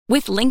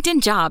With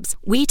LinkedIn Jobs,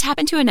 we tap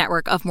into a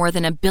network of more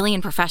than 1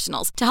 billion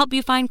professionals to help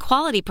you find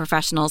quality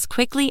professionals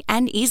quickly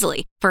and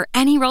easily for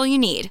any role you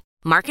need.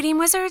 Marketing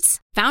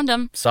wizards? Found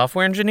them.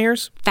 Software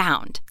engineers?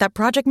 Found. That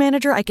project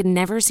manager I could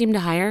never seem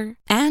to hire?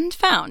 And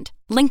found.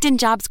 LinkedIn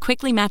Jobs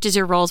quickly matches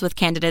your roles with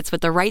candidates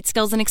with the right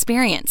skills and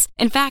experience.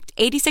 In fact,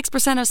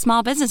 86% of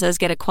small businesses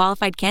get a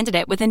qualified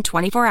candidate within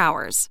 24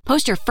 hours.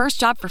 Post your first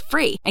job for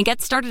free and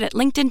get started at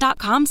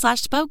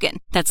linkedin.com/spoken.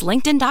 That's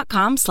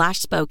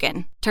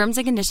linkedin.com/spoken. Terms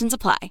and conditions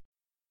apply.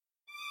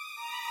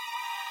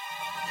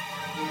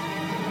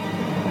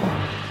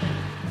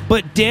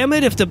 But damn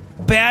it, if the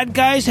bad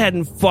guys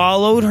hadn't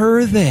followed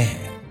her there.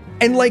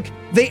 And like,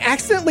 they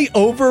accidentally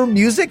over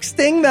music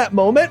sting that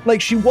moment.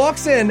 Like, she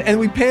walks in and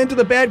we pan to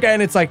the bad guy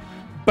and it's like,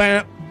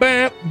 bam,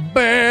 bam,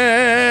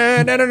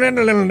 bam,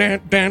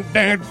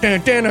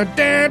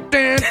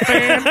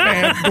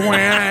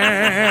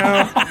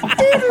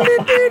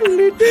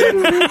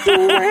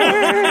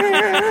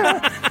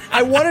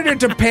 I wanted it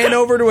to pan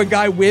over to a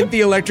guy with the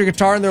electric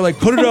guitar and they're like,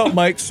 put it up,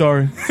 Mike,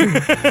 sorry.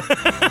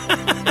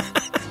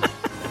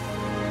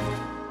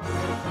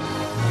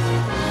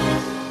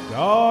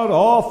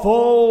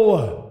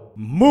 God-awful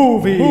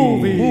movies.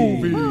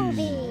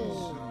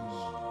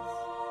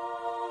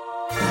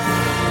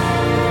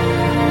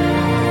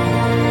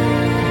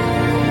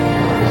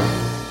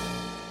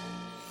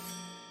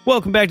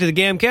 Welcome back to the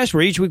Gamcast,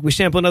 where each week we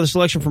sample another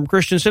selection from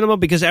Christian cinema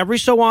because every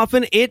so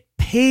often it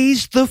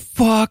pays the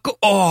fuck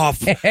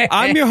off.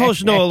 I'm your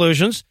host, Noah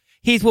Illusions.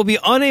 Heath will be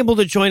unable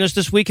to join us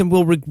this week and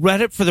will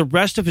regret it for the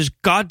rest of his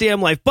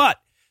goddamn life, but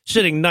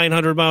sitting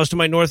 900 miles to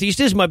my northeast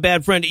is my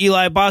bad friend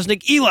Eli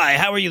Bosnick. Eli,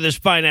 how are you this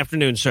fine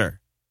afternoon, sir?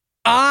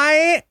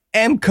 I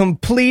am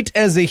complete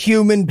as a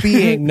human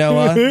being,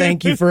 Noah.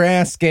 Thank you for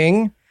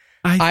asking.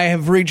 I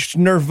have reached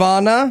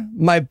nirvana,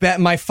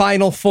 my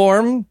final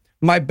form,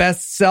 my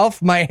best self.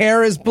 My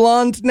hair is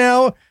blonde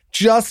now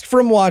just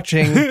from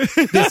watching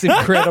this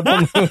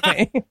incredible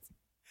movie.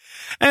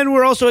 And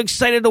we're also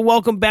excited to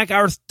welcome back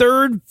our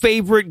third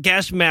favorite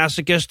guest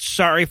masochist.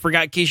 Sorry,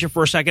 forgot Keisha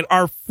for a second.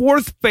 Our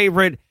fourth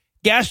favorite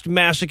guest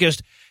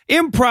masochist,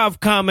 improv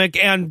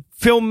comic, and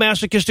film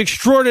masochist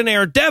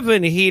extraordinaire,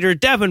 Devin Heater.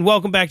 Devin,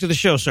 welcome back to the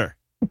show, sir.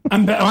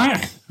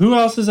 Who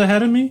else is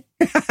ahead of me?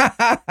 Like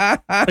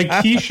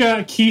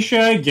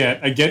Keisha, I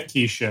get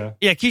Keisha.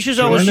 Yeah, Keisha's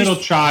You're always a middle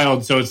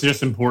child, so it's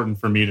just important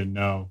for me to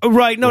know.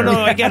 Right, no,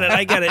 I get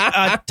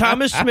it.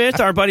 Thomas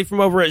Smith, our buddy from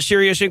over at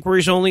Serious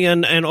Inquiries Only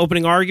and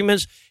Opening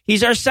Arguments,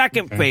 he's our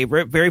second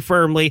favorite, very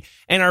firmly,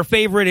 and our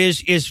favorite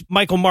is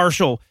Michael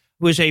Marshall,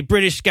 who is a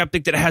British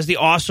skeptic that has the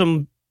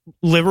awesome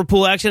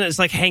Liverpool accent. It's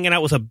like hanging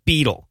out with a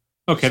Beatle.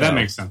 Okay, that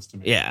makes sense to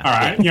me. Yeah. All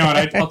right. You know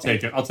what? I'll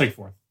take it. I'll take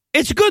fourth.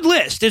 It's a good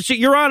list.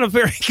 You're on a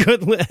very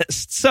good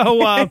list.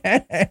 So,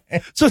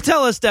 so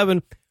tell us,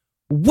 Devin,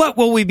 what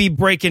will we be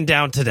breaking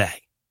down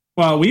today?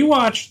 Well, we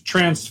watched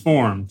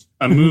Transformed,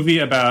 a movie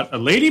about a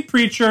lady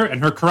preacher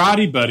and her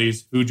karate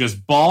buddies who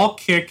just ball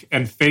kick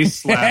and face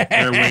slap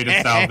their way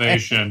to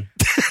salvation.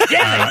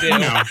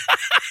 Yeah,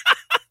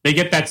 they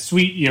get that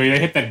sweet, they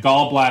hit that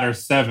gallbladder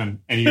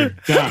 7 and you're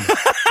done.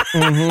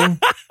 Mm-hmm.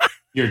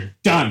 You're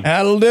done.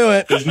 That'll do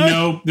it.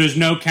 There's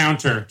no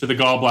counter to the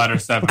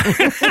gallbladder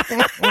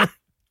 7.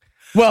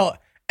 Well,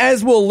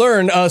 as we'll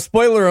learn,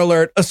 spoiler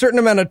alert, a certain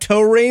amount of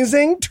toe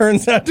raising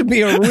turns out to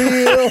be a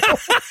real...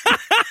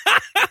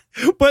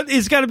 But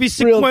it's got to be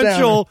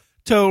sequential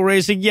toe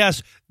raising.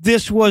 Yes,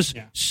 this was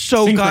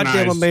so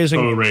goddamn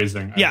amazing. Toe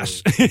raising.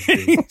 Yes,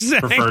 exactly.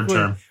 Preferred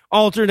term.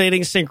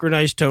 Alternating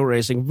synchronized toe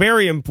racing.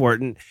 Very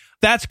important.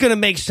 That's going to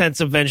make sense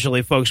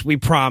eventually, folks. We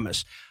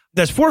promise.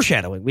 That's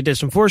foreshadowing. We did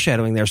some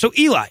foreshadowing there. So,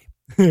 Eli,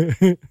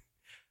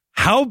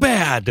 how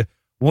bad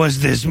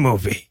was this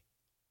movie?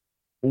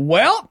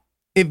 Well,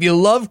 if you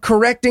love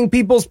correcting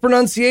people's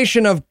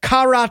pronunciation of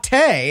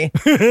karate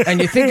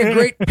and you think a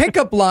great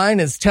pickup line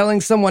is telling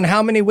someone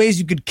how many ways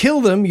you could kill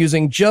them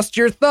using just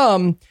your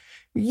thumb,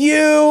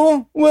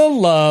 you will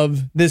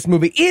love this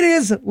movie. It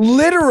is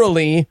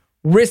literally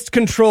Wrist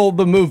Control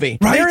the movie.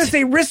 Right? There is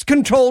a wrist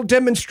control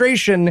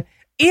demonstration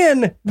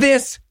in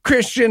this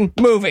Christian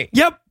movie.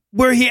 Yep,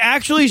 where he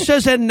actually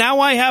says, and now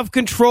I have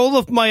control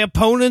of my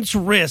opponent's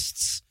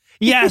wrists.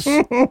 Yes,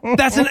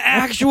 that's an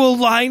actual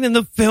line in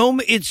the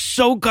film. It's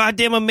so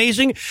goddamn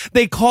amazing.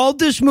 They called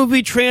this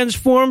movie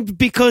Transformed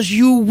because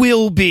you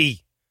will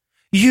be.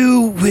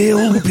 You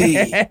will be.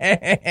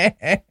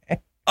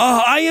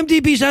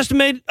 IMDb's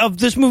estimate of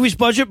this movie's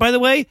budget, by the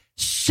way,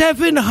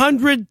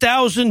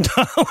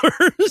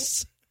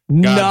 $700,000.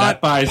 Not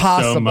that buys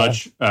possible. So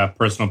much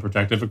personal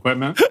protective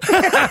equipment.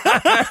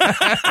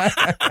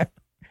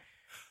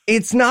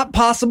 It's not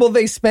possible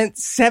they spent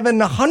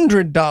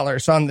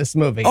 $700 on this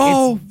movie.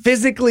 Oh, it's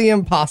physically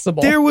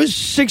impossible. There was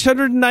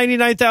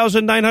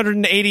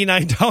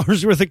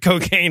 $699,989 worth of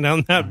cocaine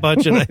on that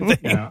budget, I think.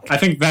 Yeah, I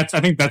think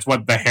that's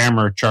what the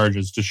Hammer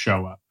charges to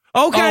show up.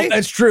 Okay. Oh,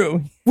 that's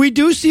true. We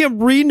do see him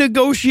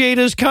renegotiate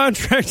his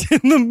contract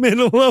in the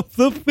middle of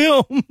the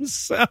film.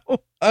 So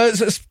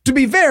to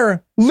be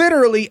fair,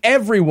 literally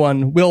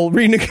everyone will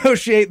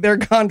renegotiate their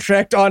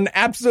contract on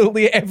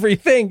absolutely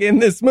everything in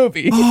this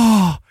movie.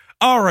 Oh,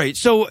 all right.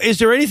 So is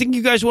there anything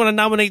you guys want to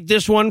nominate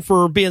this one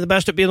for being the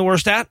best at being the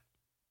worst at?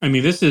 I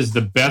mean, this is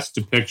the best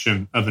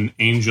depiction of an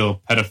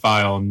angel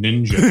pedophile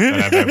ninja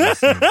that I've ever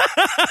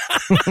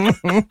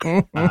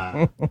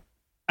seen.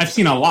 I've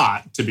seen a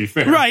lot, to be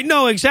fair. Right.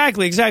 No,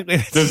 exactly.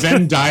 The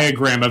Venn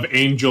diagram of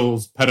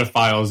angels,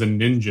 pedophiles, and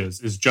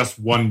ninjas is just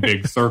one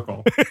big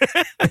circle.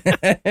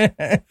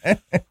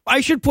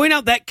 I should point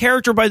out that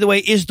character, by the way,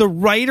 is the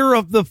writer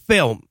of the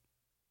film.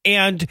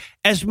 And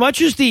as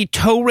much as the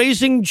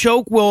toe-raising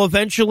joke will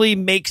eventually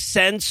make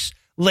sense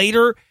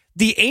later,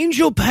 the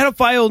angel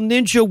pedophile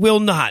ninja will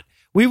not.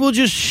 We will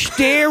just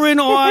stare in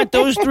awe at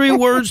those three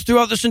words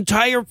throughout this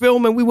entire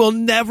film, and we will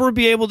never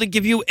be able to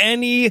give you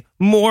any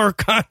more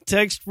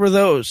context for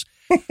those.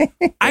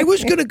 I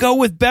was going to go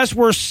with best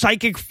worst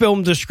psychic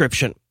film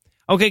description.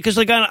 Okay, because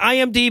like on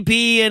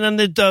IMDb and on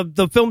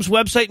the film's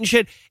website and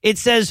shit, it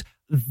says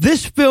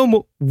this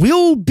film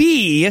will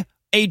be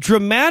a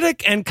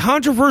dramatic and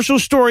controversial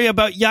story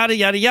about yada,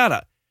 yada,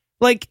 yada.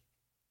 Like,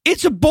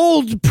 it's a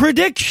bold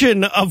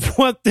prediction of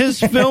what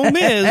this film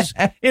is,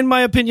 in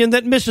my opinion,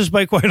 that misses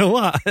by quite a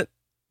lot.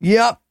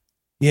 Yep.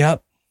 I'm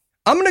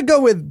going to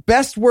go with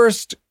best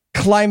worst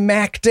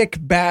climactic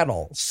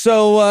battle.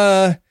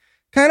 So,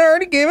 kind of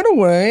already gave it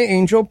away,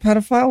 angel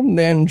pedophile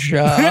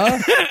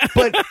ninja.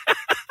 But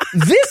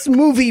this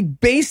movie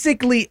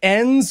basically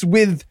ends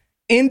with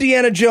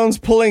Indiana Jones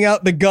pulling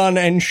out the gun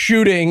and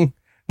shooting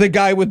the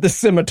guy with the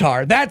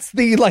scimitar. That's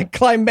the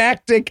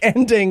climactic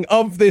ending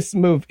of this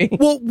movie.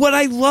 Well, what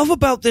I love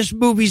about this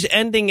movie's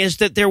ending is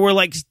that there were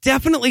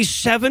definitely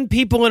 7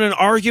 people in an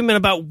argument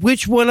about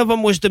which one of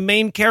them was the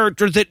main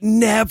character that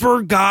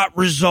never got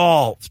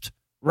resolved.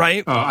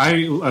 Right? Oh, I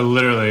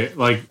literally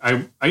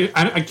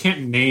I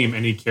can't name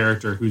any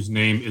character whose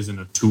name isn't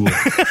a tool.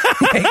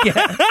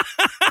 Yeah.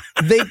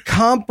 They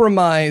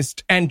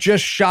compromised and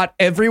just shot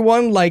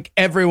everyone like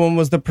everyone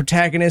was the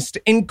protagonist,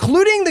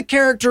 including the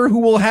character who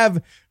will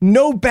have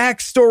no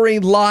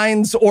backstory,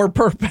 lines, or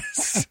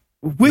purpose.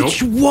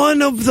 Which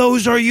one of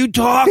those are you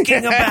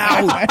talking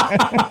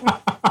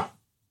about?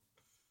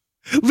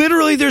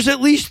 Literally, there's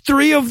at least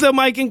 3 of them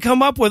I can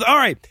come up with. All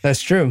right.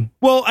 That's true.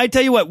 Well, I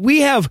tell you what,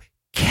 we have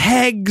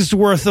kegs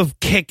worth of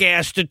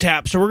kick-ass to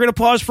tap. So we're going to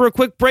pause for a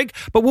quick break.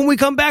 But when we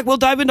come back, we'll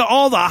dive into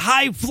all the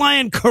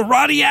high-flying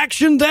karate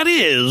action that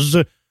is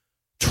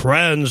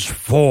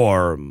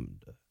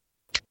Transformed.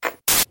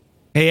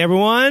 Hey,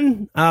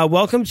 everyone.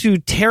 Welcome to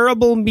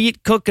Terrible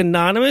Meat Cook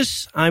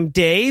Anonymous. I'm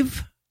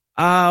Dave.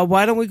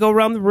 Why don't we go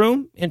around the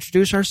room,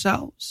 introduce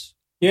ourselves?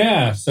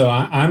 Yeah, so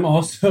I'm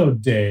also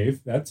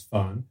Dave. That's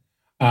fun.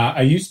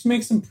 I used to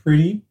make some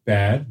pretty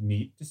bad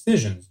meat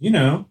decisions. You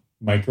know,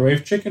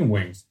 microwave chicken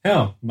wings.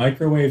 Hell,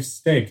 microwave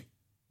steak.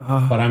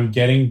 But I'm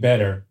getting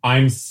better.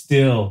 I'm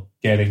still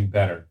getting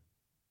better.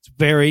 It's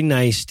very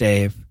nice,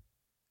 Dave.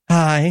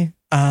 Hi,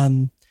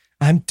 I'm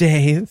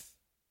Dave.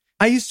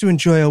 I used to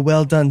enjoy a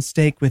well-done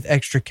steak with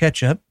extra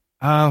ketchup.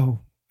 Oh,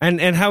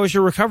 and how is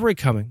your recovery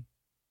coming?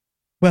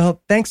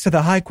 Well, thanks to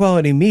the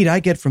high-quality meat I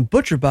get from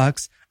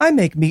ButcherBox, I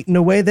make meat in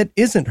a way that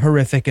isn't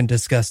horrific and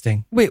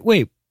disgusting.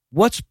 Wait.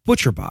 What's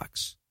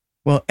ButcherBox?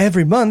 Well,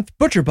 every month,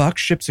 ButcherBox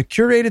ships a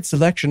curated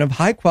selection of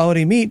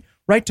high-quality meat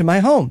right to my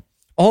home.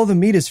 All the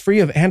meat is free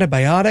of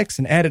antibiotics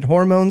and added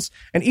hormones,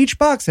 and each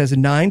box has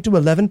 9 to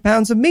 11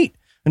 pounds of meat,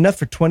 enough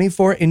for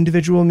 24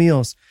 individual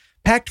meals.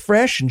 Packed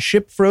fresh and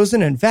shipped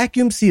frozen and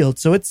vacuum sealed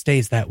so it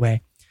stays that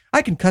way.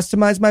 I can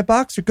customize my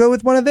box or go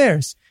with one of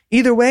theirs.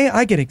 Either way,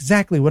 I get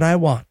exactly what I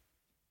want.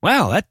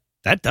 Wow,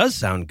 that does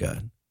sound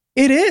good.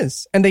 It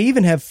is, and they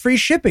even have free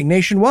shipping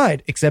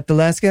nationwide, except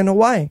Alaska and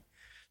Hawaii.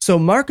 So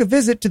mark a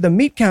visit to the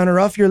meat counter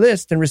off your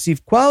list and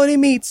receive quality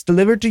meats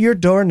delivered to your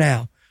door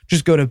now.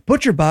 Just go to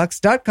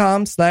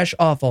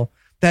butcherbox.com/awful.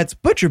 That's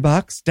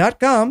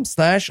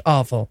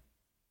butcherbox.com/awful.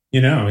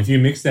 You know, if you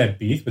mix that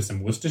beef with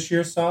some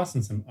Worcestershire sauce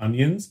and some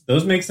onions,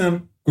 those make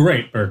some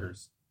great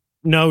burgers.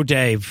 No,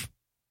 Dave.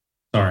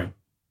 Sorry.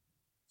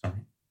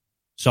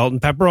 Salt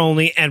and pepper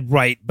only, and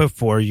right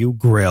before you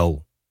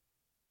grill.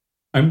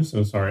 I'm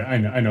so sorry.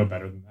 I know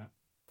better than that.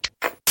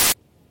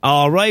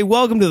 All right,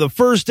 welcome to the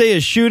first day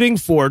of shooting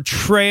for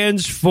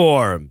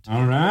Transformed.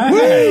 All right.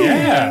 Woo!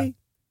 Yeah.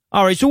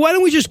 All right, so why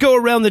don't we just go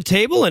around the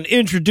table and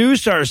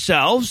introduce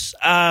ourselves?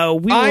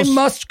 I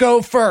must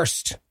go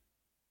first.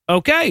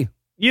 Okay,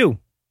 you.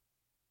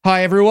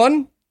 Hi,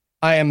 everyone.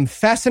 I am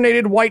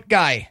Fascinated White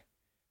Guy.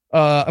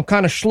 I'm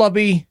kind of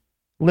schlubby,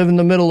 live in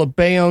the middle of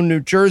Bayonne, New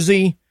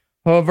Jersey.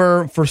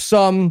 However, for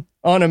some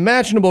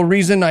unimaginable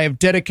reason, I have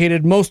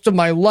dedicated most of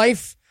my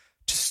life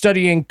to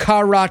studying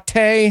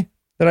karate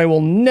that I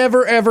will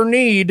never, ever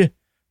need,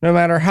 no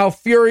matter how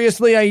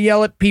furiously I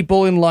yell at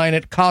people in line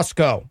at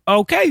Costco.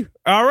 Okay,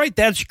 all right,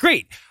 that's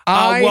great.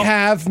 I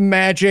have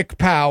magic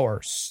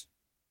powers.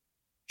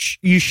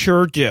 You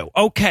sure do.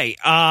 Okay,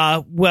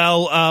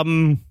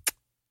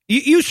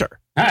 you, sir.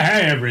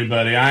 Hi,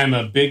 everybody. I'm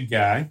a big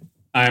guy.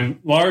 I'm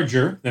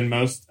larger than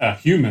most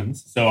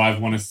humans, so I've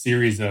won a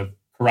series of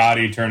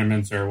karate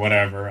tournaments or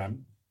whatever.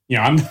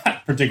 I'm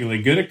not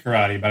particularly good at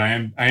karate, but I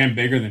am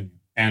bigger than you,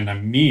 and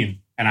I'm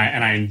mean, and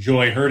I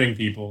enjoy hurting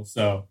people.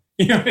 So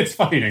it's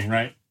fighting,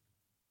 right?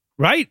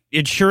 Right.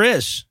 It sure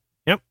is.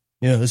 Yep.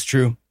 Yeah, that's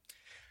true.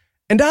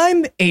 And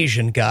I'm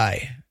Asian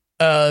guy.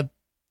 I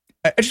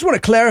just want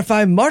to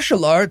clarify,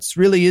 martial arts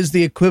really is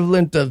the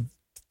equivalent of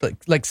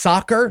like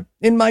soccer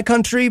in my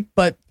country,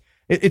 but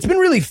it's been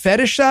really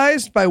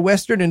fetishized by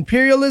Western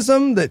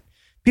imperialism that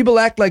people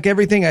act like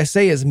everything I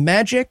say is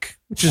magic,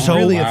 which is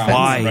really offensive.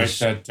 Wise. Write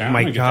that down.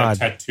 My Get God,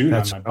 that tattooed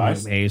that's on my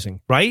bicep.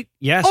 amazing. Right?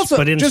 Yes, Also,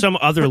 but in just- some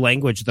other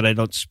language that I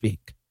don't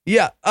speak.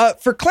 Yeah,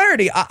 for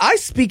clarity, I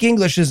speak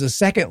English as a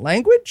second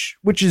language,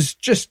 which is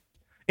just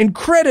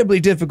incredibly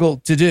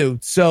difficult to do.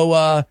 So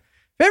if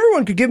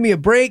everyone could give me a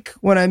break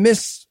when I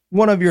miss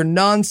one of your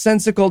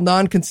nonsensical,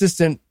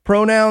 non-consistent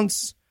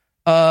pronouns,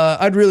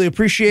 I'd really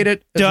appreciate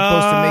it, as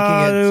opposed to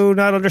making it... Do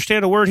not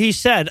understand a word he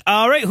said.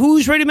 All right,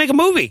 who's ready to make a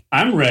movie?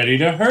 I'm ready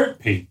to hurt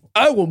people.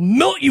 I will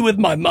melt you with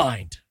my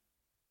mind.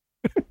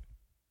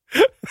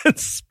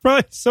 It's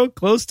probably so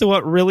close to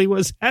what really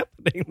was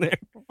happening there.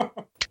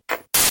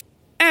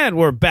 And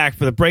we're back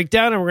for the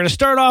breakdown, and we're going to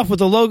start off with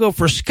the logo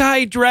for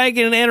Sky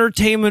Dragon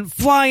Entertainment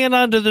flying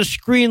onto the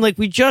screen like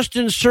we just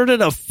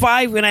inserted a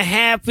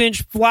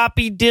 5.5-inch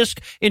floppy disk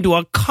into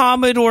a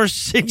Commodore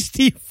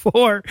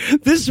 64.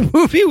 This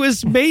movie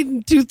was made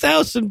in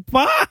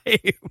 2005.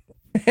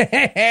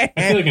 I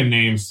feel like a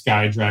name,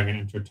 Sky Dragon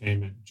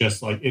Entertainment,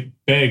 just like it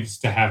begs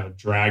to have a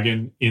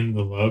dragon in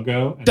the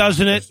logo, and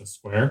Doesn't not it? Just a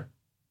square.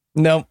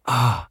 No.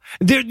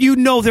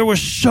 There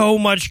was so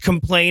much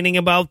complaining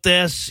about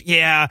this.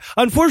 Yeah.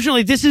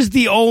 Unfortunately, this is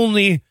the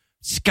only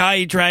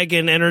Sky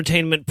Dragon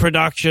Entertainment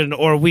production,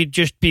 or we'd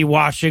just be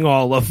watching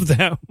all of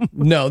them.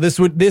 No,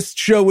 this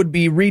show would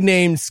be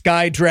renamed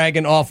Sky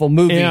Dragon Awful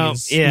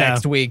Movies Yeah.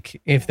 next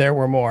week if there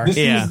were more. This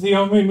Yeah. is the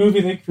only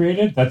movie they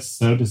created? That's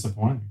so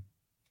disappointing.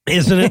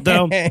 Isn't it,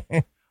 though?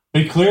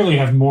 They clearly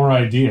have more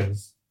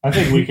ideas. I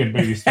think we could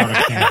maybe start a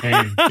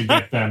campaign to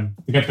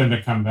get them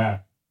to come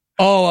back.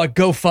 Oh, a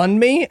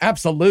GoFundMe?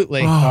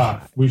 Absolutely.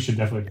 We should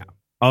definitely do it.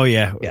 Oh,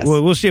 yeah. Yes.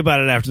 We'll see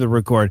about it after the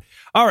record.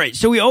 All right.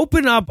 So we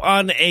open up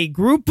on a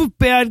group of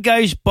bad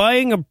guys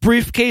buying a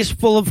briefcase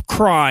full of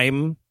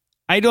crime.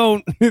 I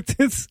don't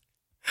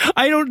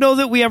know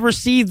that we ever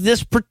see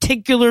this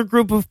particular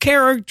group of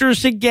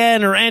characters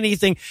again or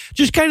anything.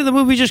 Just kind of the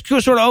movie just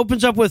sort of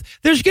opens up with,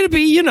 there's going to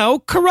be,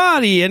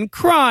 karate and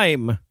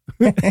crime.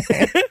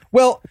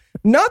 Well,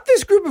 not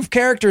this group of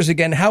characters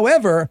again.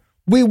 However,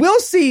 we will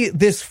see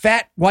this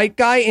fat white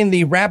guy in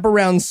the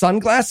wraparound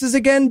sunglasses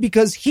again,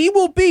 because he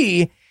will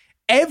be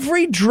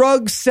every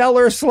drug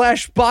seller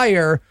 /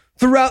 buyer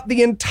throughout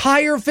the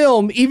entire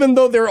film, even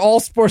though they're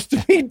all supposed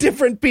to be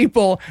different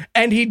people,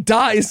 and he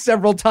dies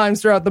several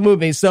times throughout the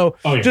movie. So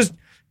just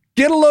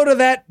get a load of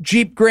that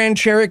Jeep Grand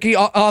Cherokee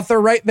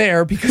author right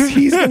there, because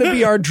he's going to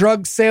be our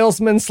drug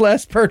salesman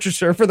 /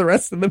 purchaser for the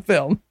rest of the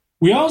film.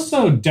 We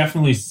also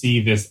definitely see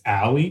this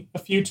alley a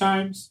few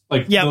times.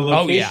 Like Yep. the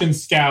location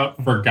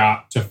scout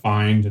forgot to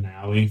find an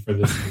alley for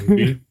this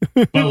movie,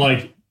 but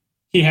like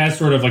he has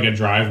sort of like a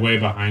driveway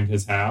behind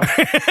his house.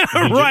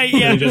 Right?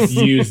 They just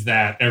use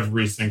that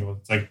every single.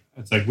 It's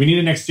like we need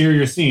an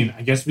exterior scene.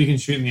 I guess we can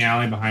shoot in the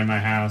alley behind my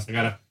house. I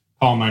gotta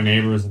call my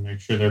neighbors and make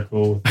sure they're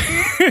cool with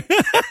it.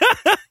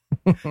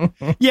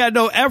 Yeah,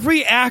 no,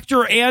 every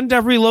actor and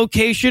every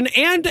location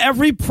and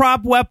every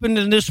prop weapon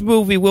in this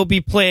movie will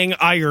be playing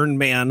Iron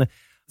Man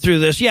through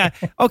this. Yeah.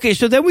 Okay,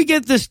 so then we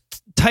get this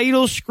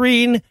title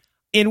screen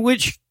in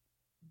which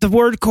the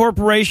word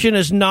corporation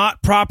is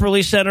not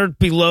properly centered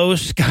below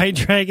Sky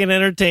Dragon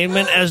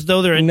Entertainment, as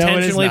though they're No, it is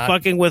intentionally not.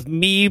 fucking with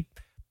me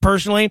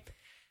personally.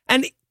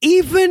 And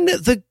even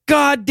the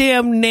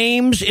goddamn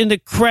names in the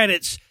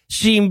credits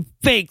seem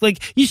fake.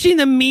 Like, you seen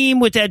the meme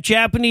with that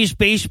Japanese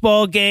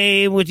baseball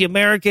game with the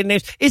American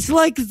names? It's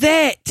like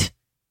that.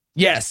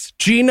 Yes.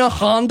 Gina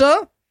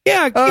Honda?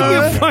 Yeah, give me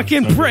a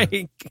fucking so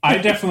break.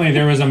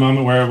 There was a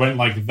moment where it went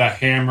like the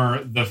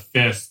hammer, the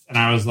fist, and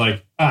I was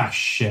like,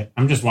 shit,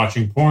 I'm just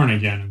watching porn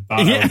again, and thought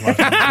I was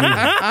watching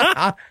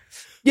a movie.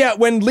 Yeah,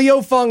 when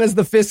Leo Fong as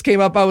the Fist came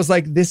up, I was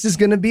like, this is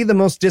going to be the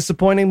most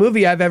disappointing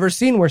movie I've ever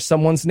seen where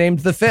someone's named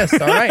the Fist.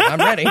 All right, I'm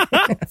ready.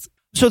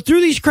 So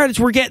through these credits,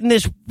 we're getting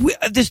this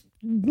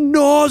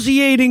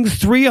nauseating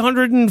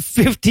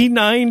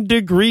 359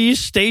 degrees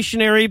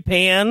stationary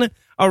pan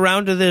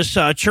around to this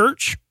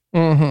church.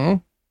 Mm-hmm.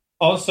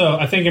 Also,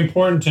 I think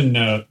important to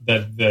note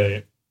that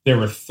there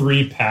were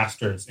 3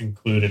 pastors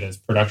included as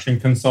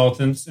production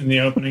consultants in the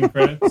opening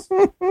credits.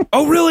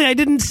 Oh, really? I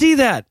didn't see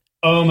that.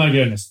 Oh my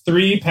goodness.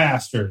 3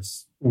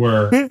 pastors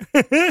were,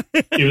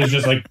 it was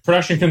just like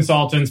production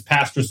consultants,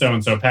 pastor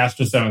so-and-so,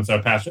 pastor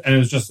so-and-so, pastor. And it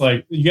was just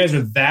like, you guys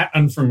are that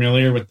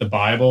unfamiliar with the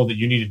Bible that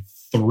you needed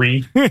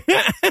 3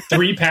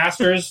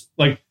 pastors,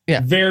 like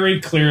very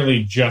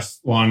clearly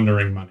just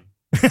laundering money.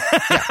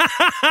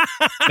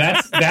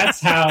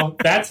 That's how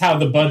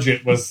the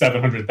budget was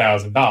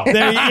 $700,000.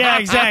 Yeah,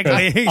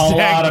 exactly. A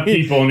lot of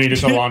people needed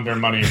to launder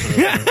money for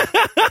this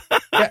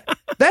movie.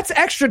 That's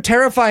extra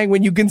terrifying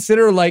when you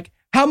consider, like,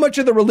 how much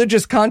of the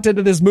religious content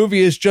of this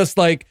movie is just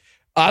like,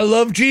 I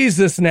love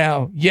Jesus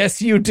now.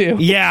 Yes, you do.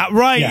 Yeah,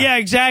 right. Yeah,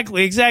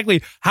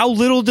 exactly. How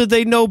little did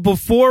they know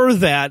before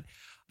that?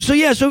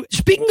 So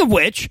speaking of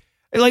which,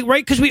 like,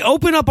 right, because we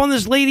open up on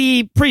this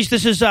lady priest.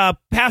 This is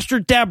Pastor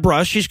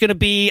Deborah. She's going to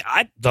be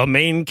the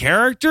main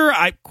character,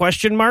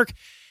 question mark.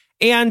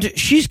 And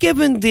she's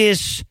given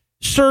this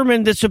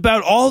sermon that's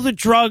about all the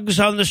drugs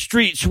on the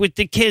streets with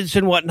the kids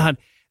and whatnot.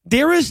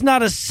 There is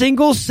not a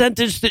single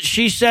sentence that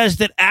she says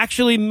that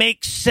actually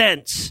makes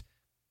sense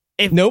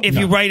if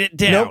you write it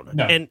down.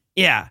 No. And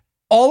yeah.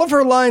 All of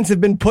her lines have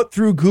been put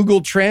through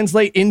Google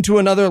Translate into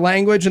another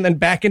language and then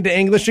back into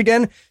English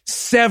again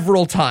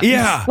several times.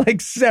 Yeah. Like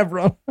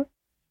several.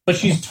 But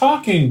she's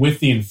talking with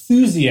the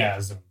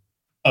enthusiasm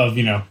of,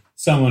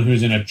 someone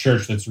who's in a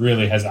church that's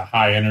really has a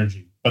high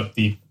energy. But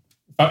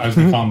I was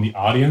going to call them the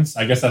audience.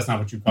 I guess that's not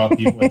what you call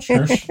people at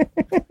church.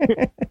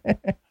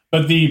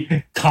 But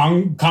the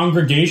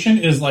congregation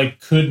is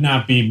could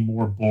not be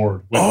more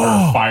bored with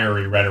her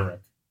fiery rhetoric.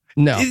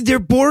 No. Their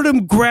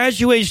boredom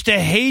graduates to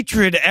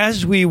hatred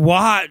as we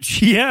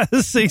watch.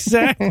 Yes,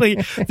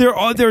 exactly.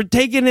 They're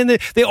taking in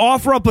they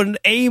offer up an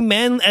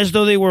amen as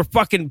though they were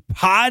fucking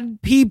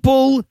pod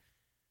people.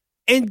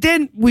 And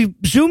then we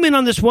zoom in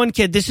on this one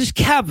kid. This is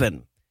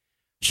Kevin.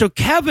 So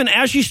Kevin,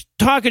 as she's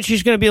talking,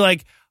 she's going to be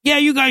like, yeah,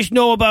 you guys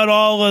know about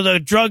all of the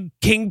drug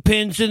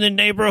kingpins in the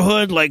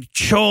neighborhood, like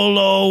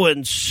Cholo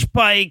and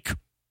Spike.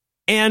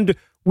 And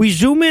we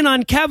zoom in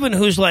on Kevin,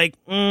 who's like,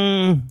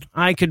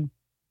 I could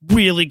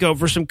really go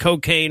for some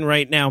cocaine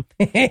right now.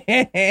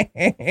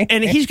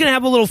 And he's going to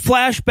have a little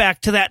flashback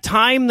to that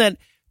time that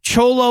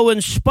Cholo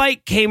and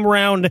Spike came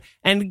around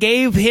and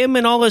gave him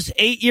and all his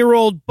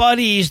 8-year-old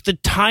buddies the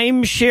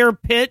timeshare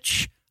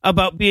pitch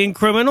about being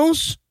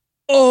criminals.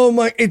 Oh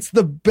my, it's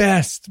the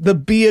best. The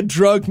be a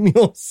drug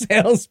mule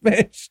sales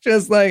pitch.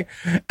 Just by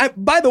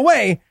the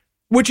way,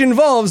 which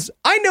involves,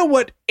 I know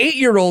what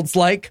 8-year-olds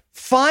like,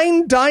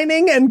 fine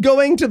dining and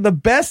going to the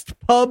best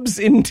pubs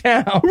in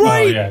town.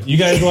 Right. Oh, yeah. You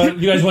guys want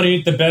to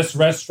eat the best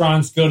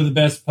restaurants, go to the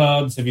best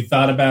pubs. Have you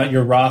thought about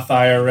your Roth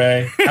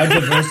IRA? How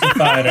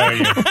diversified are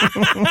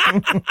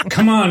you?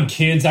 Come on,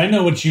 kids. I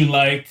know what you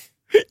like.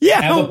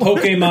 Yeah. Have a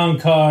Pokemon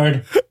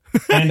card.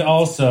 And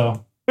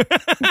also,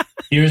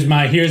 here's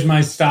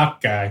my stock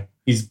guy.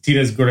 He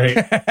does great.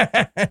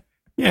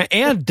 Yeah,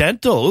 and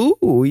dental.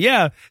 Ooh,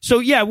 yeah. So,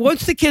 yeah,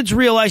 once the kids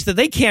realize that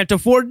they can't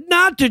afford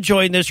not to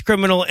join this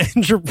criminal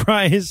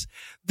enterprise,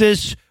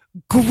 this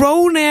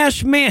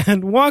grown-ass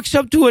man walks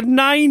up to a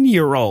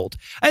 9-year-old.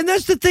 And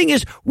that's the thing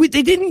is,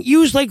 they didn't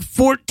use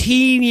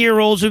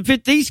 14-year-olds.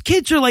 These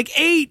kids are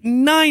 8,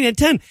 9, and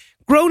 10.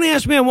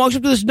 Grown-ass man walks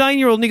up to this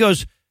 9-year-old and he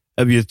goes,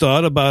 have you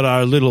thought about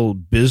our little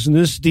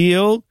business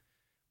deal?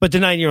 But the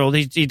 9-year-old,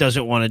 he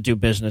doesn't want to do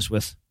business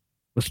with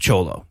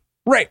Cholo.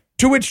 Right.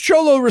 To which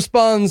Cholo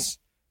responds,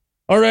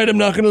 all right, I'm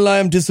not going to lie,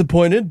 I'm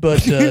disappointed,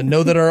 but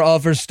know that our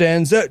offer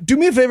stands. Do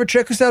me a favor,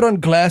 check us out on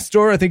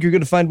Glassdoor. I think you're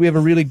going to find we have a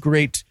really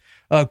great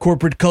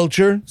corporate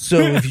culture. So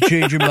if you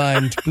change your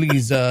mind,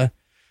 please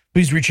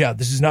reach out.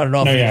 This is not an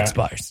offer that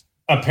expires.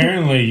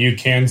 Apparently, you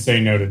can say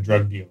no to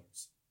drug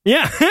dealers.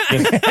 Yeah.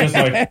 just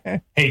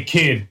like, hey,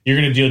 kid, you're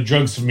going to deal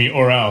drugs for me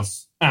or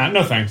else.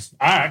 No, thanks.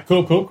 All right,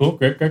 cool.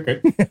 Great.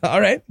 All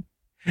right.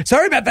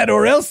 Sorry about that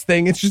or else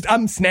thing. It's just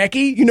I'm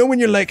snacky. When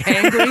you're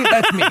hangry?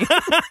 That's me.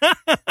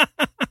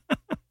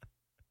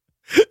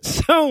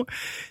 So,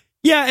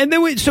 yeah, and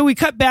then we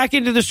cut back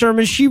into the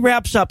sermon. She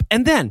wraps up,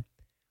 and then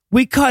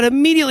we cut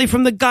immediately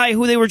from the guy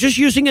who they were just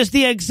using as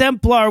the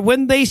exemplar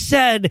when they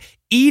said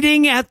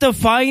eating at the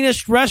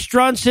finest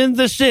restaurants in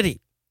the city.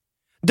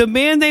 The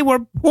man they were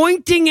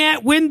pointing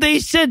at when they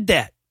said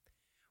that.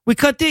 We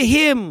cut to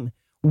him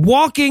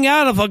walking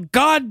out of a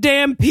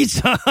goddamn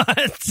Pizza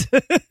Hut.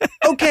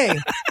 Okay,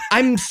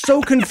 I'm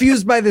so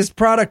confused by this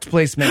product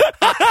placement.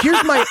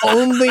 Here's my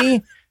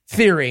only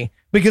theory,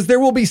 because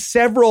there will be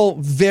several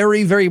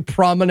very, very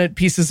prominent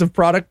pieces of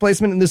product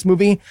placement in this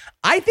movie.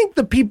 I think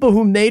the people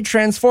whom they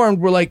transformed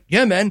were like,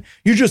 yeah, man,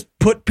 you just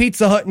put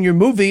Pizza Hut in your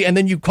movie and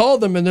then you call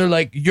them and they're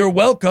like, you're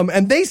welcome.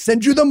 And they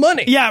send you the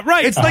money. Yeah,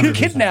 right. It's like 100%.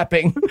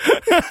 Kidnapping.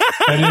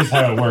 That is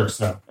how it works,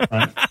 though,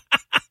 right?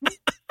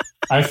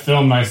 I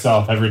film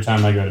myself every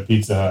time I go to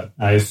Pizza Hut.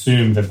 I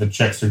assume that the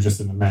checks are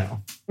just in the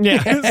mail.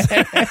 Yeah.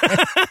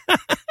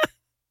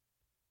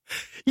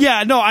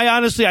 Yeah, no,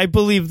 I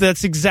believe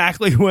that's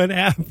exactly what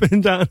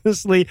happened,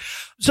 honestly.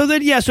 So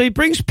then, so he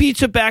brings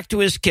pizza back to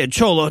his kid.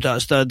 Cholo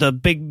does, the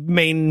big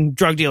main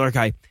drug dealer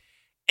guy.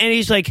 And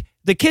he's like,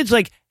 the kid's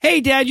like,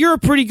 hey, Dad, you're a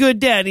pretty good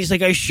dad. And he's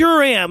like, I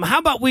sure am. How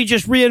about we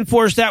just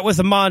reinforce that with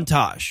a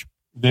montage?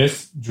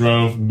 This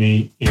drove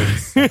me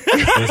insane.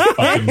 This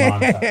fucking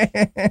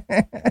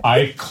montage.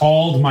 I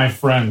called my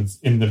friends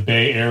in the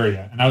Bay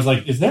Area and I was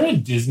like, is there a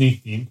Disney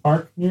theme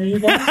park near you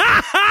guys?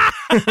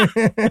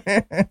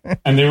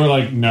 And they were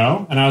like,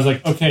 no. And I was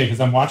like, okay, because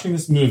I'm watching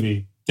this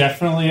movie,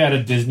 definitely at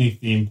a Disney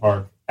theme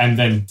park, and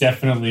then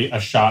definitely a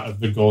shot of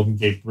the Golden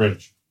Gate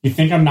Bridge. You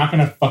think I'm not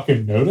going to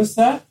fucking notice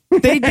that?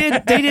 They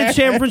did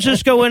San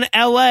Francisco and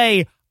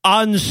LA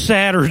on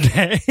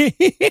Saturday.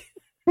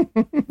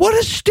 What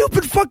a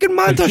stupid fucking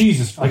But montage.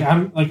 Jesus,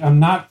 I'm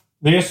not.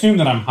 They assume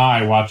that I'm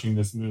high watching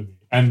this movie,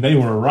 and they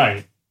were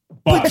right.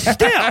 But But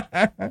still,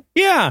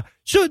 yeah.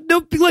 So,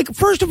 no, like,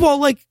 first of all,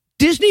 like,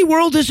 Disney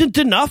World isn't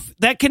enough.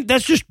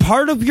 That's just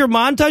part of your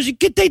montage. You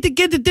can take the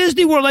kid to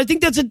Disney World. I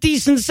think that's a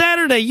decent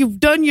Saturday. You've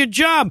done your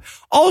job.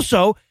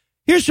 Also,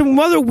 here's some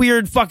other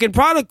weird fucking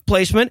product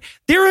placement.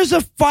 There is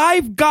a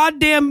 5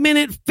 goddamn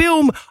minute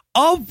film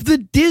of the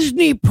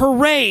Disney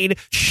parade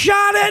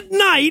shot at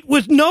night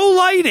with no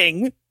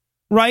lighting,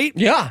 right?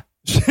 Yeah.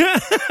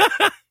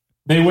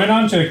 they went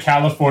onto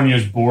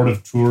California's Board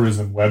of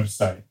Tourism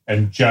website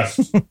and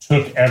just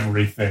took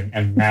everything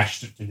and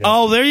mashed it together.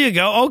 Oh, there you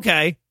go.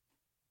 Okay.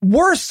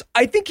 Worse,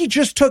 I think he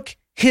just took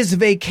his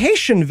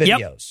vacation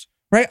videos,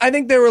 right? I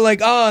think they were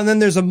like, oh, and then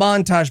there's a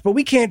montage, but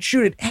we can't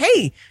shoot it.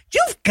 Hey,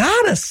 you've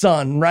got a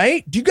son,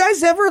 right? Do you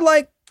guys ever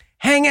like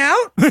hang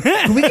out?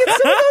 Can we get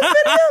some of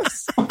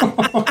those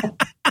videos?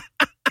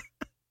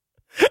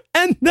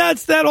 And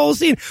that's that whole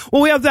scene.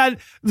 Well, we have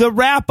the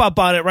wrap up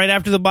on it right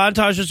after the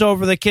montage is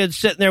over. The kid's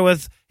sitting there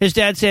with his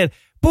dad saying,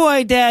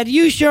 "Boy, Dad,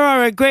 you sure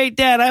are a great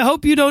dad. I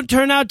hope you don't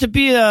turn out to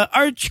be a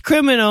arch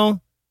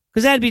criminal,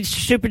 because that'd be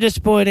super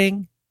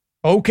disappointing."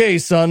 Okay,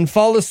 son,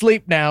 fall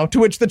asleep now. To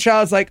which the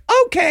child's like,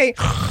 okay.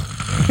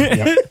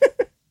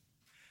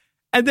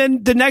 And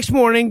then the next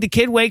morning, the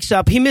kid wakes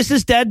up. He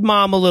misses dead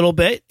mom a little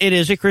bit. It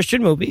is a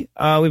Christian movie.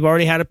 We've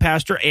already had a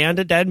pastor and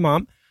a dead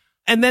mom.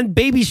 And then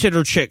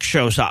babysitter chick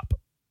shows up,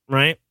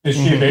 right? Is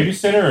she a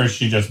babysitter or is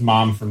she just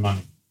mom for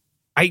money?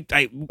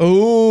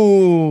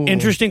 Oh,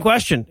 Interesting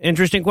question.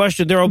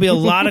 There will be a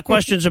lot of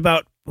questions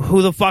about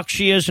who the fuck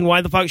she is and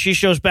why the fuck she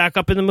shows back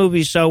up in the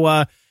movie.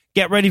 So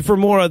get ready for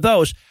more of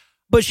those.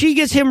 But she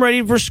gets him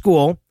ready for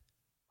school.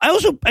 I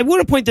want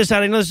to point this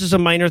out. I know this is a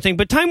minor thing,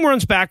 but time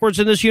runs backwards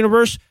in this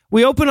universe.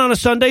 We open on a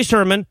Sunday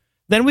sermon.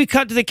 Then we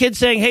cut to the kid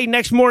saying, hey,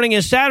 next morning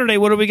is Saturday.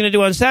 What are we going to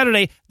do on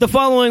Saturday? The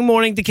following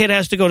morning, the kid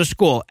has to go to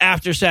school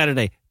after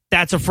Saturday.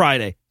 That's a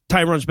Friday.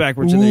 Time runs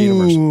backwards in the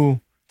universe.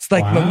 It's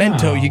like Wow.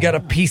 Memento. You got to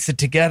piece it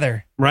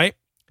together. Right?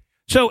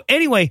 So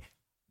anyway,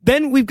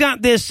 then we've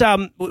got this.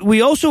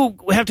 We also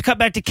have to cut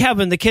back to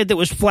Kevin, the kid that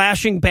was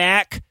flashing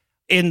back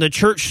in the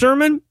church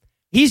sermon.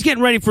 He's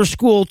getting ready for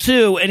school,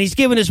 too, and he's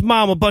giving his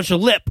mom a bunch of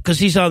lip because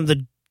he's on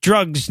the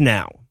drugs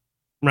now,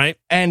 right?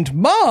 And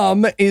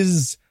mom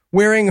is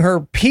wearing her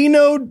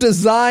Pinot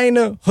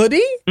design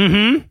hoodie,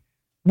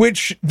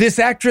 which this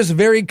actress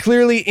very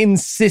clearly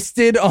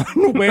insisted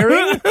on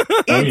wearing.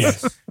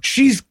 Yes.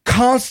 She's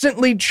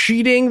constantly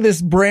cheating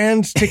this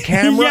brand to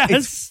camera. Yes.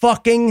 It's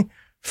fucking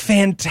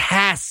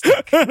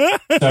fantastic.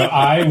 So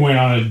I went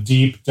on a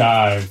deep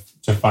dive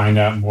to find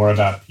out more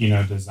about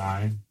Pinot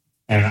design.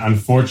 And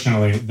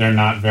unfortunately, they're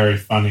not very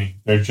funny.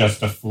 They're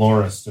just a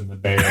florist in the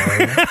Bay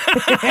Area.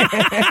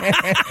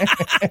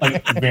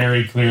 Like,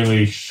 very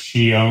clearly,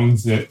 she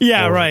owns it.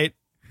 Yeah, or right.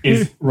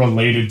 is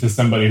related to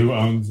somebody who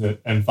owns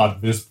it and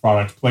thought this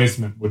product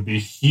placement would be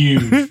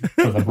huge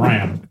for the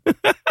brand.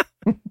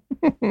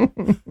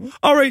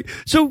 All right,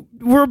 so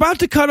we're about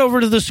to cut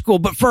over to the school,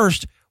 but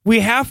first,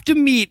 we have to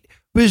meet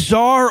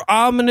bizarre,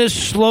 ominous,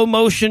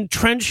 slow-motion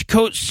trench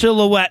coat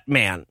silhouette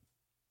man.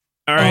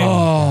 All right.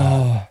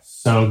 Oh,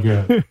 So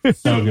good.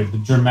 So good. The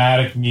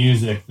dramatic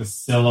music, the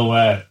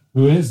silhouette.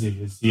 Who is he?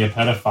 Is he a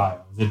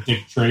pedophile? Is it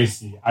Dick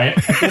Tracy? At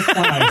this point,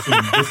 I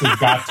assume this has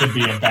got to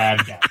be a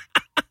bad guy.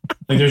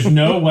 Like, there's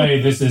no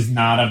way this is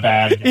not a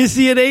bad guy. Is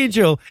he an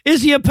angel?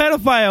 Is he a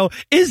pedophile?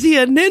 Is he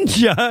a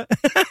ninja?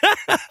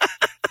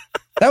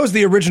 that was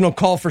the original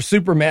call for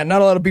Superman.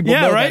 Not a lot of people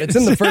Yeah, know right? that. It's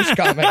in the first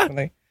comic when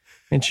they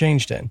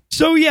changed it.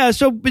 So yeah,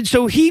 so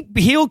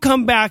he'll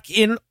come back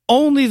in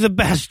only the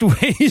best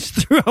ways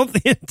throughout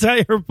the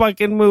entire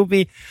fucking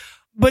movie.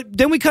 But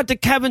then we cut to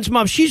Kevin's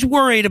mom. She's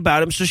worried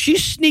about him, so she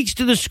sneaks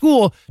to the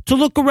school to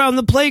look around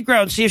the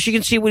playground, see if she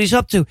can see what he's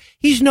up to.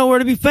 He's nowhere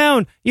to be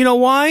found. You know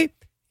why?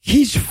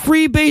 He's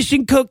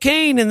freebasing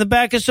cocaine in the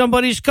back of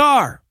somebody's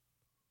car.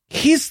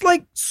 He's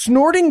like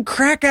snorting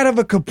crack out of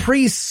a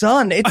Capri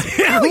Sun. It's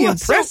really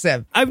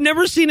impressive. I've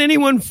never seen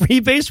anyone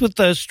freebase with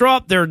a straw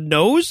up their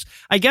nose.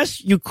 I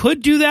guess you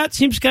could do that.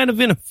 Seems kind of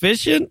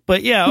inefficient,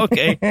 but yeah,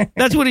 okay.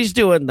 That's what he's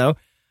doing, though.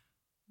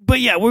 But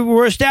yeah,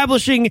 we're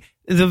establishing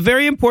the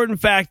very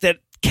important fact that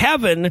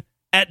Kevin,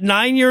 at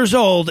 9 years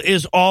old,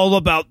 is all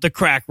about the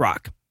crack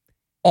rock.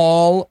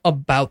 All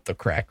about the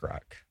crack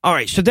rock. All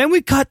right, so then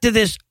we cut to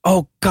this.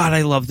 Oh, God,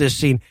 I love this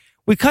scene.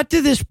 We cut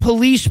to this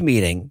police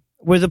meeting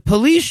where the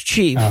police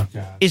chief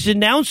is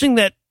announcing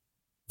that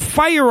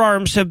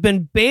firearms have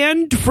been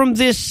banned from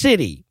this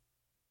city,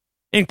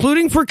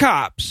 including for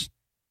cops.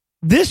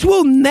 This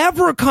will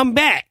never come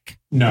back.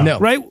 No.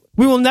 Right?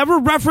 We will never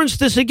reference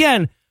this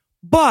again,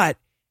 but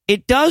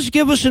it does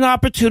give us an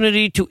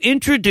opportunity to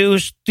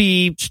introduce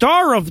the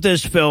star of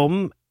this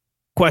film, ?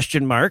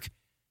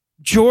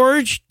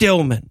 George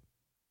Dillman.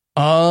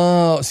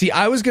 Oh, see,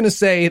 I was going to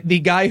say the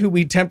guy who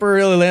we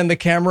temporarily land the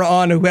camera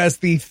on who has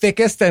the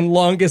thickest and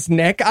longest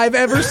neck I've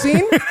ever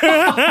seen.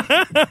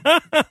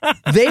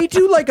 They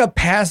do like a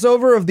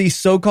Passover of these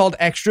so-called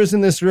extras in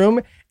this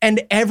room,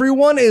 and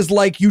everyone is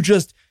like, you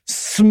just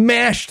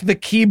smashed the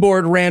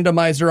keyboard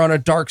randomizer on a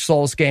Dark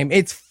Souls game.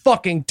 It's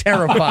fucking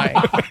terrifying.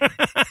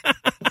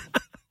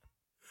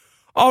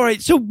 All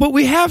right, but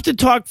we have to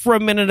talk for a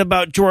minute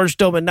about George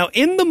Dillman. Now,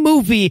 in the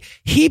movie,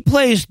 he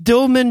plays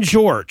Dillman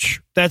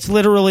George. That's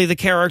literally the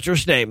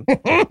character's name. Boy,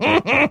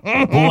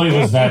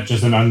 was that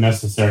just an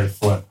unnecessary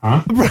flip,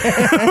 huh?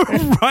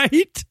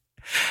 Right?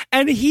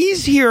 And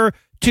he's here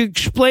to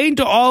explain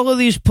to all of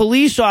these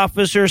police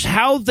officers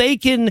how they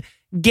can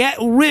get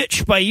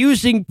rich by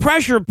using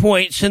pressure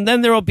points, and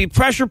then there will be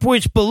pressure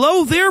points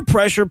below their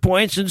pressure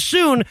points, and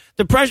soon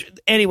the pressure...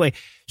 Anyway,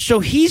 so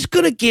he's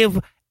going to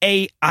give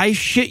I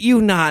shit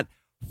you not,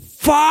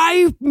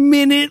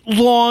 5-minute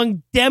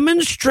long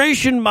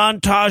demonstration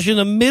montage in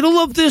the middle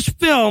of this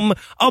film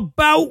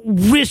about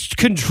wrist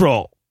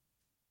control.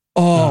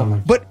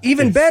 Oh, but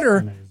even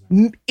better,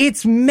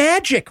 it's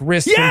magic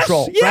wrist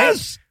control, right?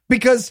 Yes.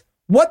 Because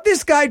what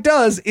this guy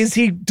does is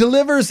he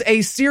delivers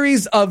a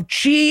series of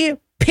chi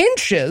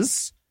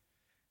pinches,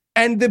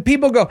 and the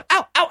people go,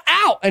 ow, ow,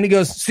 ow. And he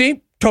goes,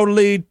 see,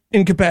 totally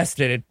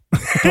incapacitated.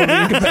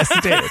 Totally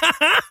incapacitated.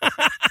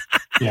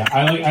 Yeah,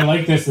 I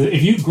like this.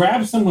 If you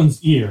grab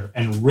someone's ear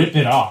and rip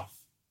it off,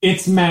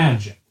 it's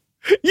magic.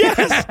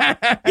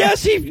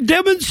 Yes, he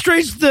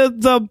demonstrates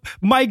the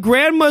my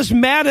grandma's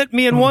mad at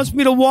me and wants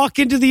me to walk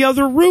into the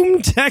other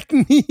room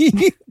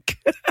technique.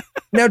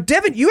 Now,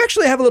 Devin, you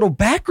actually have a little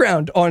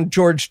background on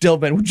George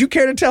Dillman. Would you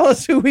care to tell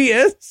us who he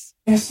is?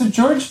 Yeah, so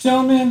George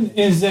Dillman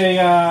is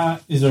a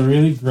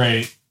really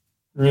great,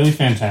 really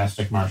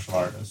fantastic martial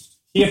artist.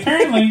 He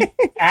apparently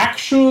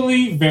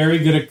actually very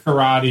good at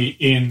karate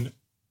in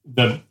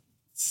the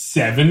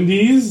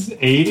 70s,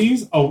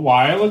 80s, a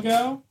while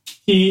ago.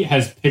 He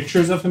has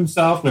pictures of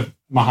himself with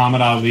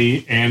Muhammad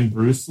Ali and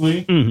Bruce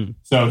Lee. Mm-hmm.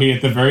 So he,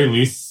 at the very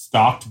least,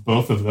 stalked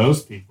both of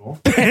those people.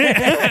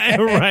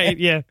 Right,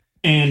 yeah.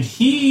 And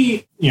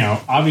he,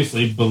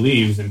 obviously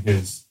believes in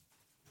his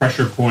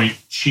pressure point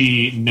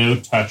chi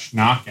no-touch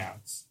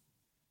knockouts.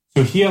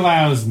 So he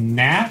allows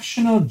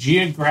National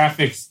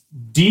Geographic's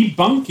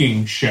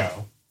debunking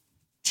show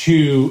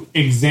to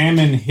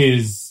examine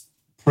his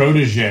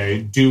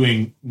protege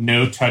doing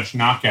no-touch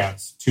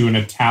knockouts to an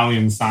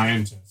Italian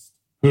scientist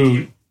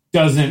who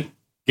doesn't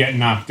get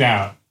knocked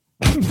out.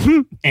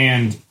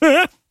 And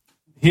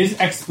his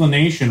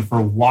explanation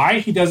for why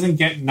he doesn't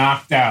get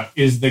knocked out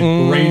is the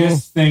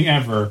greatest thing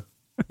ever.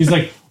 He's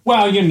like,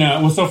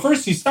 so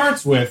first he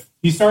starts with,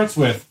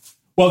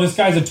 well, this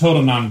guy's a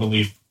total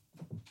non-believer.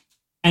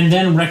 And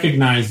then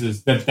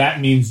recognizes that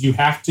means you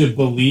have to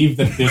believe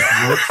that this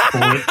works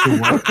for it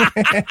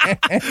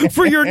to work.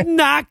 For your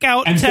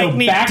knockout and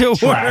technique to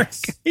work.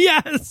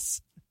 Yes.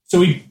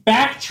 So he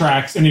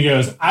backtracks and he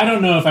goes, I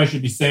don't know if I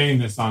should be saying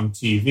this on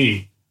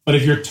TV, but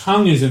if your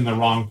tongue is in the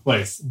wrong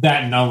place,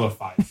 that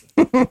nullifies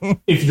it.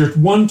 If your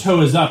one toe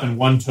is up and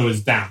one toe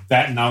is down,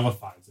 that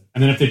nullifies it.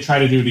 And then if they try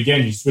to do it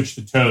again, you switch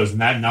the toes and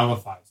that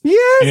nullifies it.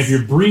 Yes. And if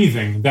you're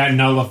breathing, that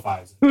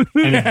nullifies it.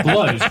 And if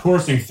blood is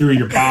coursing through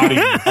your body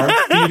and your heart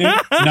beating,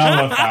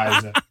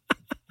 nullifies it.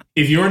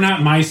 If you're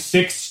not my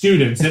 6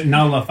 students, it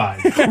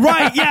nullifies it.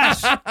 Right,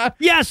 yes.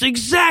 Yes,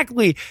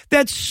 exactly.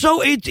 That's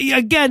so,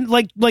 again,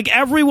 like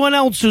everyone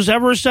else who's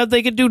ever said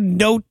they could do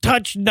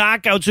no-touch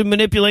knockouts and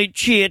manipulate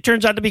chi, it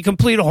turns out to be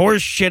complete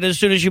horse shit as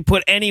soon as you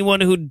put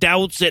anyone who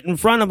doubts it in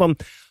front of them.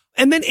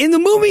 And then in the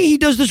movie, he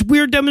does this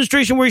weird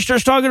demonstration where he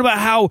starts talking about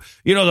how,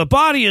 the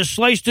body is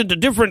sliced into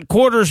different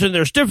quarters and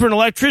there's different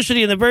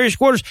electricity in the various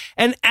quarters.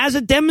 And as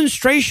a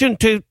demonstration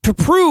to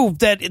prove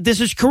that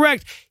this is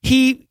correct,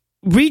 he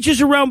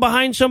reaches around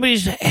behind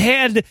somebody's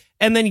head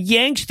and then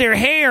yanks their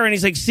hair. And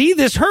he's like, see,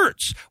 this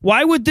hurts.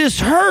 Why would this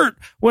hurt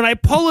when I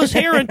pull his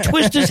hair and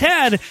twist his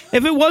head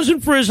if it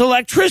wasn't for his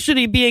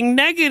electricity being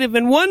negative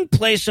in one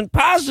place and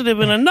positive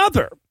in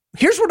another?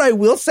 Here's what I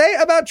will say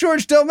about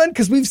George Dillman,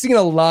 because we've seen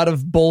a lot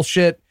of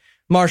bullshit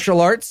martial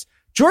arts.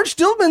 George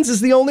Dillman's is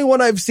the only one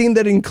I've seen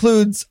that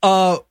includes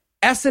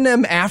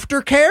S&M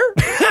aftercare.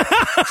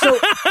 So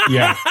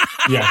yeah,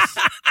 yes.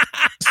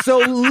 So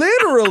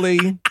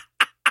literally,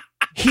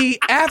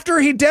 after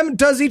he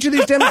does each of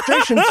these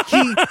demonstrations,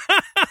 he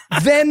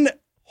then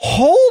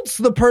holds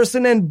the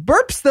person and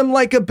burps them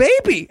like a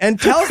baby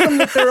and tells them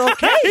that they're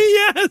okay.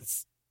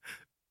 Yes.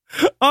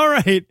 All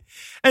right.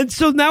 And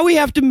so now we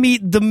have to meet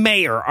the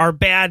mayor, our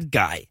bad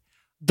guy.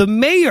 The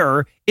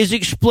mayor is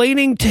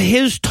explaining to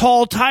his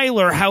tall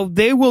Tyler how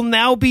they will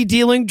now be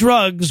dealing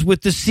drugs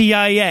with the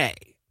CIA.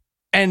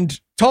 And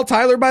tall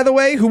Tyler, by the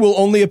way, who will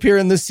only appear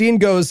in this scene,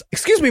 goes,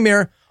 "Excuse me,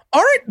 Mayor,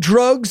 aren't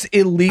drugs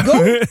illegal?"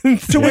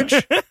 to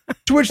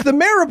which the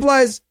mayor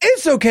replies,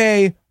 "It's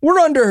okay. We're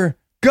under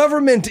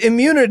government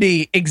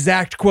immunity."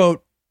 Exact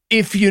quote,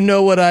 "If you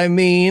know what I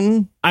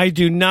mean." I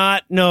do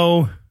not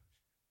know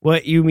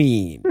what you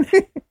mean.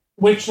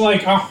 Which,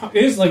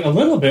 is a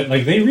little bit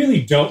they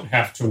really don't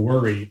have to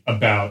worry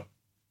about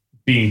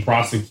being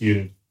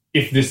prosecuted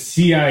if the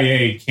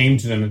CIA came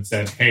to them and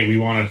said, "Hey, we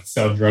want to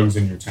sell drugs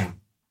in your town."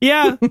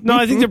 Yeah, no,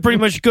 I think they're pretty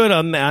much good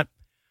on that.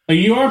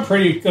 You are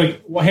pretty hey,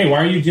 why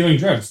are you dealing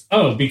drugs?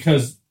 Oh,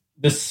 because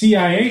the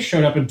CIA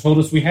showed up and told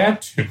us we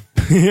had to.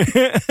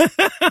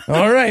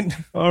 All right.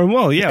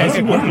 Well,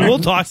 yeah, we'll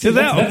talk to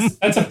them.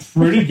 That's a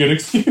pretty good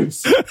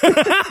excuse.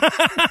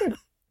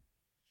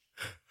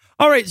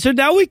 All right, so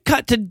now we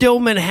cut to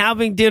Dillman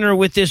having dinner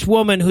with this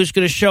woman who's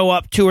going to show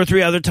up 2 or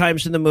 3 other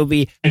times in the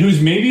movie. And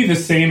who's maybe the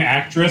same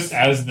actress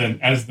as the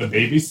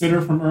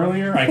babysitter from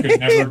earlier. I could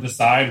never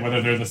decide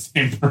whether they're the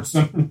same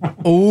person.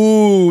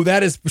 Ooh,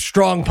 that is a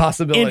strong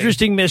possibility.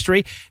 Interesting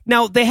mystery.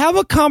 Now, they have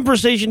a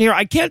conversation here.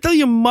 I can't tell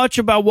you much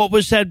about what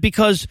was said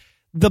because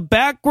the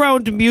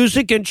background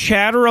music and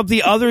chatter of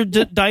the other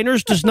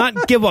diners does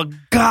not give a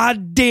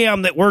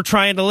goddamn that we're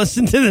trying to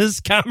listen to this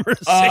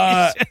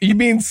conversation. You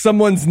mean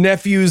someone's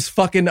nephew's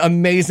fucking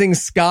amazing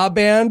ska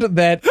band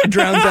that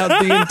drowns out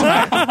the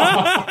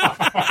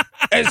entire...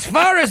 As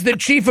far as the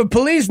chief of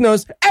police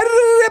knows...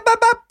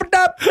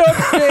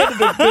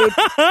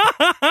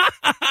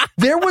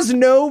 There was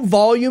no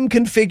volume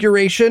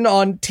configuration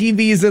on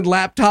TVs and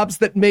laptops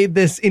that made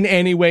this in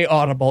any way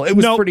audible. It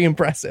was pretty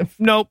impressive.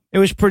 Nope, it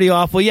was pretty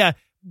awful, yeah.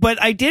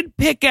 But I did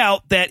pick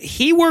out that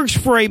he works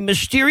for a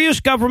mysterious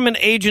government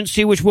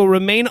agency which will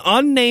remain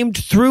unnamed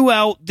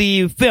throughout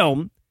the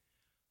film.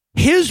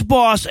 His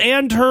boss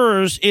and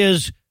hers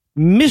is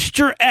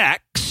Mr.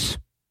 X.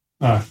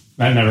 That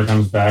never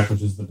comes back,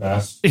 which is the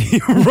best.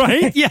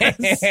 Right? Yes.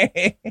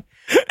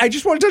 I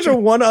just want to touch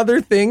on one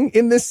other thing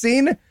in this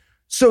scene.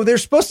 So they're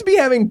supposed to be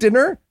having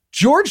dinner.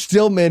 George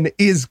Dillman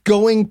is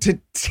going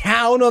to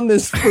town on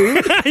this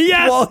food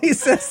while he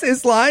says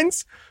his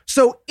lines.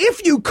 So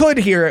if you could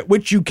hear it,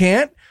 which you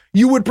can't,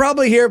 you would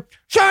probably hear,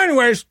 so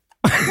anyways,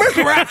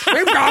 Mr. X,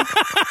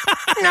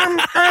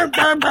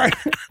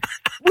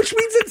 which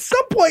means at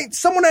some point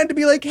someone had to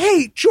be like,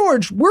 hey,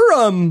 George,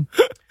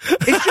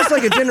 it's just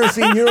like a dinner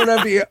scene. You don't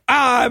have to,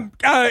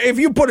 if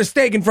you put a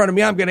steak in front of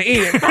me, I'm going to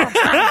eat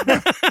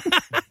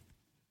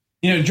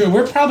it. Joe,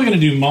 we're probably going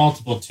to do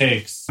multiple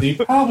takes, so you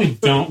probably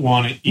don't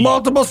want to eat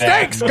multiple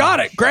steaks. Much.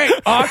 Got it. Great.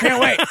 Oh, I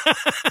can't wait.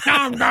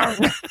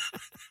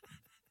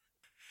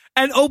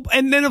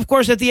 And then, of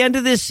course, at the end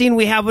of this scene,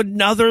 we have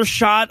another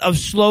shot of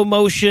slow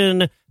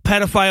motion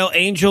pedophile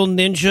angel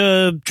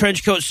ninja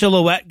trenchcoat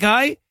silhouette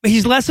guy.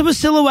 He's less of a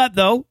silhouette,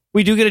 though.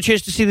 We do get a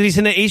chance to see that he's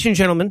an Asian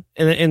gentleman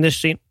in this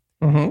scene.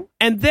 Mm-hmm.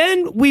 And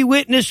then we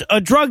witness a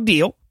drug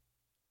deal.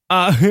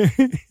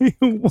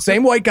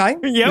 Same white guy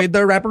with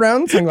the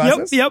wraparound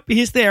sunglasses. Yep,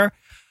 he's there.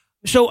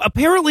 So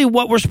apparently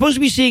what we're supposed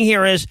to be seeing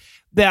here is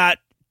that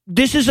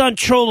this is on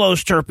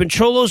Cholo's turf, and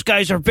Cholo's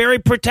guys are very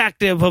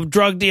protective of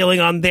drug dealing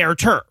on their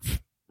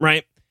turf,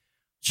 right?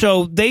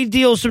 So they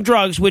deal some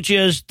drugs, which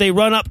is they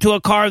run up to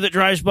a car that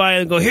drives by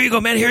and go, here you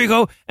go, man, here you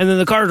go. And then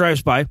the car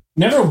drives by.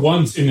 Never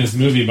once in this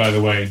movie, by the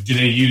way, do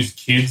they use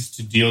kids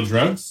to deal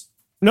drugs.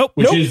 Nope.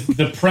 Which is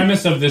the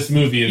premise of this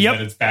movie is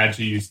that it's bad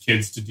to use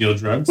kids to deal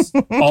drugs.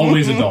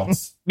 Always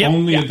adults.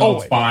 Only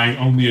adults buying,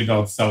 only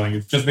adults selling.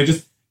 It's just, they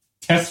just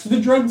test the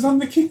drugs on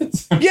the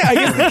kids. Yeah, I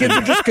guess the kids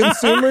are just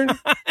consumers.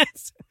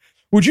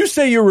 Would you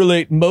say you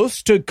relate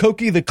most to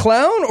Cokie the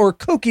Clown or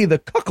Cokie the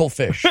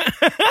Cucklefish?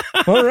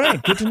 All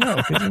right, good to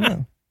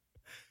know.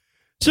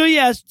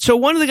 So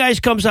one of the guys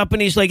comes up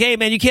and he's like, hey,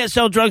 man, you can't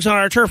sell drugs on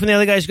our turf. And the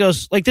other guy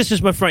goes, like, this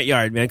is my front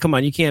yard, man. Come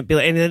on, you can't be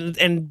like,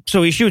 and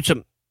so he shoots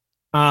him.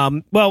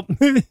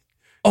 Shoots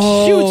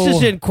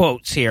is in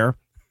quotes here.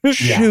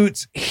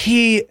 Shoots.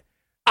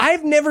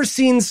 I've never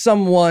seen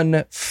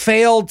someone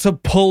fail to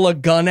pull a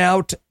gun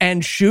out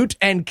and shoot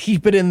and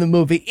keep it in the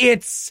movie.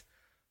 It's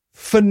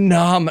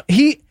phenomenal.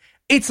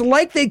 It's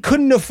like they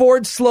couldn't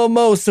afford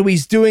slow-mo, so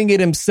he's doing it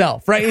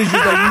himself, right? He's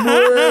just like,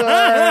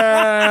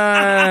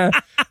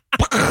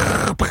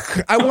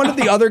 I wanted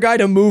the other guy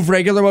to move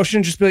regular motion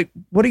and just be like,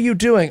 what are you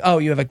doing? Oh,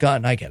 you have a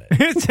gun. I get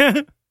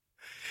it.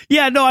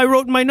 Yeah, no, I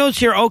wrote in my notes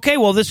here, okay,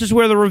 well, this is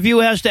where the review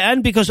has to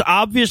end because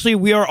obviously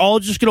we are all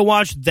just going to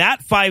watch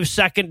that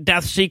 5-second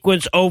death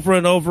sequence over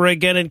and over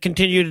again and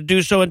continue to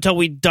do so until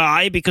we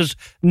die because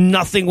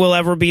nothing will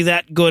ever be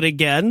that good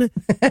again.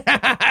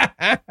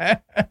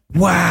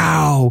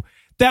 Wow.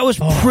 That was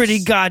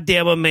pretty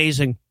goddamn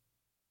amazing.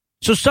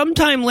 So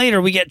sometime later,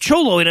 we get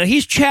Cholo.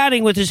 He's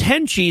chatting with his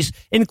henchies,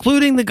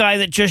 including the guy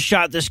that just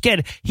shot this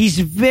kid. He's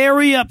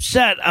very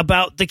upset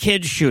about the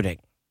kid shooting.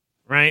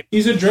 Right?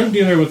 He's a drug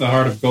dealer with a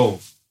heart of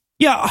gold.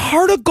 Yeah, a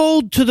heart of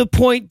gold to the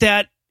point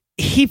that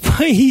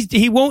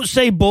he won't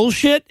say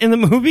bullshit in the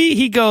movie.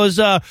 He goes,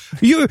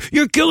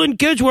 you're killing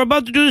kids. We're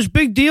about to do this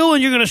big deal,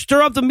 and you're going to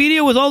stir up the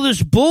media with all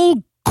this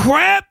bull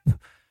crap.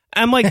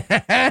 I'm like,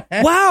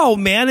 wow,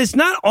 man, it's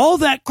not all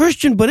that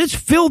Christian, but it's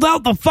filled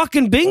out the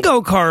fucking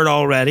bingo card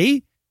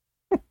already.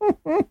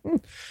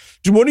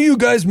 Do one of you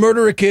guys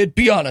murder a kid?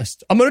 Be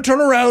honest. I'm going to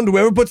turn around.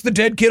 Whoever puts the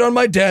dead kid on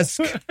my desk,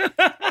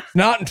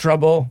 not in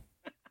trouble.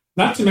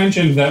 Not to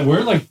mention that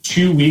we're like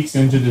 2 weeks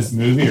into this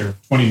movie or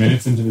 20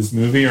 minutes into this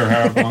movie or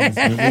however long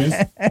this movie is.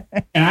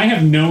 And I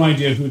have no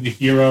idea who the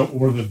hero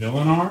or the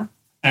villain are.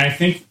 And I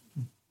think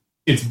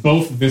it's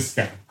both this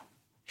guy.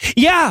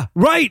 Yeah,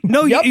 right.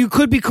 No, you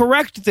could be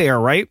correct there,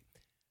 right?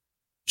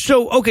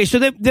 So, okay, so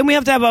then we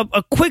have to have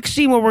a quick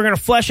scene where we're going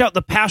to flesh out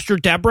the Pastor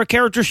Deborah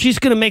character. She's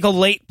going to make a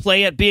late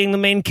play at being the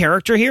main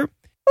character here.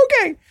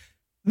 Okay.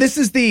 this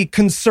is the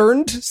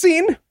concerned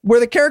scene where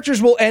the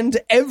characters will end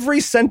every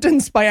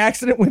sentence by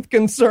accident with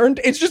concerned.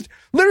 It's just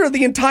literally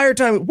the entire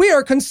time. We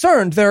are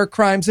concerned. There are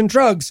crimes and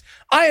drugs.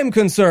 I am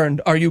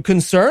concerned. Are you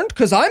concerned?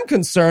 Because I'm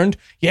concerned.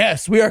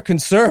 Yes, we are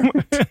concerned.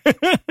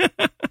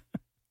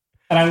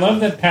 And I love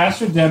that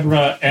Pastor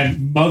Deborah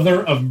and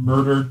mother of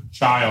murdered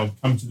child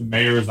come to the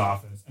mayor's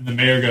office. And the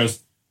mayor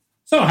goes,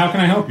 so how can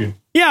I help you?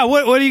 Yeah,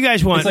 what do you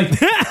guys want? It's like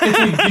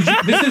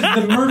this is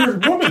the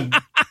murdered woman.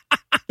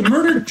 The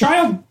murdered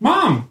child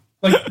mom.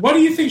 Like, what do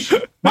you think?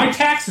 My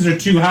taxes are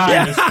too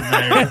high, Mr.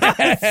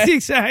 Mayor.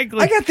 Exactly.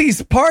 I got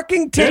these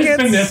parking tickets.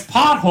 There's been this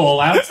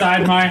pothole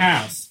outside my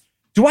house.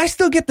 Do I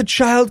still get the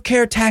child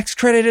care tax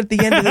credit at the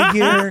end of the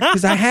year?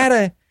 Because I had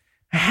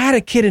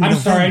a kid in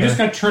November. Sorry, I just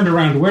got turned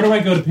around. Where do I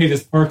go to pay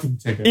this parking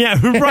ticket? Yeah,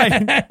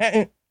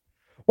 right.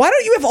 Why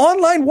don't you have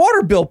online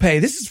water bill pay?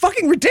 This is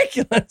fucking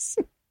ridiculous.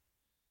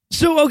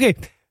 So, okay,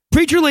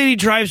 preacher lady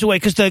drives away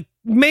because the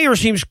mayor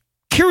seems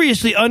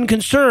curiously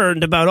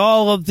unconcerned about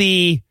all of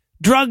the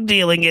drug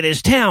dealing in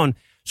his town.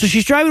 So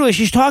she's driving away.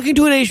 She's talking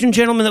to an Asian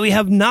gentleman that we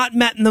have not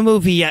met in the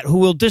movie yet, who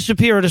will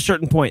disappear at a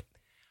certain point.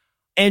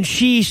 And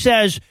she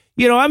says,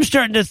 I'm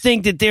starting to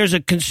think that there's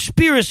a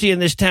conspiracy in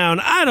this town.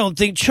 I don't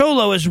think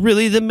Cholo is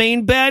really the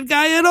main bad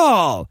guy at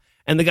all.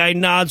 And the guy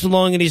nods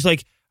along and he's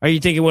like, are you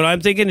thinking what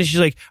I'm thinking? And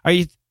she's like, are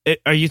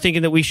you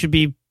thinking that we should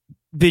be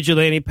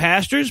vigilante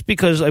pastors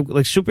because like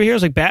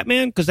superheroes like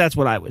Batman? Because that's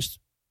what I was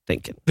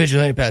thinking.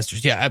 Vigilante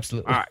pastors. Yeah,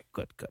 absolutely. All right,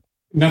 good.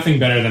 Nothing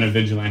better than a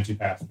vigilante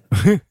pastor.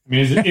 I mean,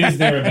 is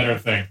there a better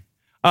thing?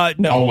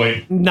 No. I'll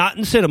wait. Not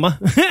in cinema.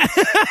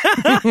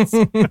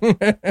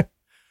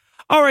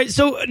 All right,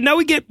 so now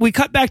we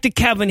cut back to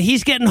Kevin.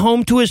 He's getting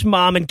home to his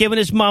mom and giving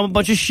his mom a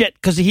bunch of shit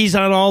because he's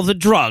on all the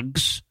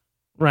drugs,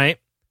 right?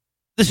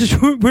 This is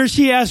where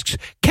she asks,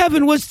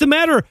 Kevin, what's the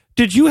matter?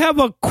 Did you have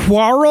a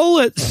quarrel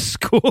at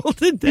school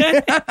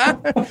today?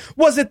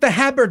 Was it the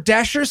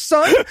haberdasher's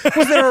son?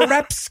 Was there a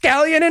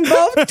rapscallion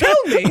involved? Tell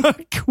me. A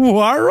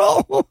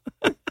quarrel?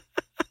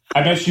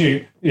 I bet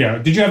did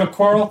you have a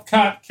quarrel?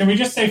 Cut. Can we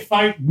just say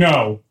fight?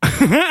 No.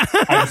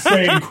 I'm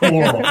saying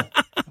quarrel.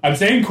 I'm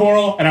saying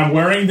quarrel, and I'm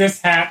wearing this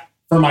hat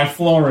for my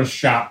florist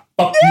shop.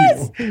 Fuck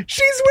yes! you.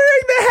 She's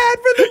wearing the hat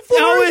for the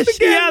florist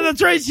again. Yeah,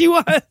 that's right, she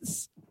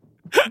was.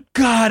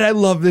 God, I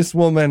love this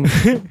woman.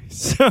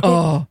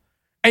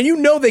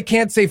 And they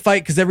can't say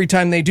fight because every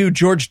time they do,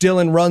 George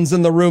Dillon runs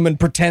in the room and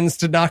pretends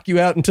to knock you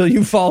out until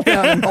you fall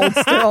down and hold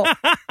still.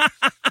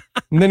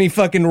 And then he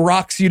fucking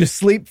rocks you to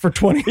sleep for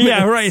 20 minutes.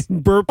 Yeah, right.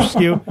 Burps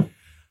you.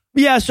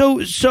 Yeah,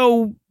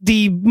 so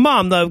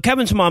the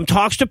Kevin's mom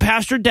talks to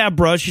Pastor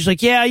Deborah. She's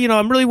like, yeah,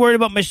 I'm really worried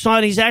about my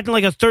son. He's acting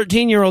like a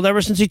 13-year-old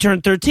ever since he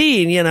turned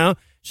 13,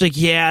 She's like,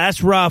 yeah,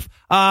 that's rough.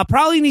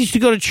 Probably needs to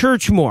go to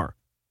church more,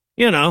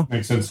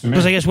 Makes sense to me.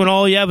 Because I guess when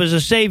all you have is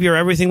a savior,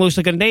 everything looks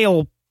like a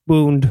nail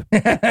wound.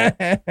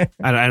 I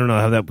don't know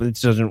how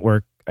it doesn't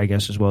work, I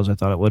guess, as well as I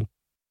thought it would.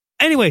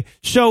 Anyway,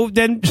 so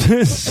then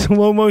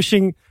slow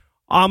motion,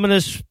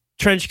 ominous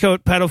trench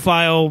coat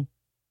pedophile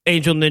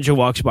angel ninja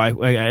walks by.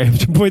 I have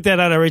to point that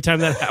out every time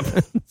that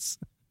happens.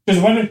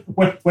 Because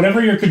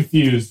whenever you're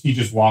confused, he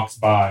just walks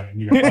by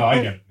and you go, oh, I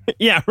get it now.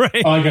 Yeah,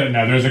 right. Oh, I get it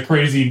now. There's a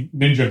crazy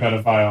ninja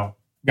pedophile.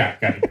 Got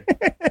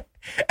it.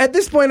 At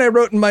this point, I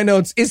wrote in my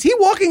notes, is he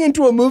walking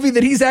into a movie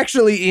that he's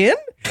actually in?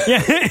 Yeah,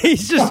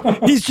 he's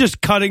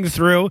just cutting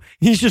through.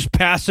 He's just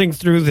passing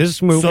through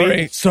this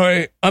movie.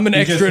 Sorry. I'm an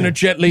extra in a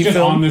Jet Li film.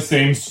 film. On the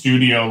same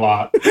studio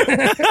lot.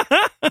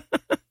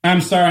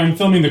 I'm sorry, I'm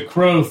filming The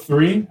Crow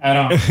 3. I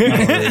don't know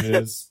what it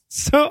is.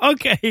 So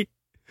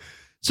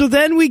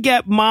then we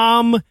get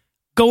mom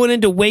going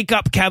in to wake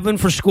up Kevin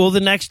for school the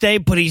next day,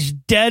 but he's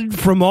dead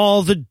from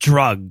all the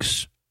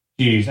drugs.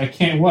 Jeez, I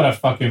can't. What a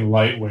fucking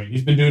lightweight.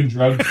 He's been doing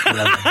drugs for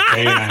like a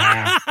day and a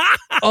half.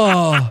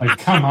 Oh. Like,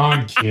 come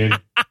on, kid.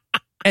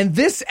 And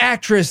this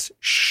actress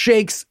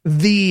shakes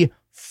the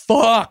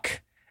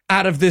fuck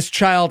out of this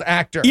child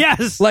actor.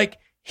 Yes. Like,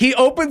 he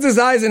opens his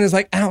eyes and is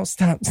like, ow,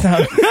 stop.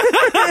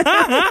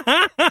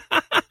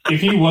 If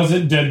he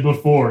wasn't dead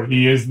before,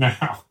 he is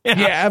now.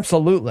 Yeah,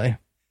 absolutely.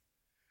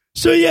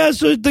 So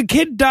the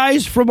kid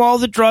dies from all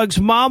the drugs.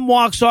 Mom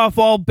walks off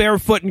all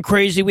barefoot and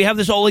crazy. We have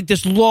this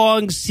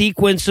long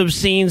sequence of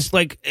scenes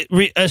like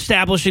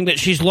establishing that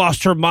she's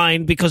lost her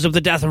mind because of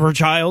the death of her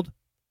child.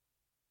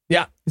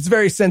 Yeah, it's a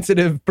very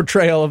sensitive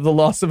portrayal of the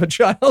loss of a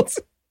child.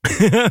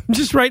 I'm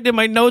just writing in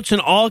my notes in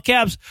all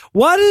caps,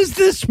 what is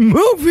this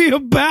movie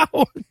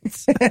about?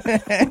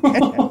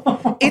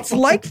 It's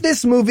like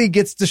this movie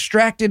gets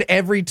distracted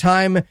every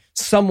time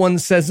someone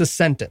says a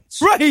sentence.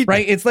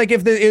 Right? It's like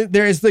if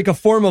there is like a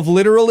form of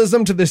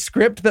literalism to the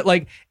script that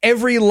like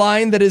every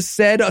line that is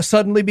said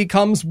suddenly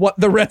becomes what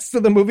the rest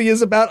of the movie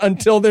is about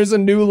until there's a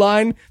new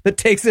line that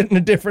takes it in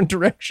a different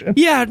direction.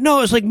 Yeah, no,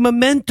 it's like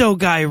Memento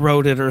guy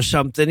wrote it or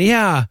something.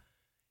 Yeah.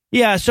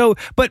 Yeah,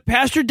 but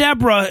Pastor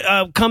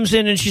Deborah comes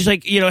in and she's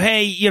like,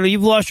 hey,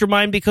 you've lost your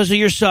mind because of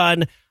your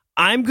son.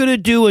 I'm going to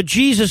do a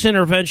Jesus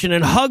intervention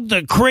and hug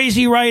the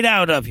crazy right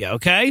out of you,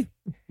 okay?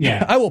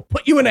 Yeah. I will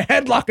put you in a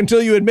headlock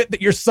until you admit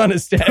that your son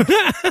is dead.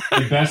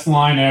 The best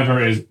line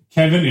ever is,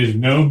 Kevin is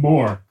no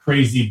more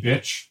crazy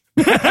bitch.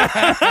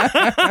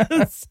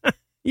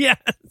 Yes.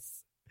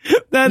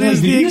 That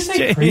is the exchange. Did you exchange.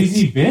 say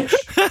crazy bitch?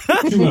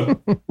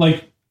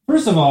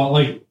 First of all,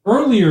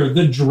 earlier,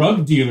 the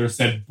drug dealer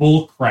said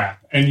bull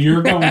crap, and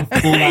you're going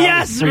full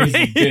out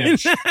crazy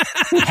bitch.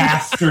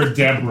 Pastor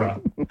Deborah.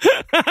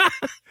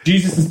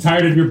 Jesus is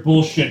tired of your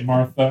bullshit,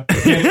 Martha.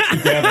 Get it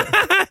together.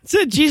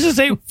 So Jesus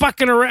ain't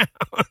fucking around.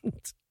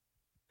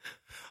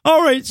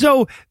 All right,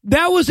 so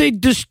that was a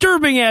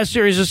disturbing-ass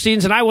series of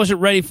scenes, and I wasn't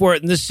ready for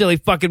it in this silly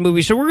fucking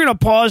movie. So we're going to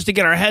pause to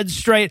get our heads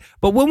straight.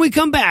 But when we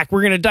come back,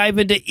 we're going to dive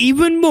into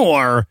even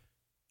more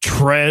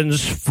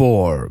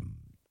Transform.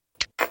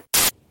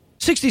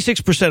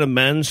 66% of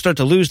men start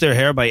to lose their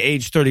hair by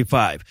age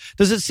 35.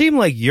 Does it seem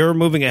like you're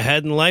moving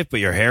ahead in life,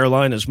 but your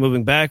hairline is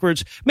moving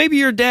backwards? Maybe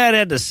your dad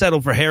had to settle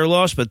for hair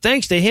loss, but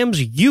thanks to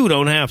Hims, you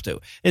don't have to.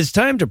 It's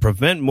time to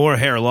prevent more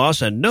hair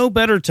loss, and no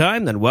better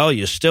time than while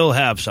you still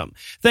have some.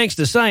 Thanks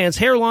to science,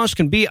 hair loss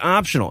can be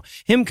optional.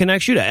 Hims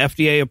connects you to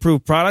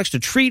FDA-approved products to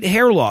treat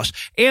hair loss,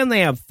 and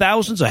they have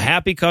thousands of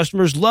happy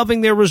customers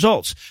loving their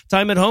results.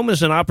 Time at home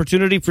is an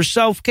opportunity for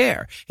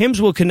self-care. Hims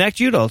will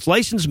connect you to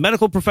licensed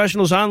medical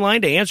professionals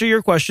online to answer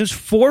your questions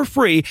for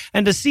free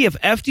and to see if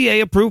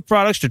FDA-approved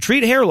products to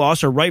treat hair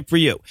loss are right for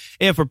you.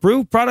 If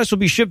approved, products will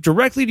be shipped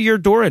directly to your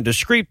door in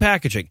discreet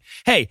packaging.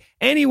 Hey,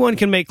 anyone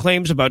can make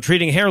claims about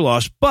treating hair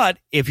loss, but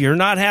if you're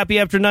not happy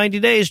after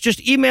 90 days,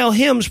 just email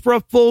Hims for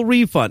a full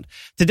refund.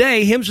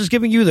 Today, Hims is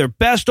giving you their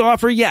best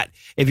offer yet.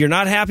 If you're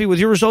not happy with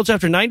your results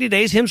after 90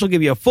 days, Hims will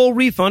give you a full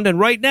refund, and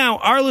right now,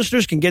 our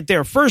listeners can get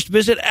their first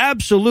visit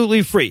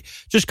absolutely free.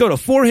 Just go to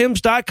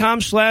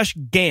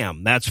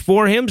forhims.com/GAM. That's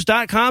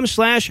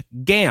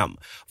forhims.com/GAM.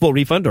 Full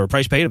refund or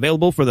price paid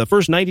available for the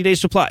first 90-day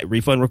supply.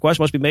 Refund request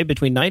must be made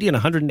between 90 and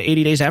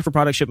 180 days after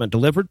product shipment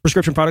delivered.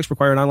 Prescription products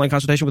require an online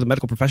consultation with a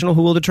medical professional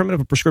who will determine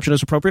if a prescription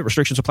is appropriate.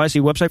 Restrictions apply.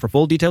 See website for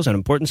full details and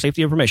important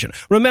safety information.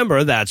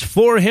 Remember, that's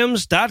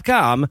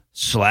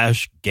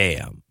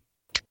forhims.com/GAM.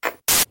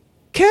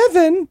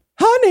 Kevin,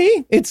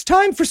 honey, it's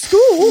time for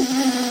school.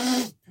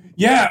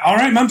 Yeah, all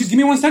right, Mom, just give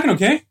me 1 second,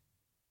 okay?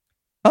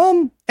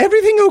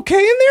 Everything okay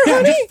in there, Yeah,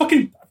 honey? I'm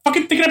just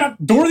fucking thinking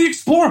about Dora the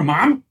Explorer,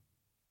 Mom.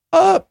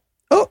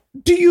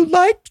 Do you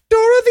like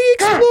Dora the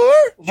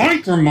Explorer?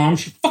 Like her, Mom.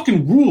 She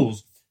fucking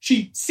rules.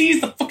 She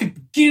sees the fucking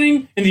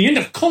beginning and the end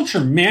of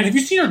culture, man. Have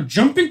you seen her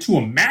jump into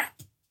a map?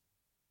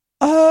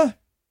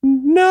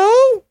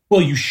 No.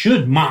 Well, you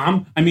should,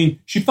 Mom. I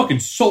mean, she fucking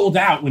sold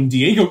out when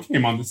Diego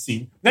came on the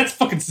scene. That's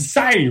fucking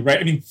society, right?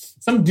 I mean,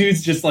 some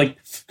dudes just,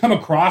 come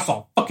across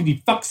all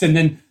fuckity fucks and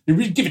then they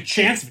really give a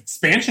chance of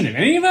expansion in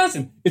any of us?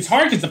 And it's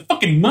hard because the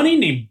fucking money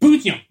named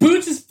Boots,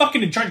 Boots is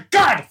fucking in charge.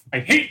 God, I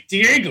hate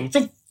Diego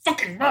so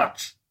fucking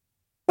much.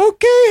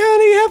 Okay,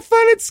 honey, have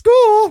fun at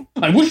school.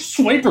 I wish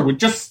Swiper would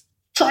just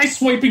try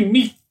swiping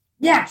me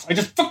once. I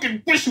just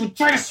fucking wish he would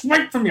try to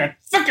swipe for me. I'd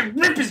fucking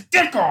rip his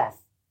dick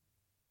off.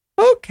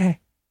 Okay.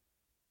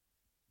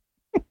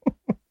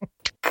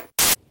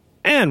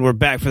 And we're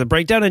back for the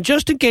breakdown. And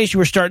just in case you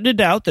were starting to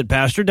doubt that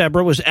Pastor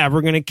Deborah was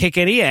ever going to kick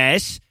any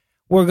ass,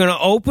 we're going to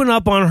open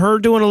up on her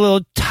doing a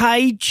little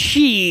Tai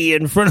Chi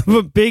in front of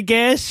a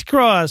big-ass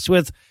cross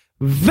with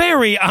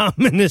very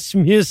ominous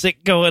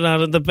music going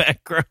on in the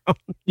background.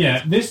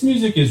 Yeah, this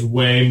music is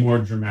way more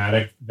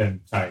dramatic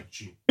than Tai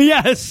Chi.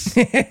 Yes.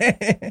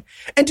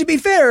 And to be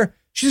fair,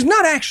 she's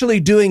not actually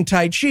doing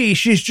Tai Chi.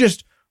 She's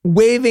just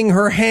waving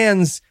her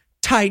hands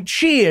Tai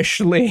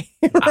Chi-ishly.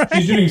 Right?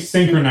 She's doing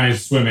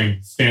synchronized swimming,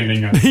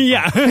 standing up.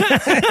 Yeah.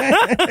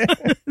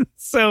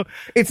 So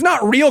it's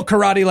not real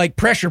karate like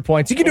pressure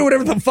points. You can do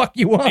whatever the fuck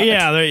you want.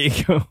 yeah, there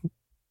you go.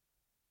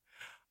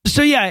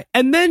 So yeah,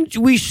 and then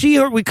we see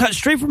her, we cut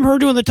straight from her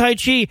doing the Tai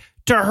Chi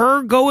to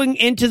her going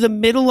into the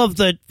middle of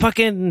the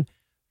fucking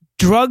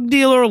drug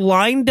dealer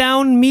line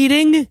down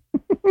meeting.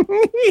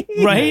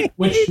 Right?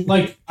 Which,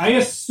 I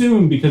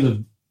assume because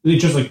of it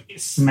just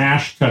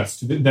smash cuts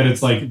to that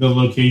it's the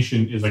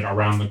location is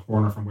around the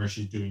corner from where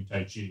she's doing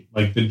Tai Chi.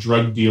 The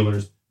drug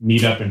dealers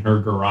meet up in her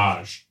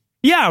garage.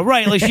 Yeah,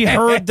 right. She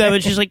heard them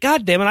and she's like,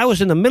 God damn it, I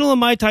was in the middle of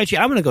my Tai Chi.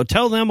 I'm going to go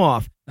tell them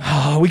off.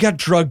 Oh, we got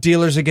drug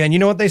dealers again. You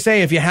know what they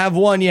say? If you have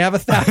one, you have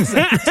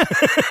 1,000.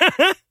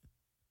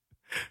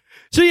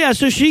 So yeah,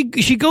 so she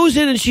goes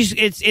in and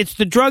it's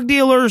the drug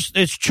dealers,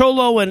 it's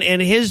Cholo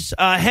and his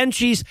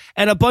henchies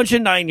and a bunch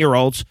of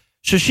 9-year-olds.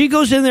 So she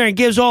goes in there and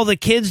gives all the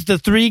kids the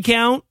 3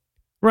 count,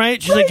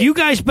 right? She's like, you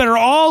guys better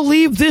all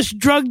leave this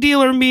drug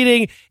dealer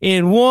meeting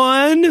in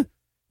 1,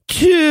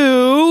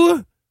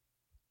 2.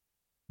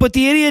 But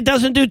the idiot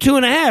doesn't do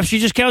 2.5. She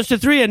just counts to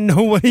 3 and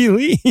nobody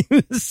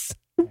leaves.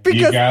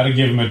 You got to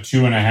give him a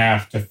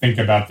 2.5 to think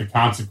about the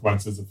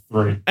consequences of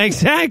 3.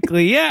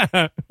 Exactly,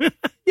 yeah.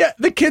 Yeah,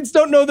 the kids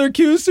don't know their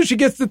cues, so she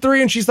gets to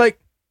 3 and she's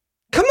like,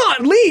 come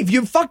on, leave.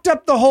 You fucked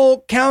up the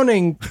whole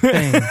counting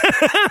thing.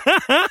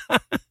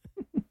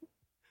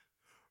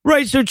 Right,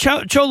 right, so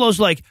Cholo's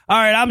like, all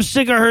right, I'm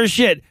sick of her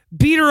shit.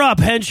 Beat her up,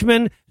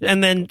 henchman.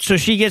 And then, so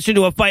she gets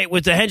into a fight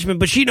with the henchman,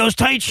 but she knows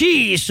Tai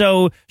Chi,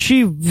 so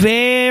she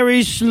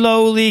very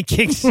slowly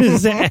kicks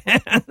his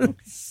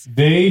ass.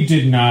 They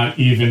did not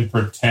even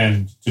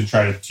pretend to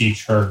try to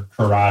teach her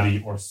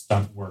karate or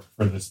stunt work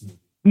for this movie.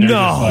 They're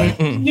just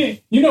like, yeah,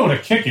 you know what a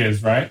kick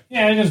is, right?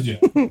 Yeah, just do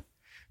it.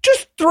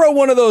 Just throw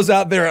one of those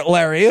out there at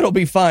Larry. It'll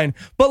be fine.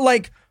 But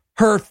like,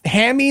 her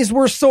hammies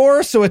were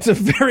sore, so it's a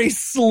very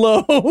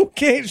slow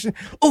case.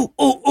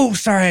 Oh,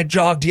 sorry, I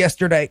jogged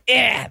yesterday.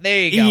 Yeah,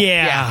 there you go.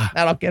 Yeah.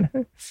 That'll get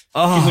her. She's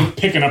like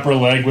picking up her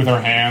leg with her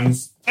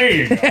hands. There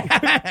you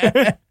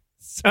go.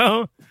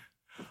 So,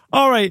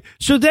 all right.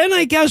 So then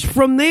I guess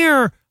from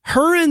there,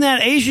 her and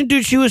that Asian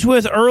dude she was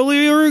with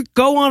earlier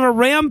go on a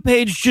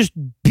rampage just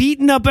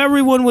beating up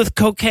everyone with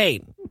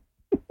cocaine.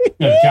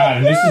 Good God,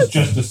 and this is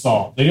just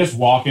assault. They just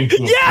walk into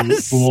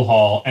a pool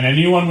hall, and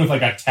anyone with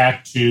like a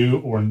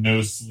tattoo or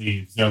no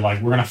sleeves, they're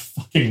like, we're going to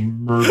fucking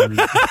murder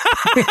you.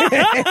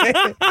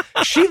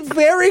 She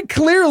very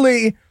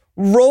clearly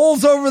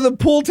rolls over the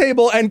pool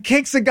table and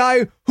kicks a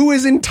guy who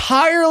is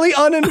entirely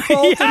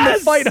uninvolved in the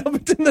fight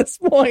up to this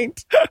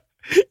point.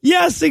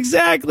 Yes,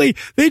 exactly.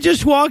 They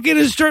just walk in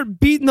and start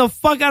beating the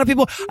fuck out of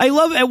people. I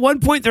love at one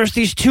point there's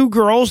these two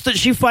girls that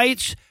she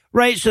fights,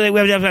 right? So they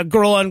have to have a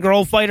girl on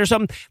girl fight or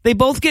something. They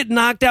both get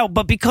knocked out,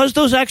 but because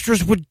those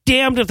extras were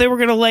damned if they were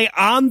going to lay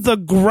on the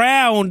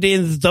ground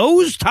in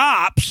those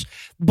tops,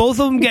 both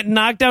of them get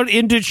knocked out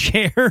into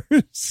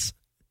chairs.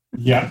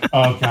 Yeah.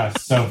 Oh God,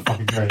 so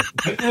fucking great.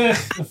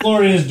 The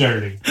floor is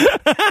dirty.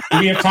 Do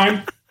we have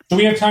time? Do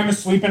we have time to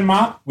sweep and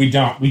mop? We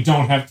don't. We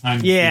don't have time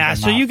to sweep and mop.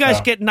 So you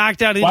guys get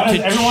knocked out into chairs. Why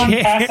does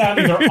everyone pass out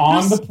either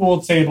on the pool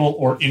table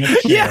or in a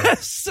chair?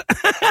 Yes.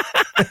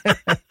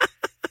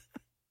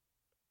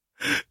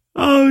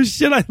 Oh,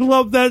 shit. I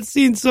love that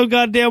scene so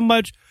goddamn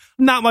much.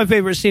 Not my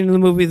favorite scene in the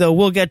movie, though.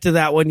 We'll get to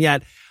that one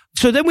yet.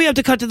 So then we have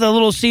to cut to the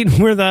little scene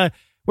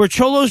where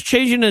Cholo's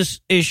changing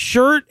his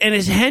shirt and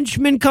his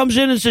henchman comes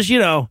in and says, you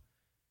know,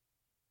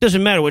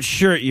 doesn't matter what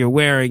shirt you're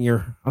wearing,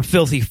 you're a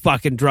filthy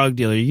fucking drug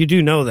dealer. You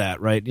do know that,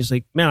 right? And he's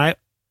like, man,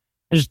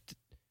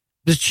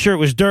 this shirt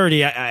was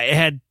dirty. I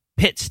had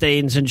pit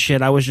stains and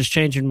shit. I was just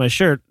changing my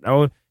shirt.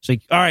 It's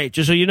like, all right,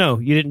 just so you know,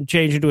 you didn't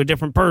change into a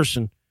different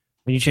person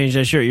when you changed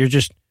that shirt. You're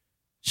just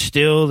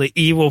still the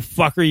evil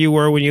fucker you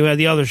were when you had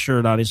the other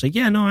shirt on. He's like,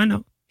 yeah, no, I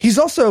know. He's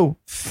also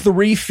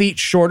 3 feet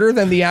shorter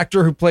than the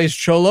actor who plays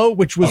Cholo,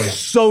 which was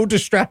so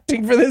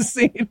distracting for this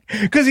scene.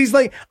 Because he's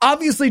like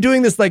obviously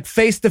doing this like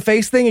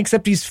face-to-face thing,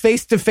 except he's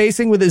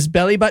face-to-facing with his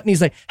belly button.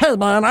 He's like, hey,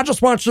 man, I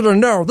just want you to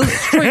know this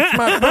street's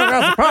my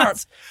favorite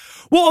part.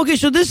 Well, okay,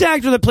 so this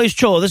actor that plays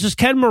Cholo, this is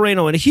Ken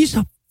Moreno, and he's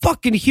a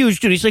fucking huge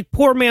dude. He's like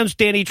poor man's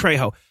Danny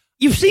Trejo.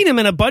 You've seen him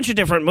in a bunch of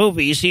different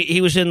movies.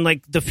 He was in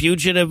like The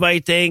Fugitive, I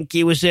think.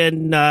 He was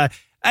in...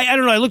 I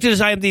don't know. I looked at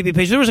his IMDb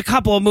page. There was a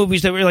couple of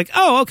movies that were like,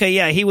 oh, okay,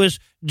 yeah, he was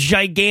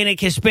gigantic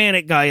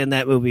Hispanic guy in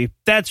that movie.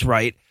 That's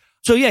right.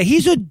 So, yeah,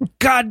 he's a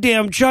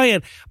goddamn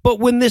giant. But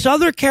when this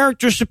other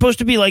character is supposed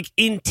to be, like,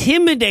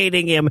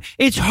 intimidating him,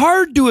 it's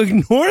hard to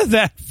ignore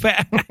that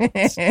fact.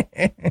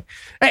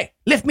 Hey,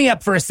 lift me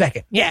up for a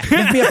second. Yeah,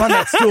 lift me up on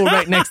that stool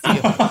right next to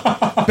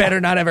you. Better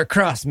not ever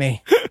cross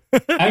me. I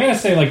gotta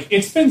say, like,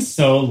 it's been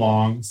so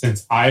long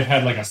since I've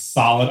had, like, a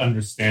solid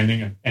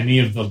understanding of any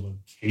of the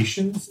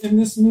locations in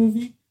this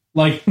movie.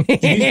 Like, do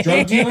these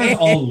drug dealers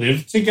all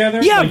live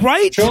together? Yeah, like,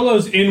 right?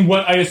 Cholo's in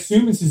what I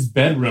assume is his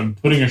bedroom,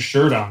 putting a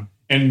shirt on,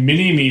 and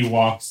Mini-Me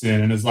walks in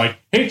and is like,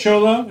 hey,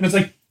 Cholo. And it's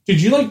like, did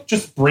you, like,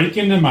 just break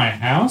into my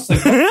house?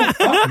 Like, what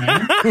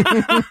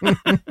the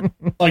fuck,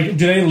 man? Like,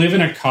 do they live in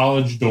a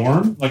college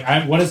dorm?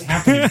 Like, what is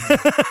happening?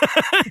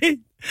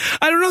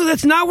 I don't know.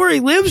 That's not where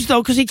he lives,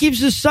 though, because he keeps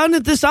his son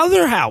at this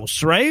other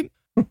house, right?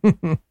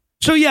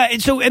 So, yeah,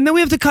 and then we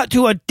have to cut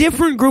to a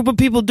different group of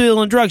people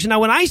dealing drugs.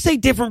 Now, when I say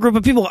different group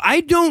of people,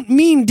 I don't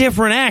mean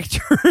different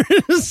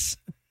actors.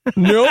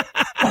 Nope.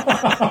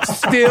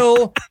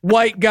 Still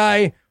white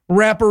guy,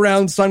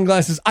 wraparound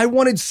sunglasses. I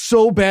wanted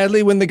so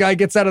badly when the guy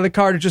gets out of the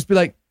car to just be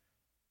like,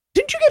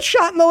 didn't you get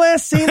shot in the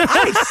last scene?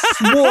 I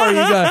swore you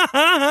got...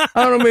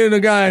 I don't mean the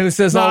guy who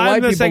says all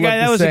white people look the same.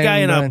 That was a guy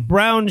in a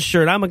brown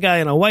shirt. I'm a guy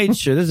in a white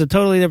shirt. This is a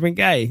totally different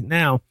guy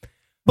now.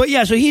 But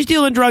yeah, so he's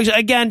dealing drugs,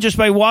 again, just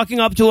by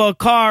walking up to a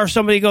car.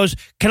 Somebody goes,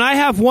 can I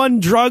have 1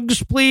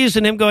 drugs, please?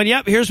 And him going,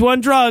 yep, here's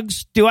 1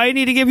 drugs. Do I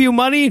need to give you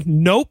money?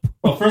 Nope.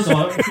 Well, first of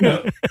all,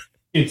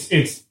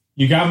 it's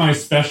you got my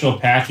special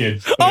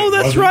package. Oh,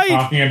 that's right.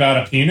 Talking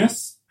about a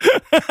penis?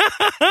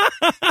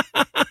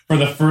 For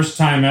the first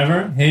time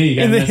ever? Hey, you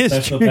got my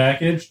special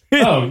package?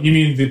 Oh, you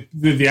mean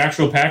the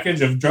actual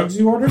package of drugs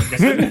you ordered?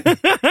 Yes, I did.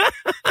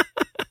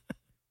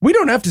 We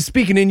don't have to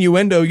speak in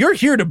innuendo. You're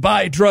here to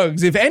buy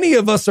drugs. If any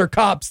of us are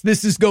cops,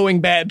 this is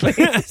going badly.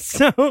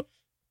 So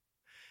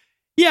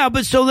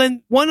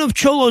then one of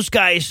Cholo's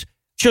guys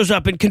shows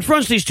up and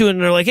confronts these two,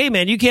 and they're like, hey,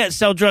 man, you can't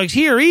sell drugs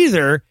here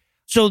either.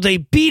 So they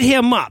beat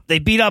him up. They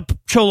beat up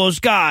Cholo's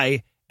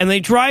guy, and they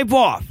drive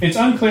off. It's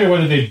unclear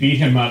whether they beat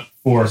him up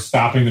for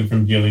stopping them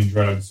from dealing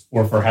drugs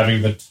or for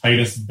having the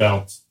tightest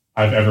belt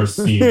I've ever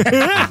seen.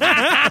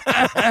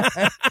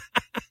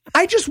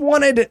 I just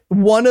wanted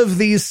one of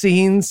these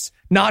scenes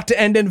not to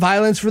end in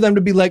violence, for them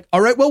to be like,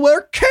 all right, well,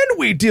 where can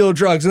we deal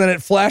drugs? And then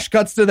it flash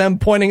cuts to them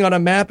pointing on a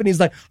map, and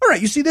he's like, all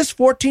right, you see this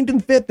 14th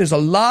and 5th? There's a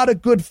lot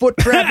of good foot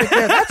traffic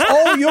there. That's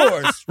all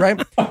yours,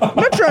 right? I'm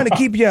not trying to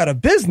keep you out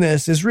of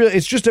business.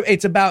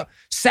 It's about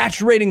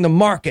saturating the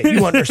market.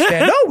 You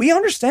understand? No, we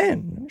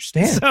understand.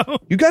 So,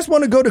 you guys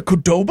want to go to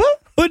Qdoba?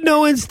 But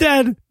no,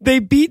 instead, they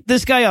beat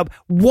this guy up.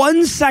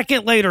 1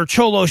 second later,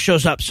 Cholo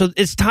shows up. So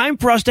it's time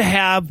for us to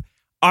have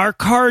our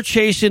car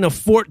chase in a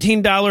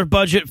 $14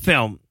 budget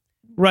film.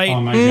 Right.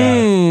 Oh my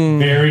God.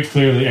 Very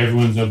clearly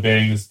everyone's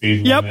obeying the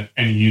speed limit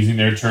and using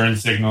their turn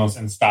signals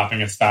and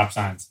stopping at stop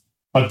signs.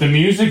 But the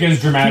music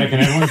is dramatic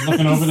and everyone's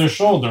looking over their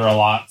shoulder a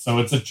lot, so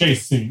it's a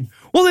chase scene.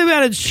 Well, they've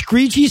added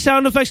screechy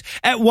sound effects.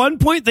 At one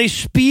point, they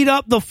speed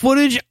up the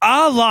footage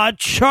a la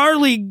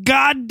Charlie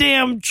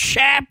goddamn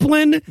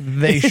Chaplin.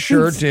 They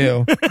sure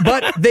do.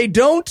 But they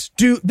don't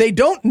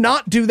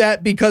not do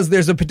that because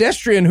there's a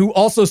pedestrian who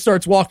also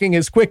starts walking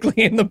as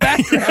quickly in the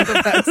background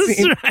of that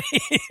scene.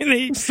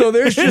 Right. So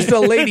there's just a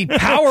lady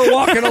power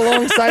walking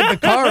alongside the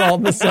car all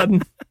of a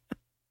sudden.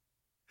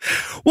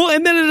 Well,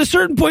 and then at a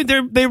certain point,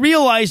 they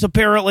realize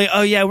apparently,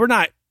 oh yeah, we're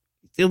not.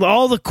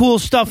 All the cool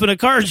stuff in a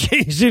car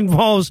chase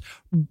involves,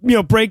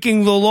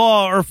 breaking the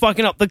law or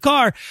fucking up the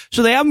car.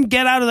 So they have him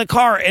get out of the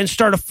car and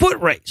start a foot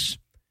race.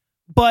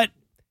 But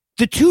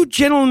the two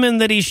gentlemen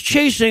that he's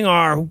chasing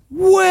are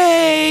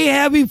way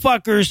heavy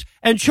fuckers,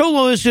 and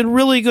Cholo is in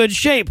really good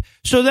shape.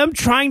 So them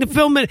trying to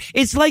film it,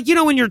 it's like,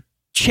 when you're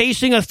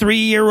chasing a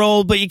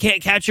 3-year-old, but you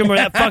can't catch him, or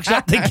that fucks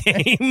up the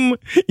game.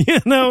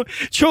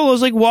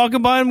 Cholo's like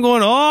walking by him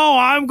going, oh,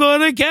 I'm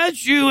going to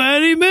catch you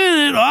any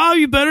minute. Oh,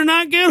 you better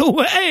not get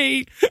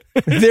away.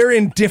 They're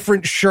in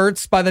different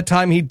shirts by the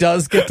time he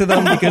does get to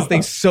them because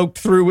they soaked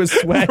through his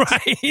sweat.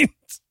 Right.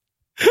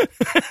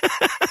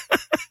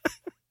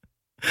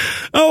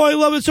 Oh, I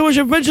love it so much.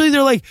 Eventually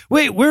they're like,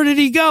 wait, where did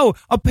he go?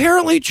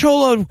 Apparently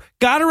Cholo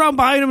got around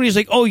behind him and he's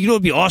like, oh,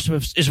 it'd be awesome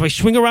if I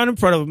swing around in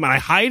front of him and I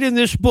hide in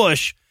this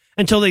bush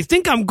until they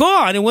think I'm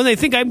gone. And when they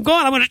think I'm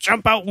gone, I'm going to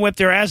jump out and whip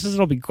their asses.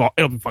 It'll be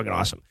fucking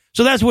awesome.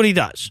 So that's what he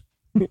does.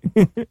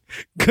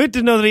 Good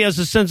to know that he has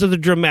a sense of the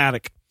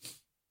dramatic.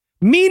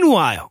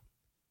 Meanwhile,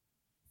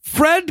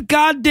 Fred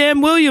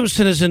goddamn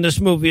Williamson is in this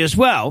movie as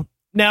well.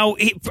 Now,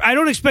 I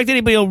don't expect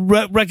anybody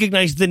to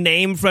recognize the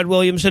name Fred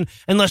Williamson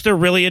unless they're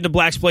really into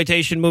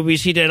blaxploitation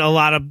movies. He did a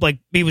lot of,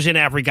 he was in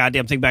every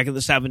goddamn thing back in the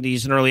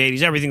 70s and early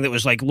 80s, everything that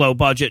was, low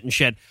budget and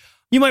shit.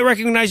 You might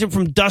recognize him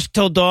from Dusk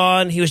Till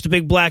Dawn. He was the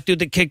big black dude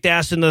that kicked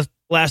ass in the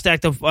last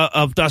act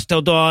of Dusk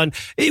Till Dawn.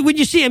 When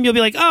you see him, you'll be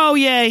like, oh,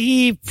 yeah,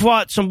 he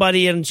fought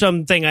somebody in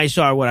something I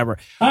saw or whatever.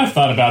 I've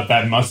thought about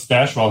that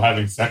mustache while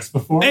having sex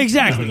before.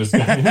 Exactly.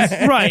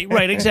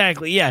 Right,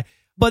 exactly, yeah.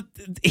 But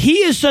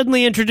he is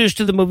suddenly introduced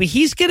to the movie.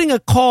 He's getting a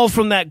call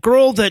from that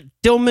girl that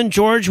Dillman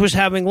George was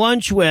having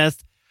lunch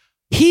with.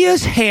 He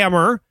is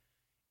Hammer,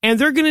 and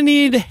they're going to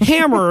need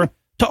Hammer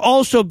to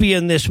also be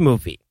in this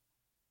movie.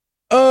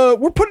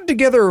 We're putting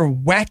together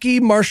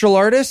wacky martial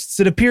artists.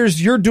 It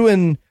appears you're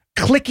doing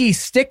clicky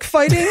stick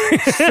fighting.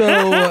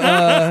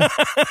 So,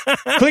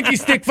 clicky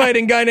stick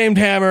fighting guy named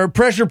Hammer,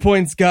 pressure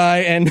points guy,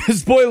 and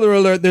spoiler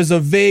alert, there's a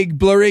vague,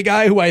 blurry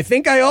guy who I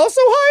think I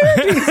also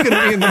hired. He's going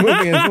to be in the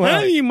movie as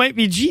well. You might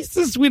be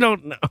Jesus. We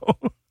don't know.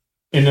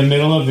 In the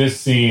middle of this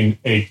scene,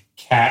 a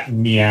cat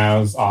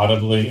meows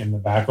audibly in the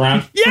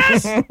background.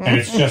 Yes! And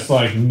it's just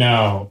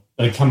no.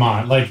 Come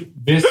on.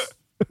 This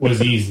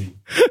was easy.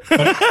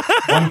 But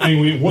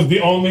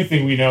the only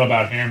thing we know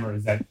about Hammer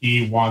is that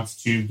he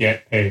wants to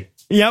get paid.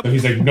 Yep. So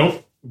he's like,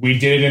 nope, we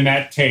did it in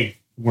that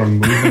take. We're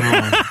moving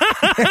on.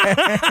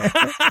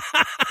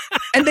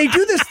 And they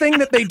do this thing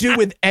that they do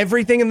with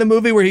everything in the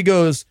movie where he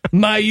goes,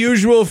 my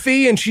usual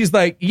fee. And she's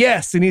like,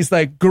 yes. And he's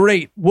like,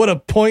 great. What a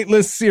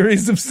pointless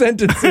series of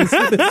sentences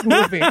for this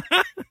movie.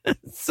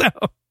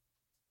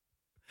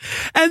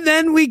 And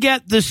then we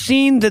get the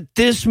scene that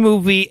this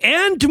movie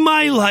and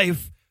my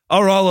life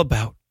are all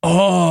about.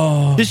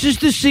 Oh. This is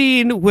the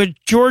scene where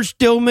George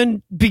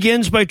Dillman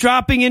begins by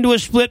dropping into a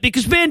split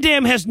because Van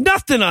Damme has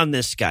nothing on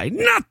this guy.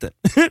 Nothing.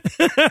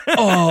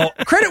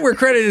 Credit where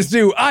credit is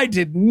due. I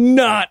did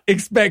not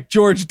expect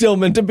George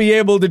Dillman to be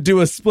able to do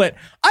a split.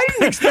 I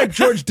didn't expect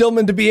George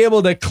Dillman to be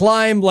able to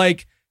climb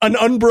an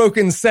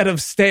unbroken set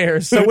of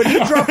stairs. So when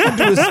he dropped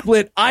into a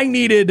split, I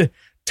needed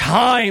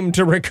time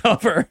to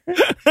recover.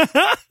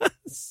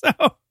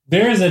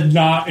 There is a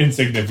not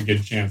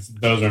insignificant chance that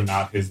those are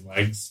not his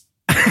legs.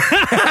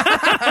 I'm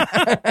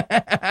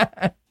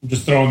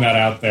just throwing that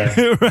out there.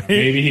 Right.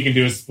 Maybe he can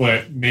do a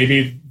split.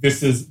 Maybe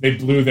they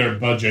blew their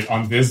budget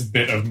on this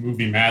bit of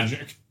movie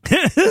magic.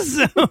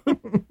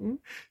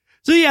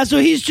 So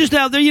he's just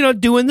out there,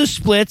 doing the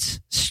splits,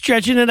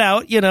 stretching it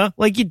out,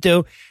 like you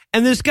do.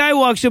 And this guy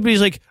walks up and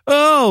he's like,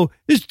 oh,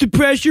 it's the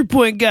pressure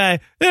point guy.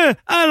 I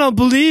don't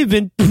believe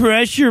in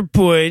pressure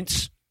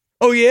points.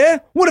 Oh, yeah?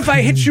 What if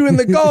I hit you in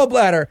the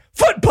gallbladder?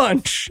 Foot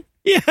punch!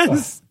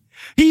 Yes.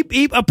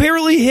 He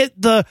apparently hit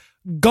the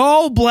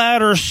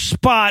gallbladder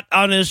spot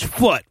on his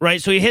foot,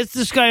 right? So he hits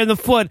this guy in the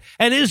foot,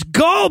 and his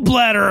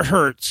gallbladder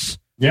hurts.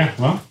 Yeah,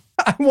 well.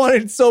 I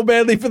wanted so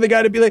badly for the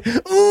guy to be like,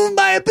 "Ooh,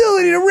 my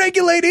ability to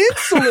regulate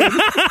insulin."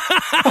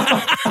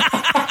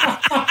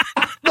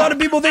 A lot of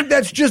people think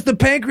that's just the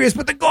pancreas,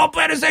 but the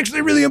gallbladder is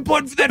actually really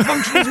important for that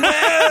function as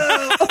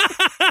well.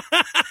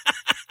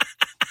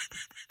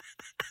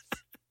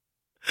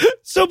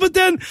 So, but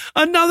then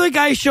another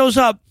guy shows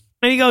up,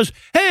 and he goes,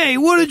 "Hey,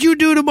 what did you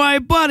do to my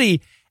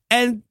buddy?"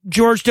 And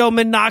George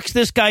Tillman knocks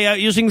this guy out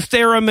using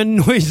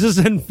theremin noises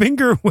and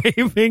finger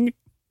waving.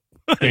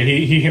 Yeah,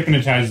 he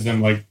hypnotizes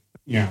him like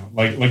you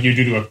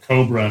do to a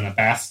cobra in a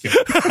basket.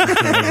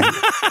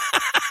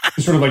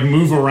 You sort of like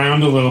move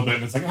around a little bit,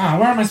 and it's like,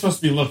 where am I supposed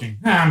to be looking?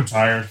 I'm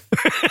tired.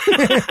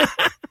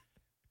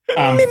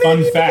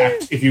 Fun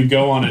fact, if you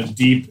go on a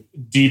deep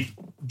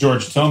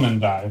George Tillman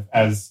dive,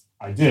 as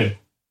I did,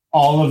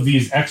 all of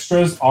these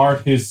extras are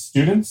his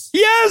students.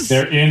 Yes!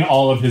 They're in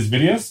all of his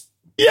videos.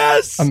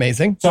 Yes!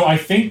 Amazing. So I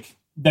think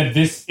that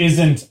this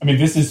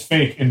is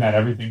fake in that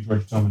everything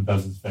George Tillman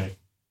does is fake.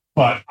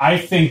 But I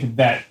think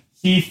that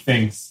he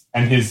thinks,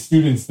 and his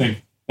students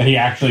think, that he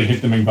actually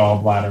hit them in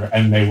gallbladder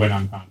and they went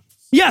unconscious.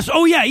 Yes.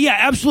 Oh, yeah,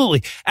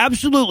 absolutely.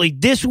 Absolutely.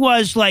 This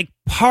was like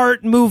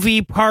part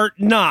movie, part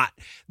not.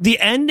 The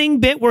ending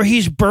bit where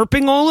he's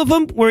burping all of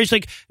them, where he's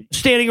like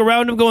standing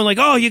around him going like,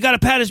 "Oh, you got to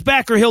pat his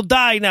back or he'll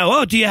die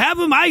now. Oh, do you have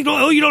him?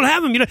 You don't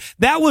have him.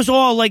 That was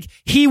all like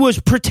he was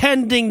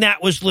pretending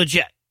that was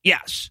legit.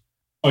 Yes.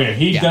 Oh, yeah.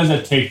 He does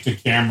a take to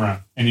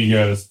camera and he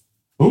goes,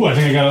 "Ooh, I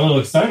think I got a little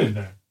excited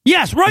there."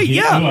 Yes, right,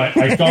 yeah.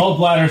 I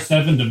gallbladder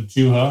 7'd him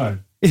too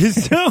hard.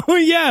 So,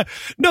 yeah.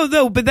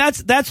 No, but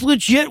that's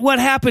legit what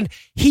happened.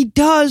 He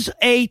does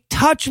a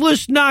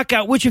touchless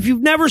knockout, which if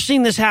you've never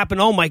seen this happen,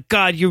 oh my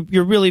God,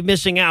 you're really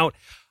missing out.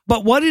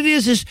 But what it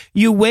is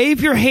you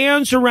wave your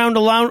hands around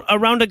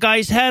a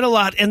guy's head a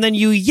lot, and then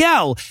you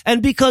yell.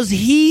 And because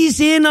he's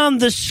in on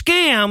the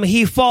scam,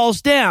 he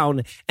falls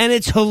down, and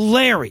it's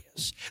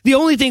hilarious. The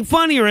only thing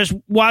funnier is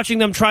watching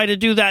them try to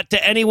do that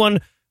to anyone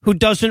who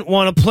doesn't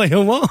want to play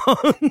along.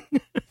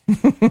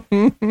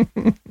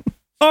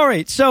 All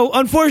right, so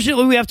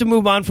unfortunately, we have to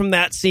move on from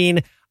that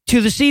scene to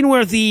the scene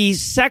where the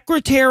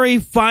secretary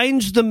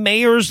finds the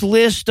mayor's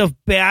list of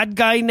bad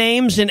guy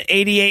names in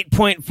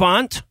 88-point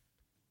font.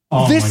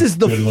 Oh, this is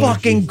the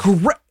fucking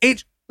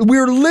great.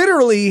 We're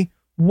literally,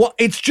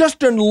 it's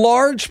just a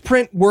large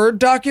print Word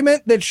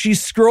document that she's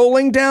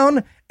scrolling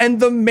down, and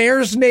the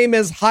mayor's name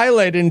is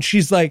highlighted, and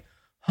she's like,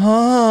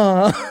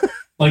 huh.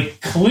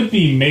 Like,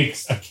 Clippy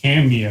makes a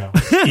cameo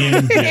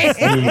in this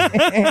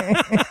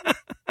movie.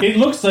 It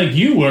looks like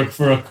you work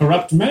for a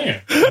corrupt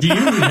mayor. Do you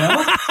need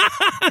help?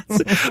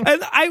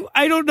 And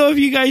I don't know if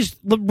you guys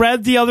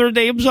read the other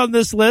names on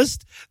this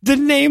list. The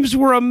names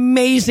were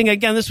amazing.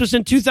 Again, this was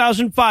in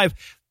 2005.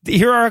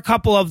 Here are a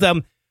couple of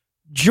them.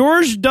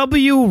 George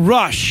W.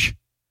 Rush,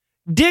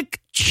 Dick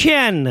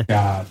Chen,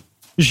 God.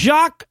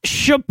 Jacques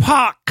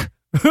Chapak,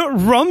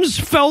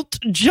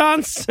 Rumsfeld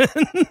Johnson.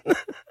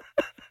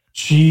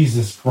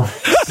 Jesus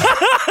Christ.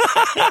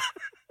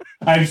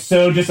 I'm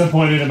so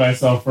disappointed in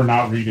myself for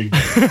not reading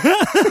this.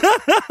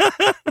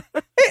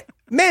 Hey,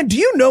 man, do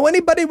you know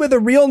anybody with a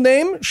real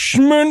name?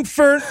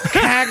 Schmernfert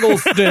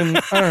Haggleston.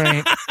 All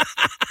right.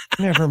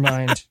 Never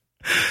mind.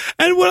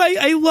 And what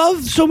I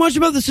love so much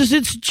about this is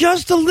it's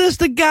just a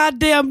list of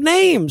goddamn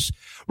names,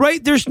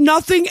 right? There's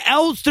nothing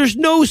else. There's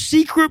no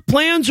secret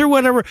plans or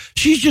whatever.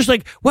 She's just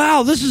like,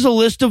 wow, this is a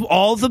list of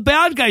all the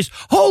bad guys.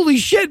 Holy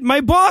shit,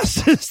 my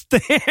boss is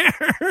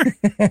there.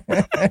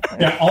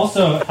 Yeah,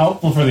 also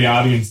helpful for the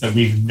audience that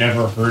we've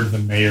never heard the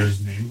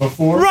mayor's name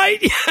before.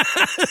 Right?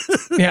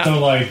 Yeah. So,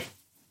 like,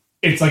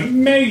 it's like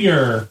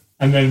mayor,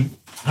 and then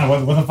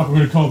what the fuck are we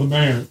going to call the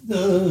mayor?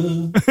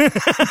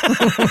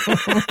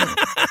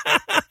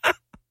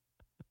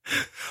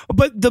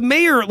 But the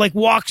mayor, like,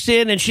 walks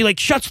in and she, like,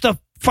 shuts the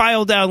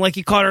file down like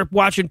he caught her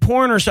watching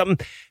porn or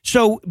something.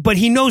 So, but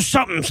he knows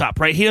something's up,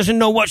 right? He doesn't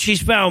know what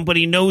she's found, but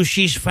he knows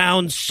she's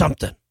found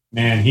something.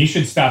 Man, he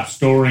should stop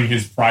storing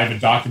his private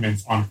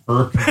documents on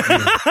her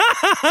computer.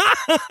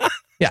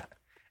 Yeah.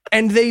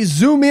 And they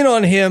zoom in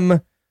on him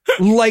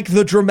like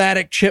the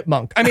dramatic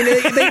chipmunk. I mean,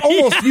 they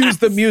almost use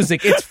the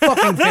music. It's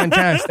fucking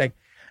fantastic.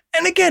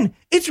 And again,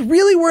 it's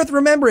really worth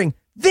remembering.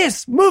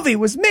 This movie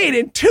was made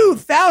in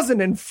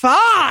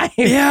 2005.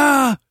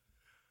 Yeah.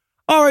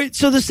 All right.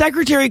 So the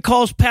secretary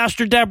calls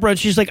Pastor Deborah and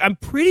she's like, I'm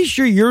pretty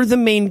sure you're the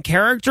main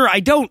character.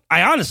 I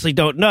honestly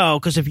don't know.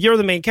 Because if you're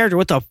the main character,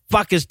 what the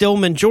fuck is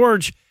Dillman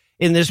George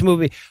in this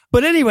movie?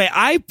 But anyway,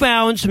 I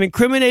found some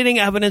incriminating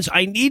evidence.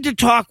 I need to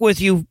talk with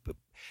you,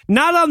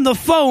 not on the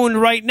phone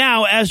right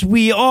now as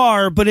we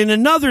are, but in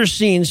another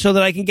scene so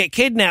that I can get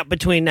kidnapped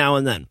between now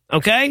and then.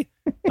 Okay?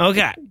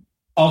 Okay.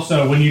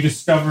 Also, when you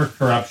discover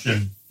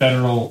corruption,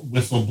 federal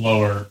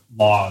whistleblower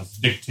laws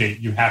dictate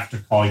you have to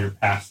call your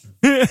pastor.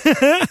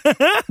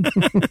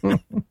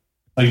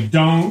 Like,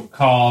 don't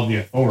call the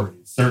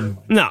authorities,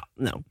 certainly. No.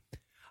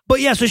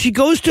 But yeah, so she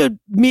goes to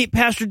meet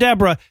Pastor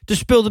Deborah to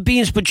spill the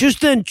beans, but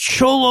just then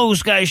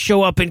Cholo's guys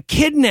show up and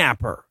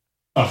kidnap her.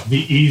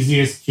 the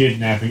easiest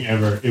kidnapping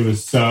ever. It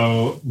was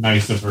so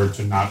nice of her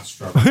to not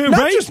struggle.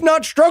 Not just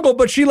not struggle,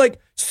 but she like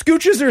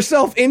scooches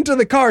herself into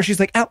the car. She's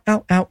like, ow,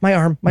 ow, ow, my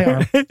arm,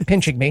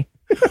 pinching me.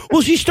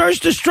 Well, she starts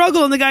to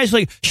struggle, and the guy's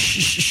like,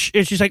 shh, shh, shh.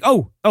 And she's like,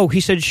 oh,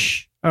 he said,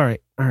 shh. All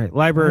right.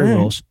 Library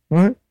rules.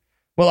 Well,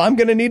 I'm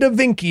going to need a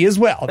Vinky as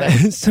well.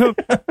 Then. So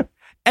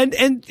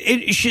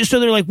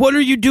they're like, what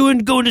are you doing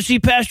going to see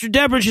Pastor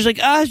Deborah? And she's like,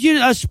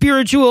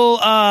 spiritual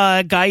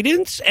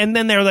guidance. And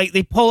then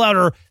they pull out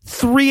her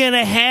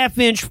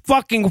 3.5-inch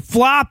fucking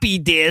floppy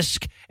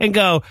disk and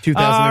go,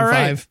 2005.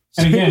 Right.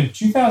 And again,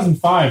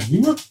 2005, we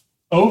were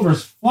over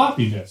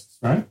floppy disks,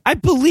 right? I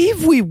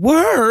believe we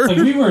were.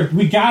 Like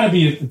we got to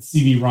be at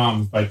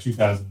CD-ROMs by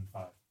 2005.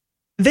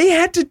 They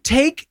had to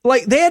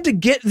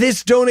get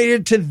this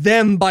donated to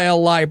them by a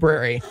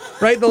library,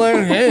 right? The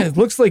library, hey, it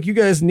looks like you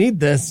guys need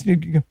this.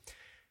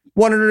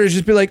 Wanted her to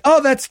just be like,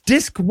 oh, that's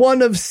disc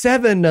 1 of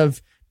 7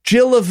 of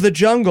Jill of the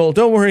Jungle.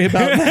 Don't worry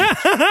about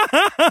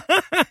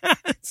that.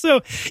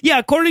 So, yeah,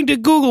 according to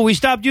Google, we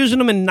stopped using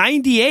them in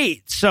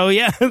 98. So,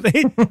 yeah,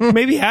 they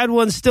maybe had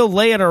one still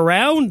laying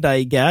around,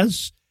 I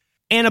guess.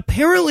 And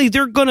apparently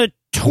they're going to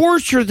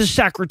torture the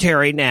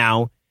secretary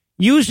now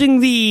using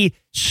the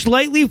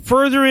slightly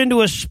further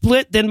into a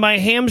split than my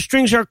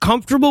hamstrings are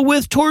comfortable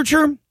with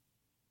torture.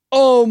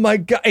 Oh, my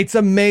God. It's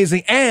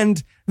amazing.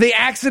 And they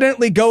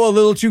accidentally go a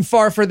little too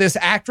far for this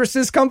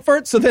actress's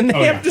comfort, so then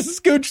they have to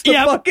scooch the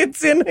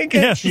buckets in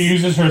again. Yeah. She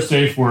uses her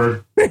safe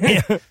word.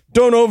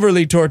 Don't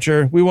overly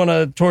torture. We want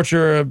to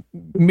torture a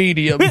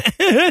medium.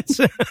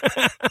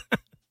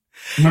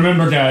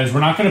 Remember, guys,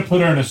 we're not going to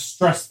put her in a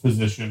stressed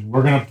position.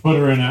 We're going to put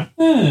her in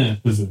a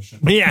position.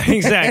 Yeah,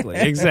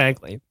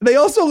 exactly. They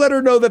also let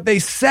her know that they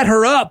set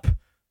her up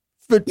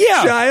for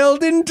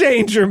child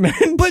endangerment.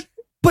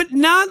 But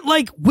not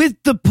like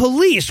with the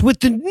police,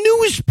 with the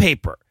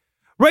newspaper,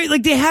 right?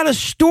 Like they had a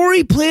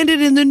story planted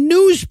in the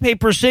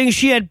newspaper saying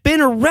she had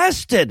been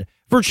arrested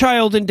for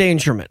child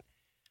endangerment.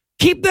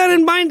 Keep that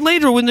in mind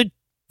later when the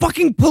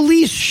fucking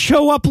police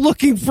show up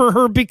looking for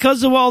her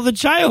because of all the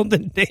child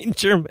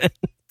endangerment.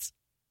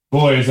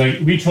 Boy, it's like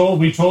we told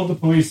the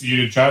police that you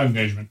did child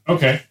endangerment.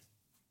 Okay.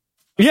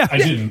 Yeah. I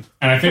didn't.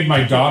 And I think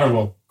my daughter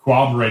will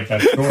corroborate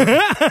that story.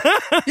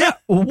 Yeah.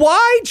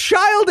 Why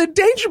child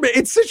endangerment?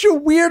 It's such a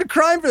weird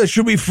crime for this.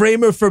 Should we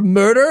frame her for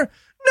murder?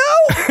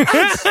 No.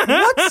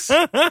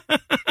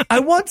 I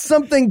want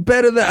something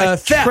better than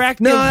theft.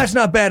 No, that's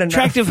not bad enough.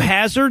 Attractive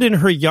hazard in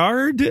her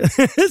yard.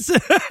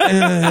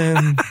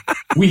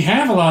 We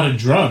have a lot of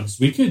drugs.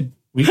 We could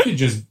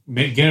just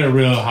get her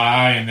real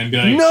high and then be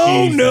like,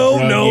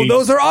 no,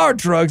 those are our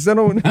drugs. I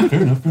don't.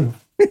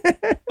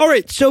 All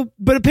right,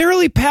 but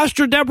apparently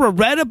Pastor Deborah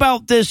read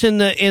about this in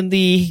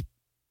the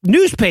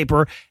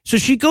newspaper, so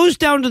she goes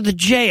down to the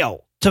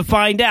jail to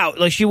find out.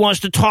 Like she wants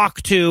to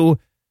talk to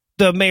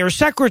the mayor's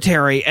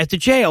secretary at the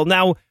jail.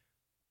 Now,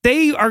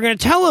 they are going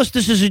to tell us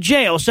this is a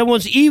jail.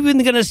 Someone's even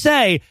going to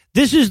say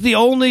this is the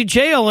only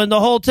jail in the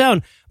whole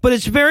town. But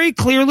it's very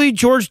clearly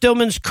George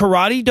Dillman's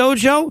karate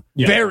dojo.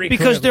 Yeah. Very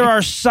because clearly. there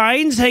are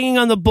signs hanging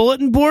on the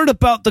bulletin board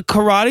about the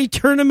karate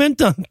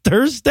tournament on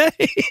Thursday.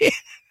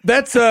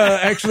 That's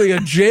actually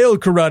a jail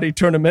karate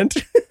tournament.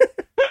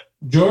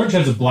 George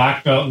has a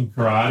black belt in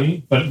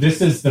karate, but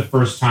this is the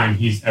first time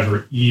he's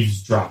ever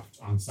eavesdropped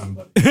on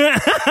somebody.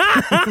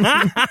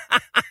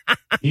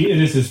 It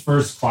is his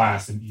first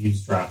class in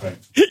eavesdropping.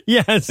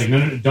 Yes. Like,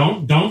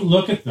 no, don't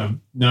look at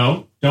them.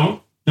 No,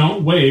 don't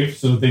wave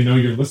so that they know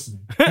you're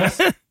listening.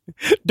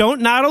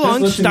 Don't nod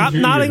along. Stop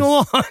nodding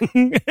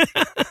along.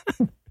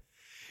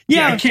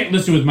 Yeah, I can't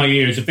listen with my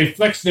ears. If they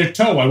flex their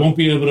toe, I won't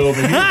be able to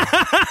overhear.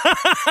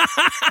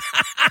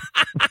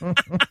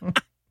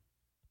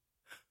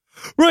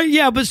 Right,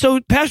 yeah, but so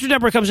Pastor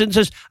Deborah comes in and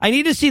says, I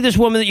need to see this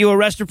woman that you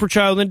arrested for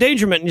child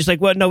endangerment. And he's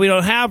like, well, no, we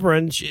don't have her.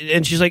 And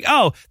she's like,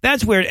 oh,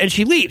 that's weird. And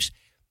she leaves.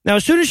 Now,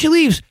 as soon as she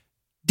leaves,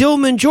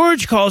 Dillman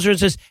George calls her and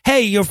says,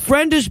 hey, your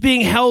friend is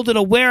being held in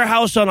a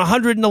warehouse on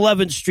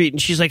 111th Street.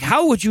 And she's like,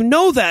 how would you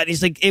know that?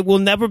 He's like, it will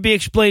never be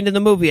explained in the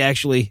movie,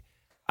 actually.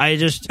 That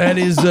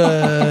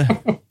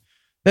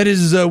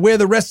is where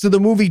the rest of the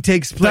movie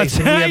takes place,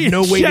 and we have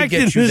no way to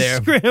get you there.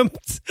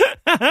 Script.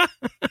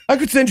 I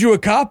could send you a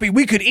copy.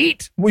 We could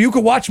eat. Well, you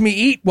could watch me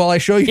eat while I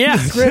show you the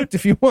script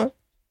if you want.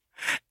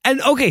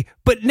 And okay,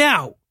 but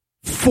now,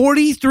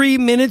 43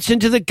 minutes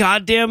into the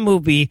goddamn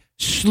movie,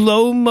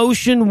 slow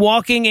motion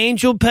walking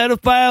angel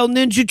pedophile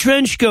ninja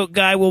trenchcoat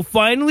guy will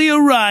finally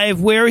arrive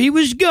where he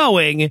was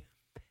going,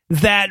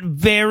 that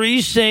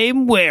very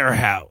same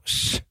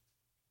warehouse.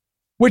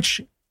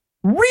 Which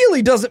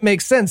really doesn't make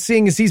sense,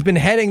 seeing as he's been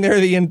heading there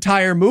the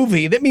entire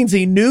movie. That means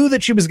he knew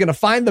that she was going to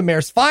find the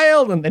mayor's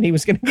file and then he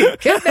was going to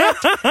get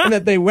kidnapped and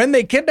that when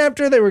they kidnapped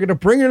her, they were going to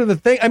bring her to the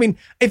thing. I mean,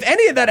 if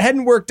any of that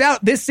hadn't worked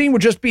out, this scene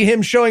would just be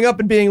him showing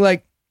up and being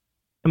like,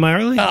 am I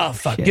early? Oh,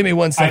 fuck. Shit. Give me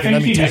 1 second. I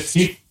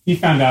think he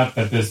found out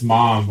that this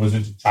mom was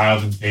into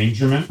child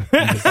endangerment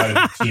and decided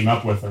to team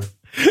up with her.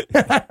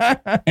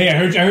 Hey, I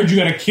heard you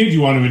got a kid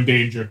you want to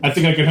endanger. I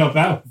think I could help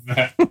out with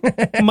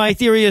that. My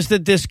theory is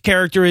that this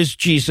character is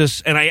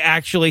Jesus, and I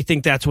actually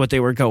think that's what they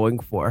were going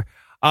for.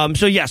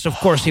 So yes, of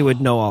course he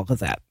would know all of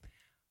that.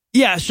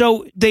 Yeah,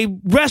 so they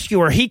rescue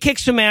her. He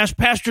kicks some ass.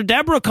 Pastor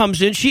Deborah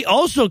comes in. She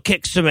also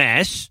kicks some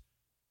ass.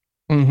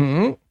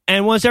 Mm-hmm.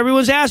 And once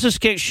everyone's ass is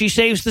kicked, she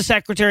saves the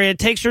secretary and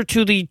takes her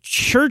to the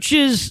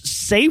church's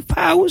safe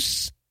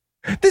house.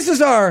 This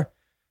is our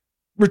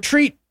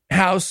retreat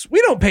house.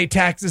 We don't pay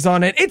taxes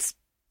on it. It's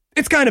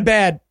kind of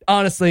bad,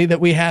 honestly, that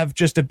we have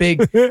just a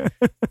big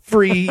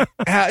free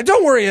house.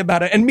 Don't worry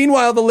about it. And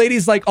meanwhile, the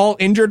lady's like all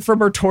injured from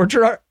her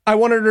torture. I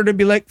wanted her to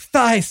be like,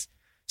 thighs,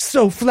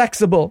 so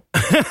flexible,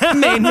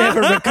 may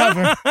never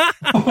recover.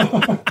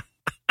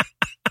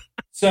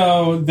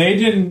 So they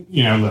didn't,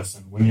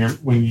 listen, when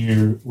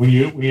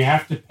you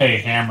have to pay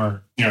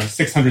Hammer,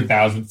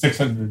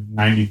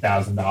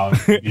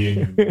 $690,000 to be in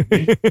your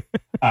movie,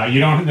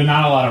 there's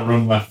not a lot of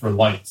room left for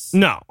lights.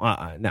 No.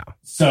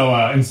 So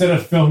instead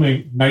of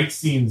filming night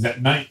scenes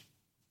at night,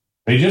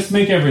 they just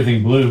make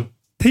everything blue.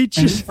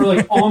 And for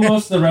like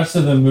almost the rest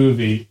of the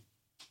movie,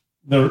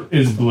 there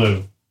is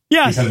blue.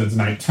 Yes. Because it's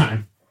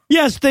nighttime.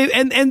 Yes, they're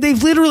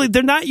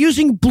not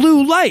using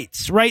blue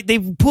lights, right?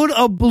 They've put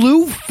a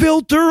blue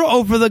filter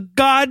over the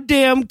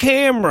goddamn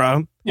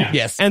camera. Yeah.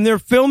 Yes. And they're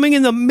filming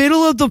in the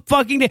middle of the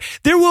fucking day.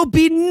 There will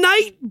be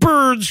night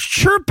birds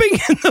chirping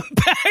in the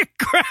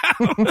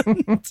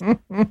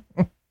background.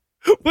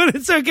 But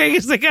it's okay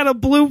because they got a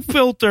blue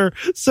filter,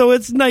 so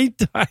it's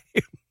nighttime.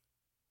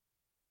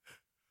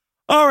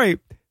 All right.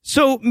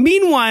 So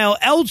meanwhile,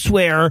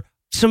 elsewhere,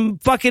 some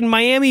fucking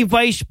Miami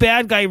Vice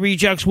bad guy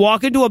rejects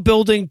walk into a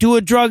building, do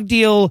a drug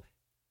deal,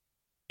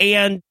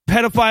 and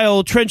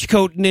pedophile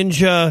trenchcoat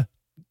ninja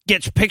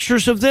gets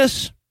pictures of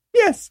this.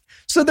 Yes.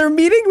 So they're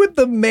meeting with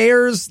the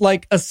mayor's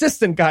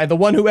assistant guy, the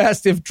one who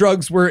asked if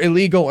drugs were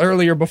illegal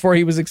earlier before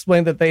he was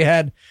explained that they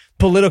had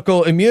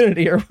political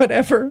immunity or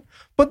whatever.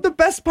 But the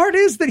best part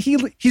is that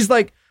he's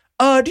like,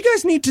 do you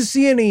guys need to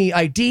see any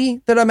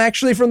ID that I'm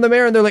actually from the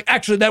mayor? And they're like,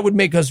 actually, that would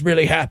make us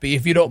really happy.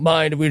 If you don't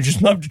mind, we'd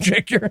just love to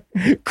check your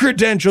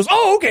credentials.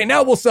 Oh, okay.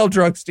 Now we'll sell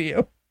drugs to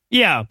you.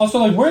 Yeah.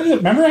 Also,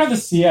 remember how the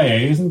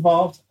CIA is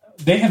involved?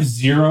 They have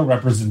zero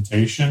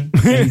representation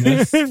in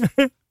this.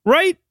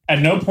 Right? At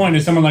no point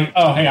is someone like,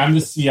 oh, hey, I'm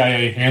the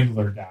CIA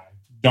handler guy.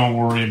 Don't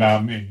worry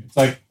about me. It's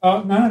like,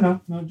 oh, no.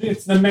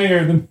 It's the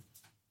mayor.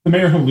 The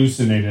mayor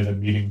hallucinated a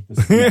meeting with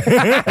the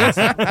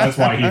CIA. That's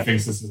why he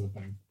thinks this is a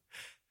thing.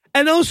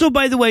 And also,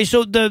 by the way,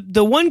 so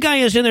the one guy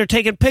is in there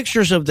taking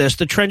pictures of this,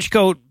 the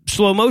trenchcoat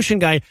slow motion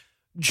guy.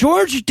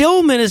 George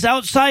Dillman is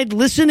outside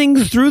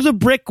listening through the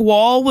brick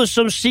wall with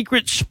some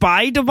secret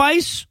spy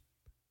device.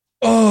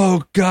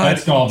 Oh, God.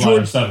 That's called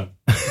Ladder 7.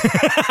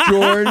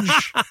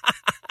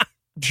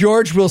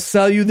 George will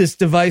sell you this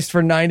device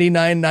for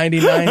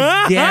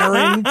 $99.99,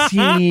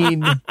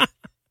 guaranteed.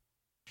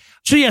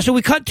 So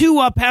we cut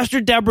to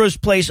Pastor Deborah's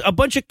place. A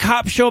bunch of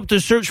cops show up to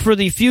search for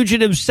the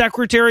fugitive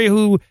secretary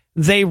who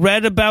they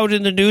read about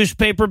in the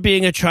newspaper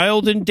being a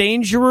child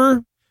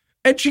endangerer.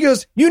 And she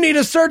goes, you need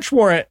a search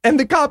warrant. And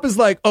the cop is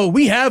like, oh,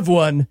 we have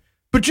one.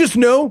 But just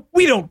know,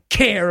 we don't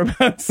care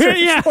about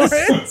search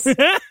warrants.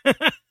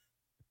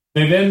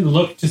 They then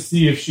look to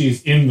see if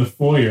she's in the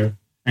foyer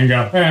and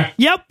go,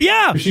 Yep,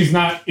 yeah. If she's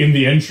not in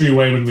the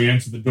entryway when we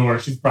enter the door,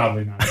 she's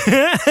probably not.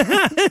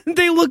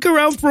 They look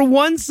around for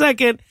 1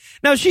 second.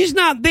 Now, she's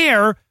not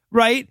there,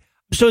 right?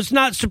 So it's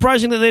not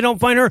surprising that they don't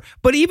find her.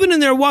 But even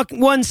in their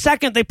 1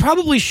 second, they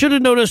probably should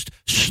have noticed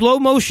slow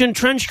motion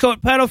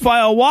trenchcoat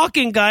pedophile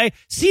walking guy,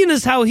 seeing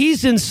as how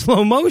he's in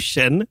slow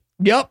motion.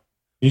 Yep.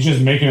 He's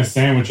just making a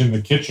sandwich in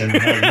the kitchen.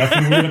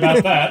 Nothing weird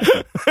about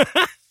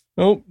that.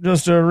 Oh,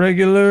 just a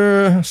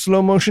regular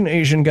slow motion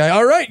Asian guy.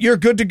 All right, you're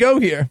good to go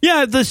here.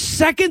 Yeah, the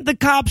second the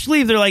cops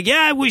leave, they're like,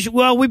 yeah,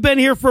 we've been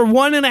here for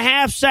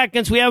 1.5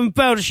 seconds. We haven't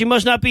found her. She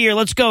must not be here.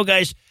 Let's go,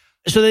 guys.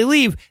 So they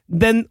leave.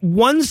 Then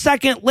 1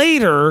 second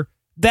later,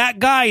 that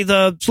guy,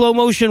 the slow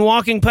motion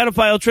walking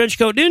pedophile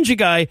trenchcoat ninja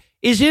guy,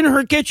 is in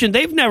her kitchen.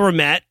 They've never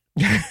met,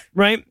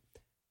 right?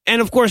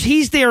 And of course,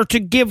 he's there to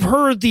give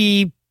her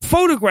the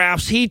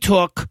photographs he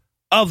took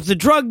of the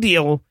drug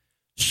deal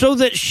so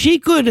that she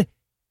could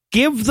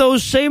give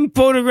those same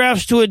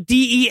photographs to a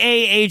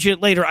DEA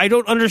agent later. I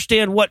don't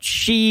understand what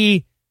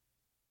she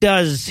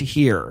does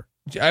here.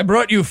 I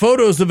brought you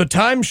photos of a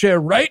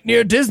timeshare right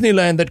near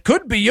Disneyland that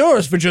could be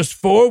yours for just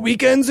 4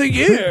 weekends a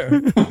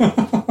year.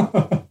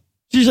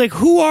 She's like,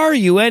 who are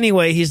you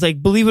anyway? He's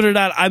like, believe it or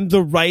not, I'm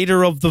the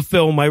writer of the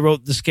film. I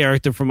wrote this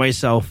character for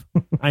myself.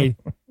 I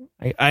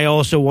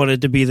also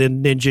wanted to be the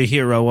ninja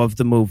hero of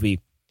the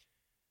movie.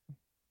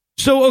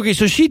 So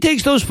she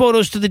takes those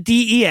photos to the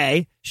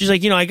DEA. She's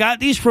like, I got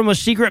these from a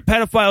secret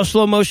pedophile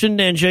slow motion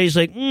ninja. He's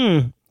like,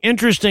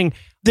 interesting.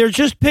 They're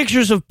just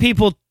pictures of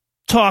people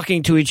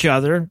talking to each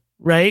other,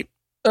 right?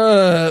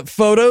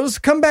 Photos?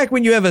 Come back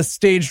when you have a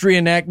staged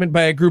reenactment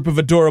by a group of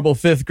adorable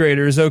 5th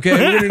graders, okay? We're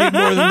going to need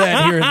more than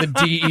that here at the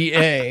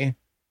DEA.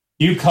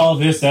 You call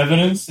this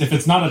evidence? If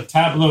it's not a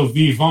tableau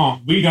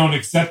vivant, we don't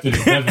accept it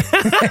as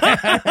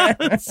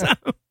evidence.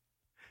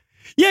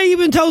 Yeah, he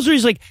even tells her,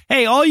 he's like,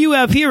 hey, all you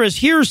have here is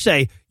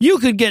hearsay. You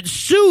could get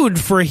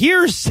sued for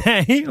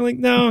hearsay. I'm like,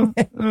 no.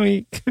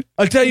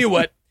 I'll tell you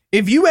what.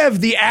 if you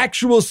have the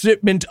actual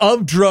shipment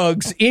of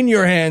drugs in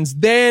your hands,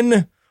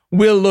 then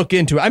we'll look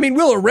into it. I mean,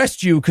 we'll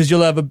arrest you because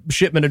you'll have a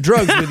shipment of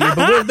drugs with you,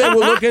 but then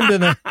we'll look into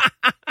that.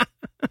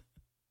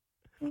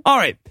 All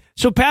right.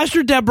 So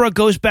Pastor Deborah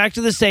goes back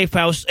to the safe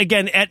house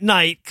again at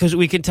night because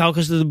we can tell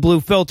because of the blue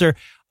filter.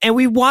 And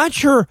we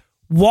watch her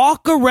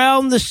walk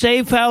around the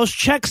safe house,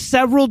 check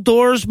several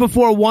doors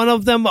before one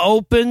of them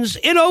opens.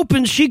 It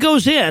opens. She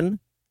goes in.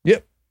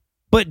 Yep.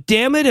 But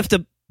damn it, if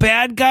the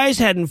bad guys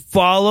hadn't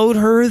followed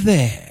her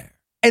there.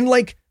 And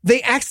like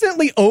they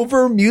accidentally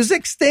over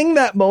music sting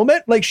that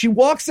moment. Like she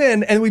walks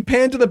in and we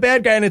pan to the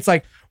bad guy and it's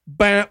like,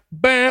 bam,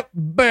 bam,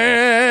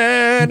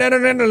 bam,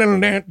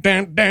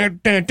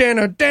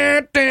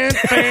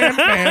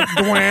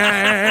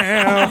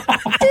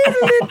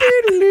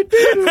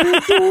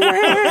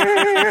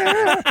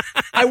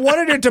 I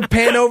wanted it to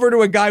pan over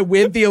to a guy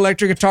with the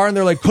electric guitar and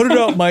they're like, put it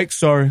out, Mike.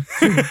 Sorry.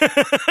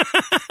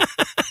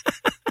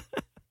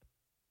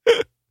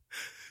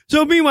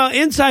 So meanwhile,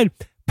 inside,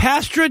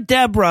 Pastor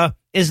Deborah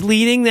is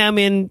leading them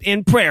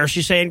in prayer.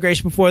 She's saying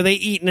grace before they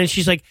eat. And then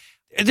she's like,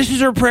 this is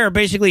her prayer,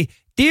 basically.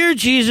 Dear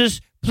Jesus,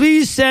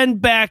 please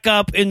send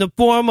backup in the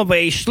form of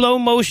a slow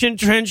motion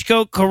trench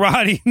coat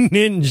karate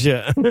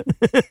ninja.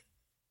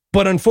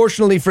 But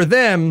unfortunately for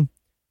them,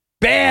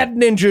 bad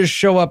ninjas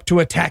show up to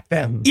attack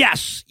them.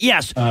 Yes.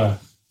 The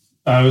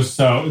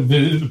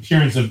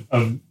appearance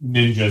of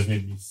ninjas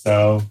made me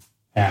so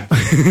happy.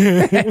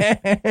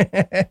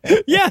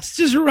 Yes,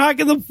 just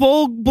rocking the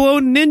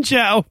full-blown ninja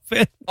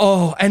outfit.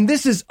 Oh, and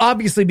this is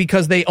obviously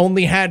because they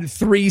only had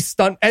 3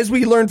 stunt. As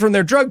we learned from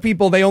their drug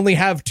people, they only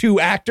have 2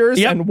 actors,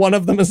 and one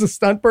of them is a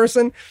stunt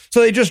person.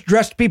 So they just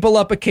dressed people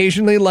up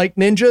occasionally like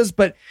ninjas.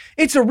 But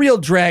it's a real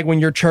drag when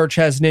your church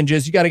has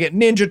ninjas. You got to get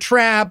ninja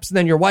traps, and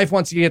then your wife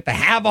wants you to get the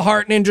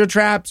Have-a-Heart ninja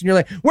traps, and you're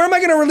like, where am I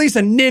going to release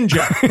a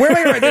ninja? Where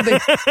am I going to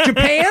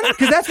Japan?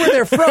 Because that's where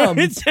they're from.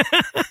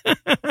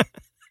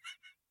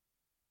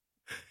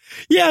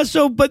 Yeah,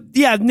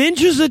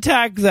 ninjas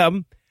attack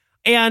them.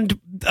 And,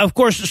 of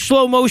course,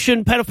 slow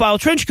motion pedophile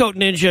trenchcoat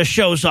ninja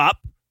shows up.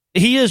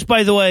 He is,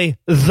 by the way,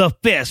 the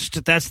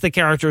Fist. That's the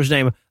character's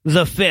name.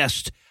 The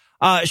Fist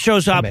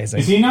shows up. Amazing.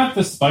 Is he not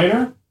the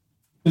Spider?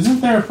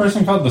 Isn't there a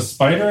person called the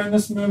Spider in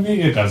this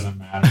movie? It doesn't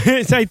matter.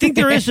 I think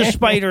there is a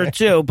Spider,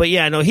 too. But,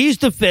 yeah, no, he's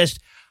the Fist.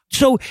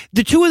 So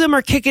the two of them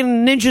are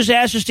kicking ninjas'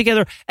 asses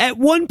together. At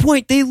one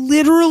point, they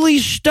literally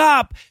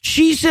stop.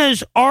 She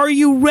says, "Are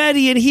you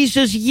ready?" And he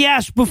says,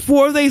 "Yes,"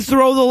 before they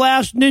throw the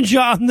last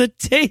ninja on the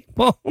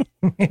table. Are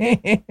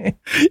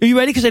you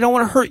ready? Because I don't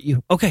want to hurt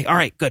you. Okay, all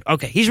right, good.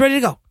 Okay, he's ready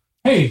to go.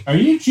 Hey, are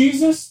you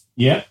Jesus?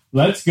 Yep,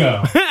 let's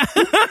go.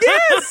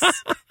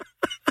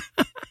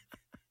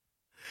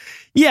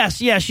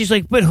 Yes. Yes, she's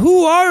like, "But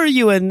who are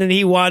you?" And then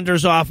he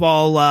wanders off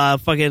all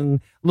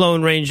fucking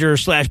Lone Ranger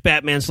 /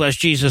 Batman /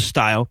 Jesus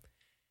style.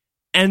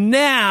 And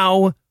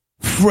now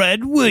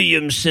Fred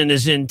Williamson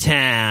is in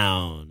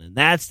town. And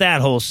that's that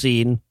whole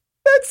scene.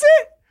 That's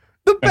it.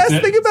 The best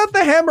thing about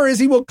the Hammer is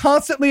he will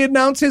constantly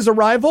announce his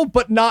arrival,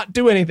 but not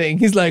do anything.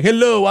 He's like,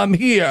 "Hello, I'm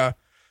here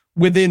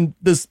within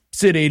the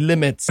city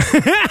limits."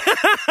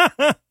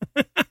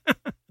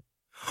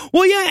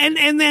 Well, yeah,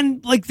 and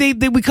then like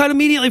we cut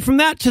immediately from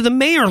that to the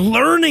mayor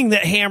learning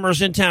that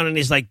Hammer's in town, and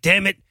he's like,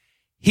 "Damn it,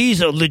 he's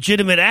a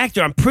legitimate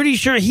actor. I'm pretty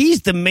sure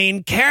he's the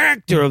main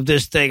character of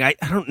this thing. I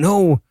don't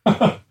know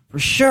for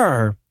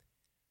sure."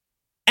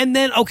 And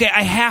then, okay,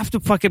 I have to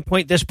fucking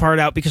point this part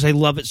out because I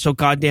love it so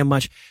goddamn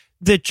much.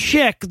 The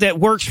chick that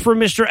works for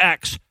Mr.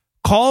 X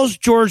calls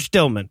George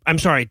Dillman. I'm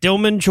sorry,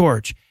 Dillman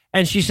George,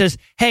 and she says,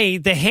 "Hey,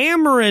 the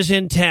Hammer is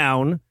in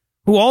town,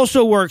 who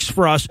also works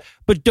for us,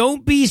 but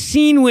don't be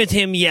seen with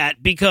him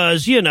yet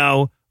because,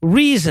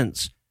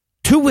 reasons."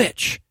 To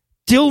which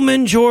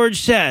Dillman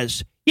George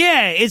says,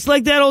 "Yeah, it's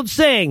like that old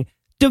saying,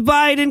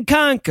 divide and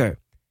conquer."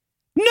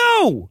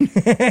 No,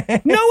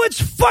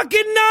 it's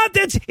fucking not.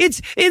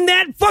 It's in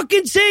that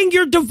fucking saying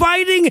you're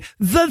dividing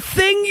the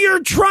thing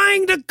you're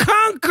trying to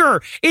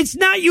conquer. It's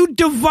not you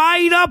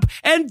divide up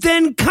and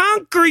then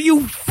conquer,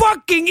 you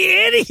fucking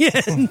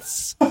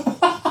idiots.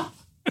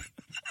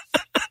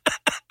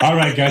 All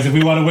right, guys, if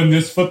we want to win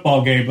this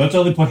football game, let's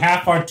only put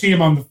half our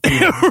team on the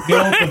field.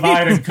 Still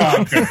divide and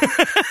conquer.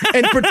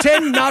 And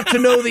pretend not to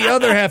know the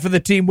other half of the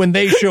team when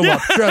they show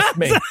up. Trust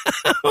me.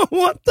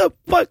 What the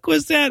fuck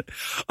was that?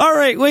 All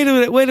right, wait a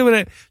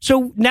minute.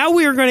 So now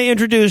we are going to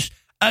introduce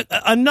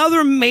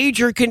another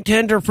major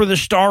contender for the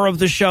star of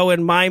the show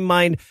in my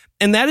mind,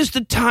 and that is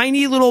the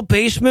tiny little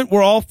basement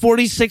where all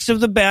 46 of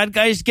the bad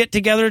guys get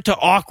together to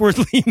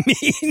awkwardly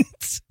meet.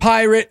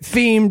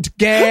 Pirate-themed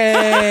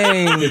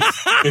gang.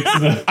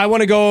 I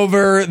want to go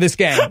over this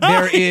gang.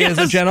 There is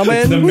a gentleman.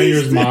 It's the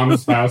mayor's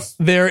mom's house.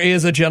 There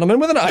is a gentleman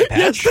with an eye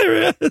patch. Yes,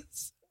 there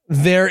is.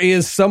 There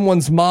is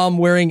someone's mom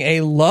wearing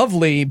a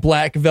lovely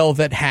black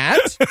velvet hat.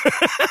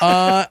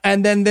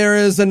 And then there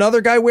is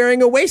another guy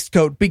wearing a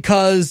waistcoat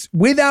because,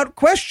 without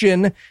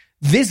question,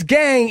 this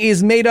gang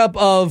is made up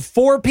of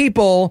 4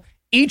 people,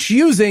 each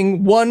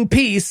using one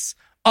piece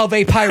of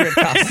a pirate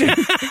costume.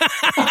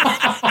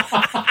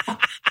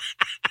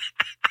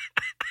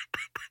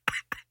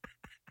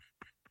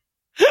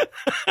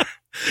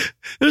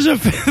 There's a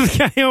fifth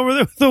guy over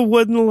there with a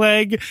wooden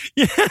leg.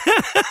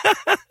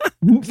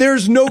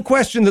 There's no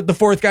question that the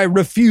fourth guy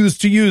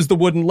refused to use the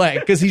wooden leg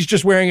because he's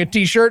just wearing a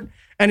t-shirt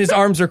and his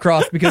arms are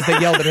crossed because they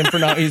yelled at him for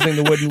not using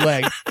the wooden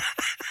leg.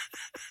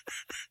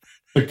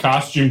 The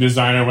costume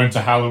designer went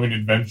to Halloween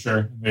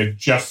Adventure. They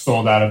just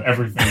sold out of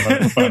everything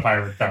but a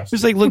pirate costume.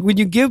 It's like, look, when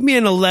you give me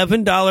an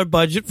 $11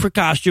 budget for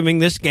costuming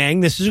this gang,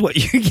 this is what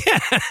you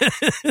get.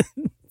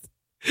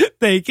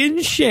 They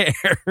can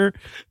share.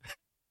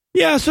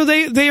 Yeah, so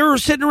they are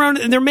sitting around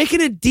and they're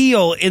making a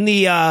deal in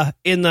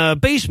the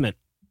basement.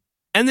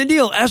 And the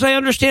deal, as I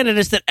understand it,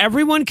 is that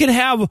everyone can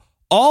have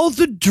all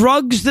the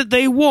drugs that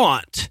they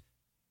want,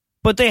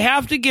 but they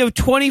have to give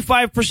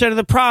 25% of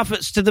the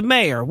profits to the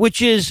mayor,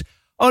 which is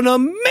an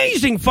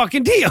amazing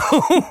fucking deal.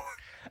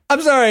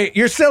 I'm sorry,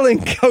 you're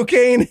selling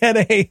cocaine at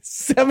a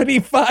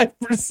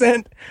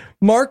 75%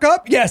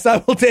 markup? Yes,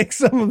 I will take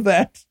some of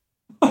that.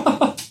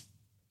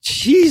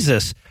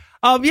 Jesus.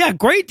 Yeah,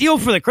 great deal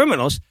for the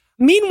criminals.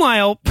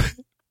 Meanwhile,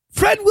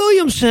 Fred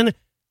Williamson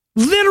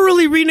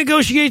literally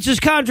renegotiates his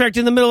contract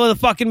in the middle of the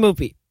fucking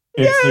movie.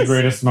 It's the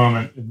greatest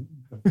moment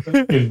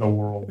in the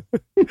world.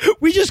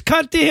 We just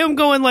cut to him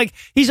going like,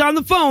 he's on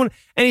the phone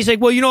and he's like,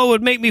 well, you know what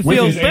would make me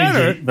feel With his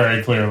better? agent,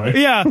 very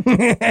clearly. Yeah.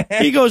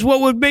 He goes,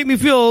 what would make me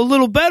feel a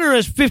little better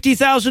is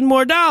 $50,000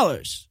 more.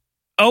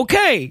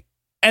 Okay.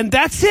 And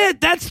that's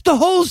it. That's the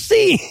whole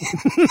scene.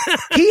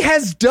 He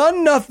has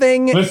done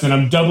nothing. Listen,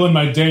 I'm doubling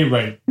my day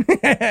rate.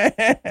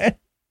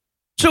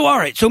 So, all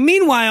right. So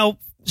meanwhile,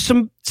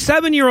 some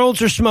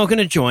 7-year-olds are smoking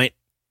a joint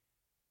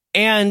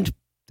and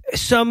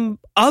some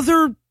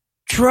other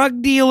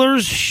drug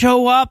dealers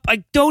show up.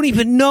 I don't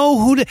even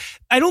know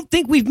I don't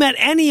think we've met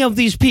any of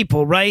these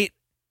people, right?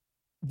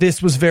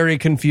 This was very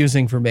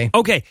confusing for me.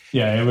 Okay.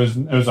 Yeah, it was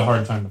a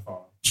hard time to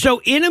follow.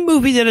 So in a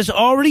movie that has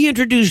already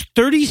introduced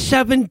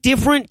 37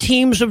 different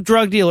teams of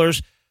drug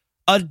dealers,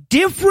 a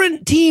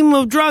different team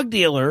of drug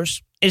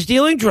dealers is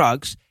dealing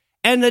drugs,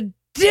 and a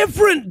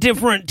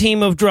different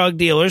team of drug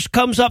dealers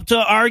comes up to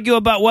argue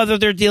about whether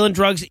they're dealing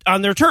drugs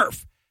on their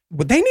turf.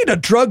 But they need a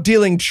drug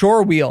dealing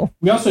chore wheel.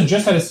 We also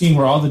just had a scene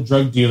where all the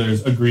drug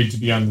dealers agreed to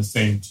be on the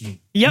same team.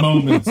 Yep.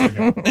 Moments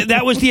ago.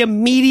 That was the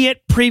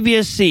immediate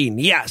previous scene.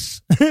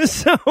 Yes. And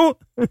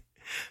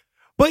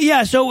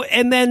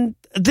then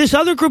this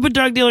other group of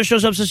drug dealers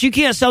shows up, says, you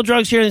can't sell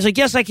drugs here. And he's like,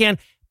 yes, I can.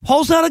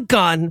 Pulls out a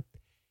gun.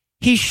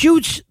 He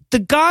shoots the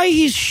guy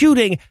he's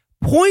shooting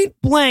point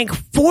blank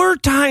 4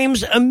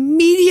 times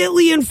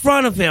immediately in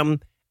front of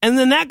him. And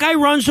then that guy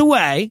runs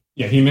away.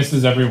 Yeah, he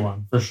misses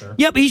everyone, for sure.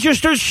 Yep, he just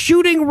starts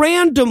shooting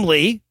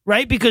randomly,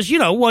 right? Because,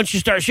 once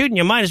you start shooting,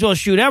 you might as well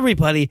shoot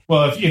everybody.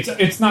 Well,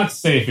 it's not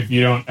safe if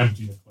you don't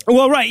empty the clip.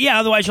 Well, right, yeah,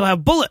 otherwise you'll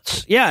have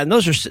bullets. Yeah, and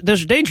those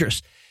are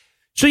dangerous.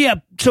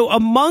 So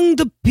among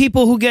the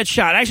people who get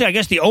shot, actually, I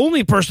guess the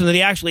only person that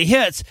he actually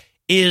hits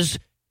is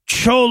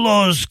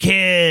Cholo's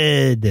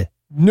kid.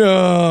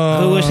 No.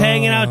 Who was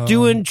hanging out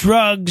doing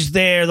drugs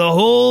there the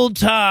whole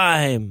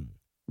time.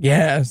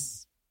 Yes.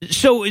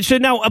 So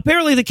now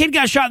apparently the kid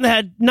got shot in the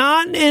head,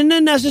 not in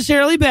a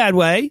necessarily bad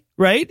way,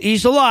 right?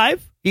 He's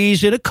alive.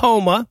 He's in a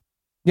coma.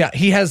 Yeah,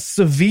 he has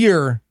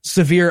severe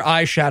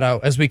eyeshadow,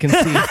 as we can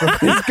see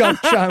from his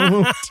gunshot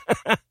wound.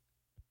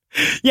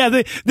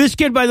 Yeah, this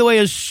kid, by the way,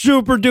 is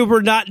super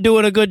duper not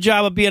doing a good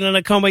job of being in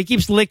a coma. He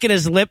keeps licking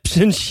his lips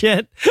and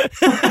shit.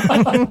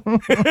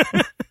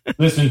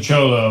 Listen,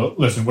 Cholo,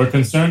 we're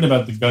concerned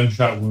about the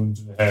gunshot wound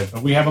to the head,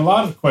 but we have a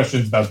lot of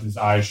questions about this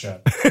eyeshadow.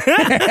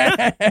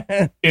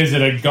 Is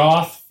it a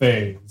goth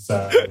phase?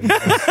 So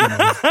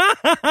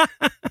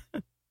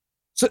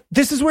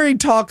this is where he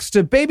talks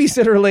to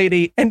babysitter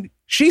lady, and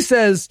she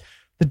says,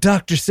 the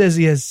doctor says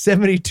he has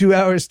 72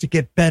 hours to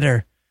get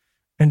better.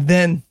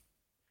 And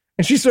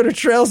she sort of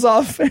trails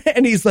off,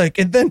 and he's like,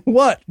 and then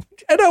what?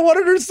 And I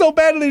wanted her so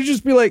badly to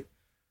just be like,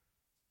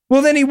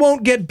 well, then he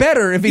won't get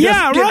better if he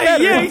doesn't get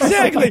better. Yeah,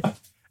 exactly.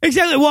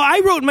 Exactly. Well,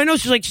 I wrote in my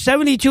notes, it's like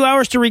 72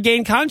 hours to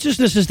regain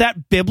consciousness. Is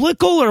that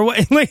biblical or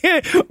what?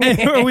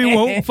 Or we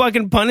won't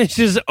fucking punish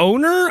his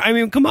owner? I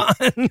mean, come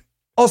on.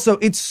 Also,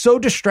 it's so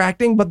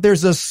distracting, but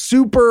there's a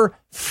super,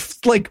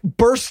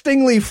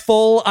 burstingly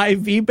full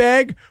IV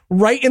bag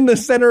right in the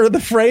center of the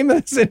frame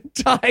of this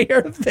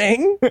entire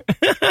thing.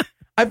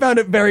 I found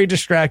it very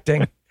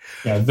distracting.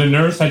 Yeah, the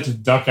nurse had to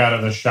duck out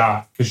of the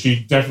shot because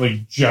she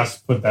definitely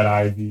just put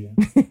that IV in.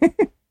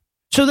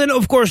 So then,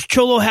 of course,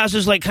 Cholo has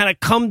his kind of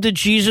come to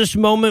Jesus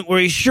moment where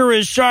he sure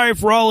is sorry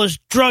for all his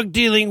drug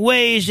dealing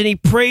ways, and he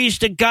prays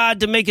to God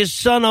to make his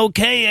son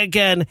okay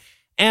again.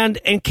 And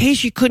in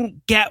case you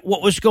couldn't get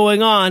what was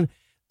going on,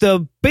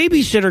 the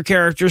babysitter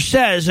character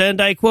says,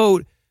 and I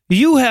quote,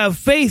 "You have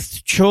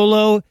faith,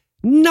 Cholo.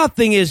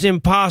 Nothing is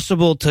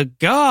impossible to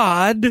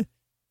God."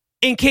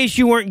 In case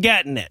you weren't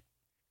getting it.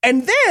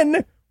 And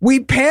then we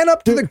pan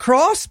up to the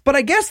cross, but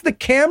I guess the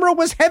camera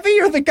was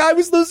heavy or the guy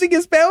was losing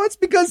his balance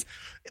because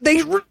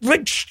they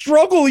like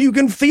struggle. You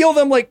can feel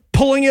them like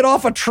pulling it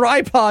off a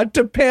tripod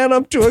to pan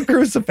up to a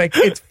crucifix.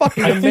 It's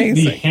fucking I think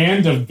amazing. the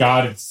hand of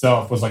God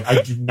itself was like,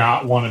 I do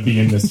not want to be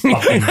in this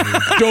fucking movie.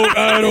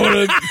 I don't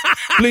want to.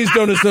 Please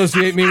don't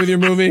associate me with your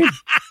movie.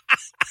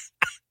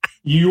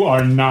 You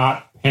are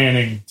not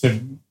panning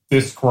to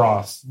this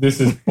cross.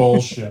 This is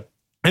bullshit.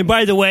 And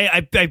by the way,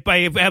 I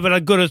have it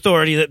on good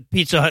authority that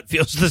Pizza Hut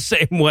feels the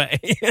same way.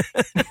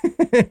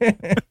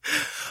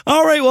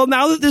 All right, well,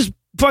 now that this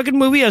fucking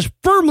movie has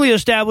firmly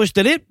established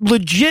that it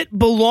legit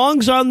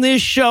belongs on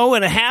this show,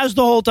 and it has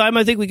the whole time,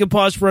 I think we can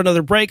pause for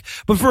another break.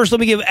 But first, let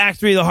me give Act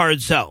 3 the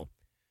hard sell.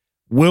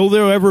 Will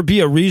there ever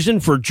be a reason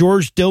for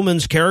George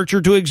Dillman's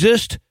character to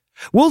exist?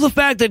 Will the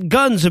fact that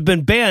guns have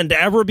been banned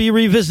ever be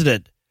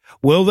revisited?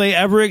 Will they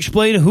ever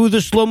explain who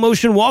the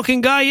slow-motion walking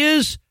guy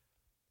is?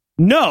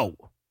 No.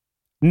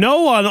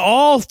 No on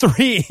all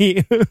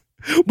three.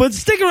 But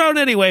stick around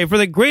anyway for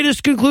the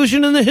greatest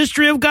conclusion in the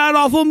history of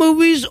god-awful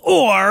movies,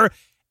 or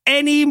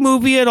any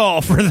movie at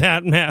all for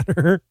that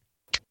matter.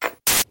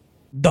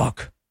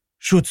 Doc,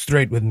 shoot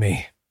straight with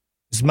me.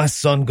 Is my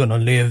son gonna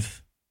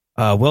live?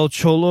 Well,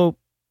 Cholo,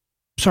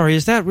 sorry,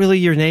 is that really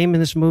your name in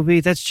this movie?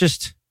 It's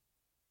just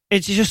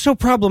so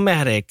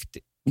problematic.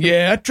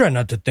 Yeah, I try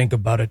not to think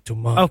about it too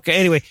much. Okay,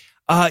 anyway,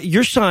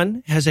 your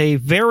son has a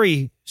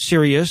very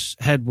serious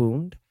head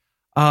wound.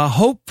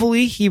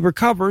 Hopefully he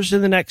recovers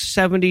in the next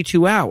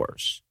 72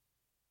 hours.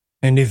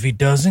 And if he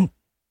doesn't?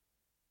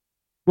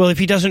 Well, if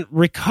he doesn't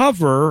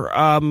recover,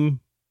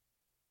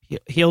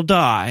 he'll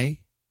die.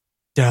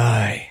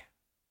 Die.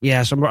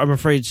 Yes, I'm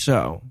afraid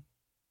so.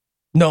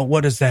 No,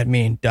 what does that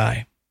mean,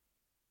 die?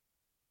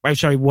 I'm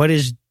sorry,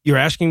 you're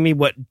asking me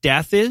what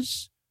death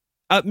is?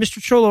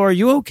 Mr. Cholo, are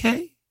you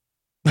okay?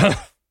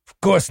 Of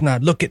course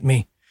not. Look at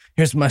me.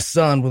 Here's my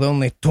son with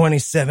only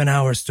 27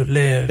 hours to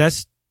live.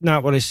 That's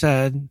not what I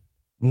said.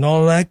 And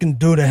all I can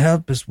do to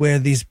help is wear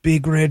these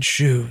big red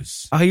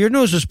shoes. Your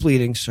nose is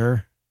bleeding,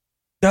 sir.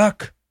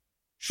 Doc,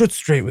 shoot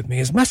straight with me.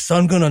 Is my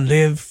son gonna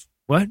live?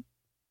 What?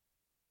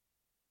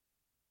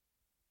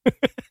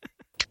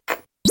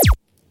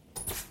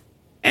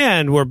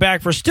 And we're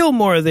back for still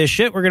more of this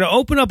shit. We're going to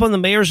open up on the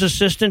mayor's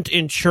assistant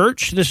in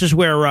church. This is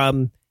where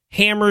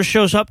Hammer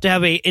shows up to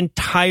have an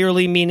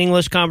entirely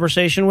meaningless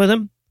conversation with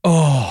him.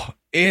 Oh,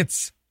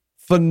 it's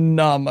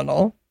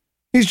phenomenal.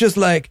 He's just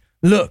like,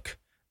 look,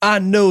 I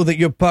know that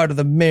you're part of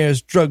the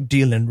mayor's drug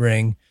dealing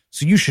ring,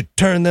 so you should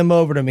turn them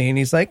over to me. And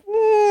he's like,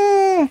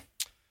 I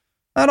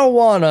don't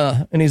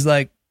wanna. And he's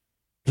like,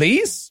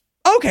 please?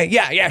 Okay,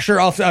 yeah,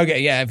 sure. Okay,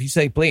 yeah, if you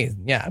say please.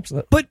 Yeah,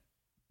 absolutely.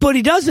 But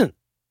he doesn't.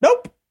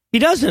 Nope. He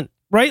doesn't,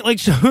 right? Like,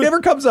 so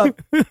never comes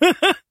up.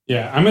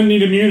 Yeah, I'm going to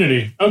need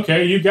immunity.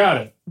 Okay, you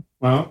got it.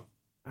 Well,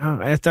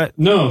 I thought.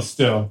 No,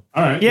 still.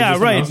 All right. Yeah,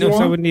 right. No,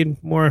 so I would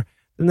need more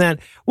than that.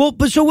 Well,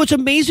 but so what's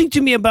amazing to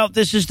me about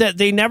this is that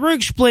they never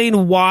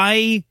explain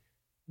why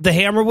the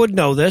Hammer would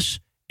know this.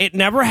 It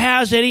never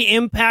has any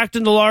impact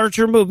in the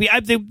larger movie.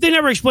 They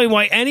never explain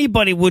why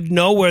anybody would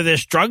know where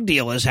this drug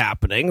deal is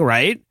happening,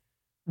 right?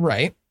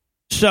 Right.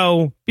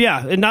 So,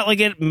 yeah, and not like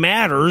it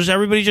matters.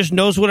 Everybody just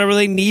knows whatever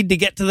they need to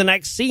get to the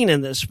next scene in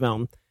this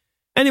film.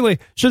 Anyway,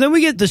 so then we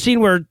get the scene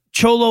where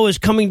Cholo is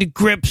coming to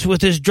grips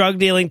with his drug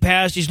dealing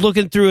past. He's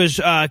looking through his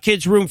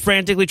kid's room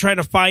frantically trying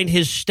to find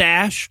his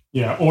stash.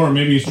 Yeah, or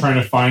maybe he's trying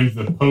to find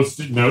the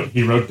Post-it note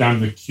he wrote down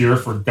the cure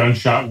for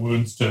gunshot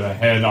wounds to the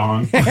head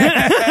on.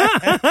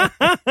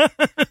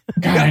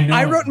 God,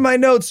 I wrote in my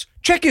notes,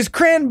 check his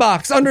crayon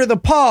box under the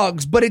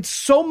Pogs, but it's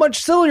so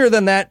much sillier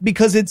than that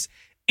because it's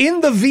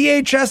in the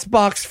VHS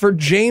box for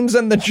James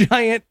and the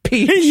Giant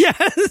Peach.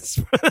 Yes,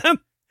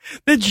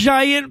 the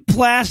giant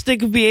plastic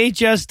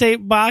VHS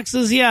tape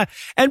boxes, yeah.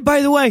 And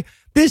by the way,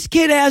 this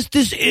kid has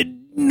this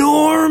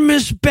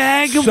enormous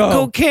bag of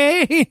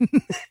cocaine.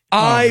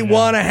 I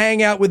want to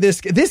hang out with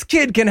this kid. This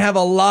kid can have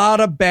a lot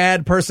of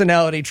bad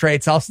personality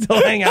traits. I'll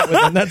still hang out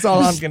with him. That's all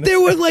I'm going to say.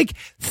 There were like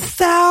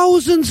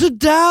thousands of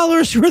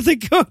dollars worth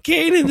of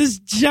cocaine in this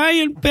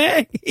giant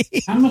bag.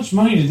 How much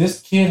money did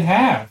this kid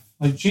have?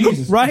 Like,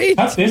 Jesus, right?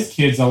 Cut this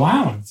kid's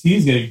allowance.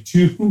 He's getting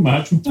too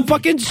much money.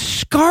 Fucking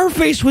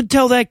Scarface would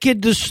tell that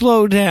kid to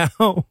slow down.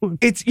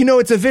 It's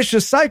a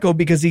vicious cycle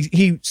because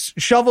he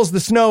shovels the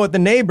snow at the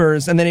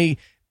neighbors and then he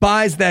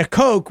buys that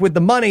Coke with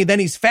the money. Then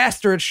he's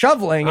faster at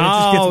shoveling. And it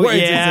just gets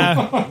worse.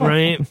 Yeah.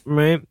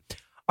 Right.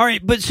 All right.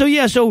 But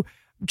so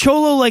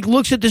Cholo like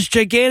looks at this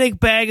gigantic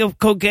bag of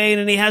cocaine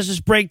and he has this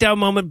breakdown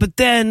moment. But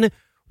then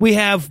we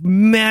have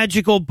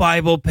magical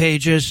Bible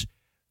pages.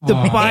 The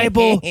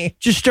Bible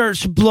just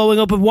starts blowing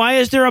open. Why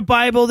is there a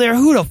Bible there?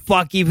 Who the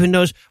fuck even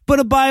knows? But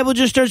a Bible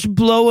just starts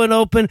blowing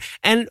open.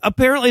 And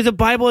apparently the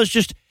Bible is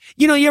just,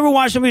 you ever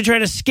watch somebody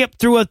trying to skip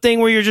through a thing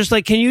where you're just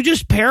like, can you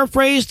just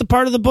paraphrase the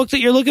part of the book that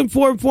you're looking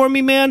for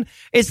me, man?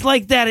 It's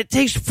like that. It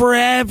takes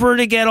forever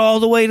to get all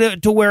the way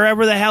to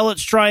wherever the hell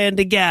it's trying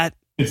to get.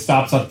 It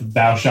stops at the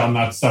thou shalt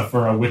not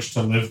suffer a witch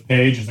to live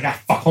page. It's like,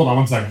 fuck, hold on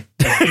one second.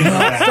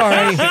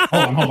 Sorry.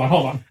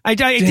 Hold on. I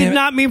did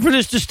not mean for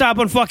this to stop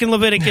on fucking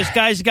Leviticus.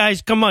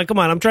 Guys, come on.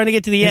 I'm trying to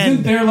get to the end.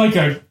 Isn't there like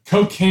a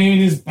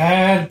cocaine is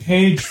bad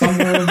page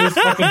somewhere in this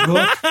fucking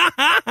book?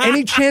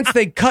 Any chance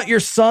they cut your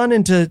son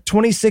into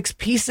 26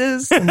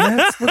 pieces? And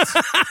that's what's...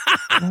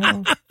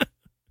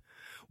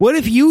 What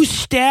if you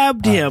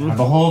stabbed him? The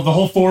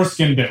whole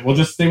foreskin bit. We'll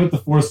just stay with the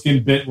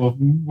foreskin bit. We'll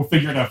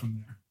figure it out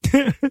from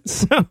there.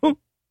 So,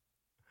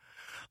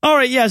 all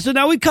right, yeah. So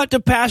now we cut to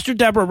Pastor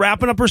Deborah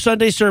wrapping up her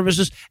Sunday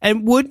services,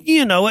 and wouldn't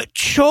you know it,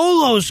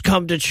 Cholo's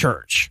come to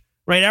church,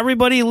 right?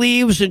 Everybody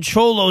leaves, and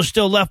Cholo's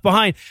still left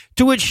behind.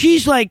 To which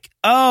she's like,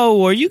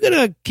 "Oh, are you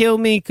gonna kill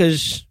me?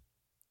 Because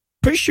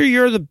pretty sure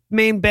you're the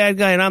main bad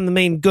guy, and I'm the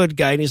main good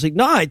guy." And he's like,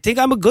 "No, I think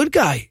I'm a good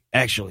guy,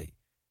 actually.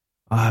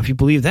 If you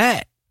believe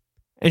that."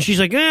 And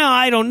she's like,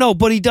 I don't know,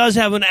 but he does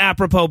have an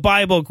apropos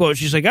Bible quote.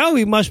 She's like, oh,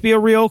 he must be a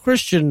real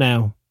Christian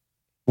now.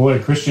 Boy,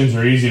 Christians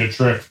are easy to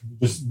trick.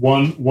 Just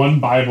one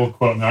Bible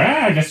quote, and they're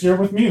like, I guess you're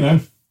with me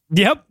then.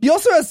 Yep. He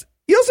also has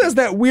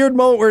that weird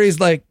moment where he's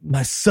like,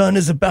 my son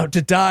is about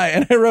to die.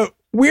 And I wrote,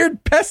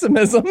 weird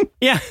pessimism.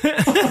 Yeah.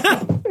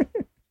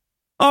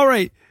 All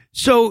right.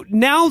 So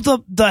now the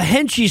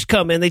henchies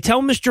come in. They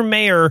tell Mr.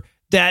 Mayor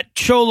that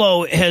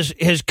Cholo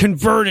has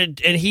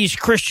converted and he's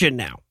Christian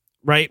now,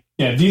 right?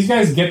 Yeah, these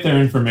guys get their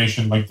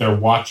information like they're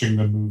watching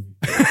the movie.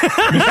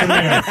 Mr.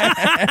 Mayor,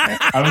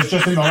 I was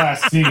just in the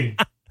last scene.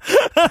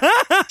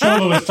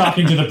 Cholo is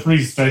talking to the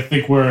priest. I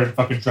think we're in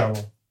fucking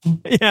trouble.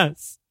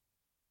 Yes.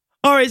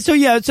 All right, so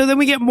then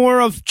we get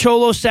more of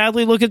Cholo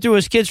sadly looking through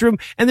his kid's room.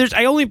 And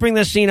I only bring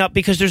this scene up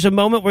because there's a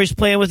moment where he's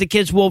playing with the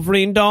kid's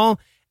Wolverine doll,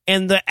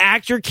 and the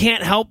actor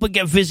can't help but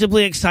get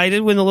visibly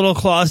excited when the little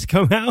claws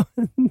come out.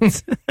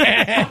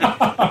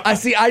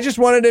 I just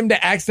wanted him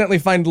to accidentally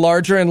find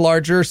larger and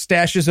larger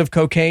stashes of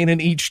cocaine in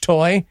each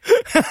toy.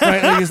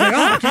 Right? Like he's like,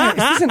 oh, God,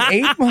 is this an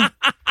 8? Well,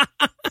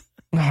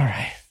 all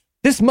right.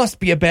 This must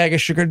be a bag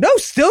of sugar. No,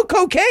 still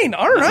cocaine.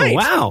 All right. Oh,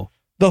 wow.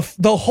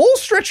 The whole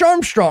Stretch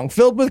Armstrong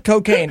filled with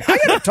cocaine. I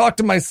got to talk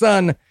to my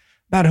son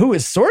about who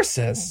his source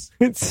is.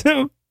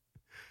 So,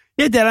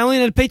 yeah, Dad, I only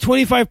had to pay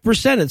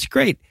 25%. It's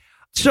great.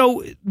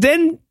 So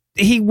then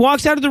he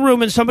walks out of the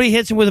room and somebody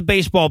hits him with a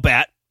baseball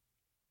bat.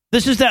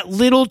 This is that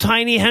little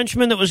tiny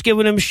henchman that was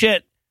giving him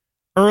shit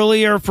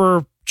earlier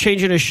for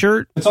changing his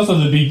shirt. It's also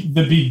the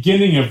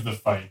beginning of the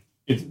fight.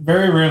 It's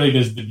very rarely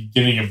does the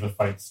beginning of the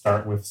fight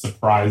start with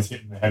surprise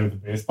hitting the head with a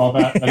baseball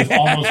bat. That is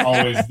almost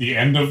always the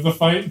end of the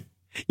fight.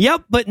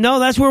 Yep, but no,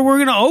 that's where we're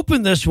going to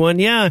open this one,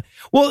 yeah.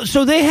 Well,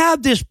 so they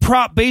had this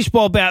prop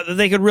baseball bat that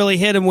they could really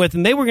hit him with,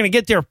 and they were going to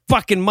get their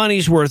fucking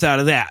money's worth out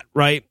of that,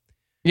 right?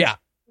 Yeah.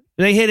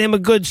 They hit him a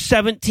good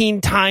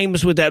 17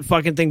 times with that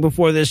fucking thing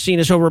before this scene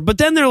is over. But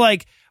then they're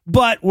like,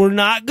 but we're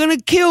not going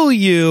to kill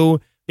you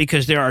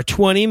because there are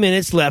 20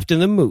 minutes left in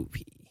the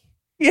movie.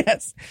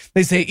 Yes.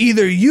 They say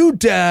either you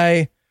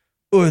die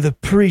or the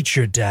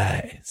preacher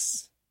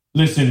dies.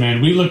 Listen,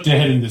 man, we looked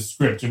ahead in the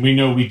script and we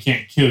know we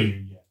can't kill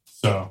you yet,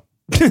 so...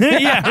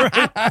 Yeah,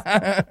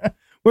 right.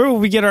 Where will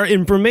we get our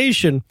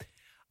information?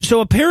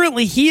 So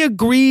apparently he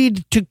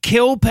agreed to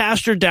kill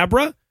Pastor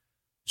Deborah.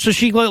 So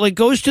she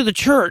goes to the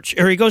church,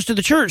 or he goes to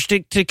the church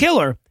to kill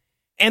her.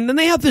 And then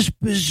they have this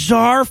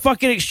bizarre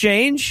fucking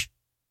exchange,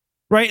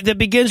 right? That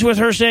begins with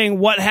her saying,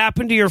 what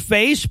happened to your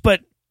face?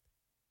 But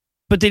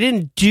they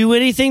didn't do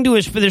anything to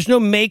his face. There's no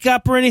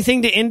makeup or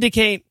anything to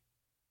indicate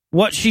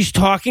what she's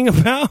talking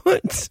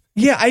about.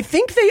 Yeah, I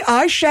think they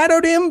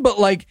eyeshadowed him, but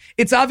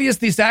it's obvious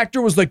this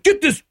actor was like, get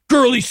this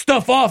girly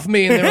stuff off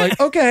me. And they're like,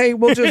 okay,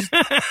 we'll just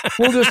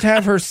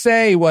have her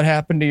say what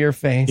happened to your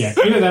face. Yeah,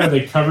 either that or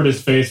they covered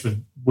his face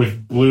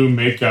with blue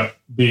makeup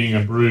being a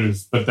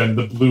bruise, but then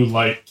the blue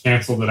light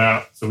canceled it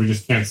out, so we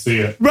just can't see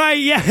it. Right,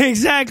 yeah,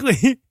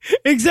 exactly.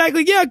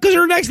 Exactly, yeah, because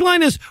her next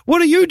line is,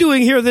 what are you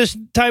doing here this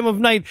time of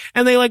night?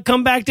 And they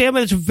come back to him,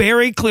 and it's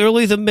very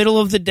clearly the middle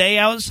of the day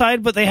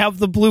outside, but they have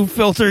the blue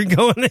filter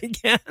going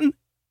again.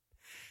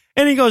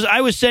 And he goes,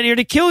 I was sent here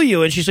to kill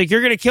you. And she's like, you're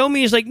going to kill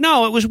me? He's like,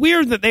 no, it was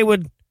weird that they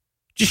would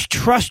just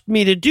trust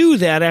me to do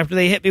that after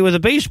they hit me with a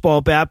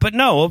baseball bat, but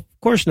no, of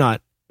course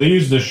not. They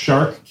used the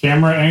shark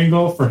camera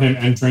angle for him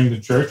entering the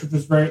church, which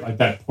is great. Like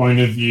that point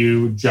of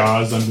view,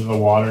 Jaws under the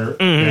water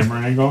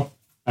camera angle.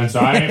 And so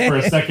I, for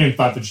a second,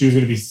 thought that she was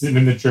going to be sitting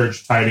in the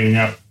church tidying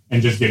up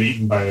and just get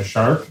eaten by a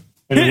shark.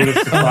 And it would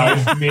have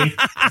surprised me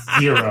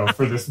zero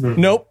for this movie.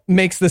 Nope.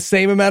 Makes the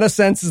same amount of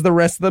sense as the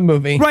rest of the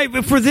movie. Right.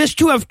 But for this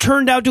to have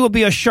turned out to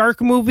be a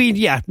shark movie,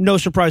 yeah, no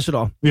surprise at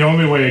all. The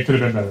only way it could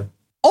have been better.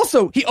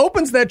 Also, he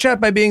opens that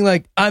chat by being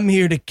like, I'm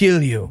here to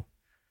kill you.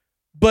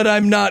 But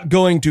I'm not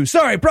going to.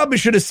 Sorry, probably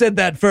should have said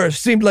that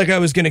first. Seemed like I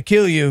was going to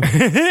kill you.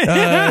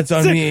 It's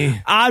on me.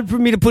 Odd for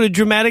me to put a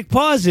dramatic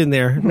pause in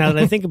there, now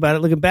that I think about it,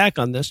 looking back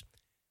on this.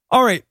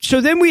 All right,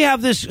 so then we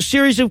have this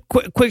series of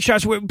quick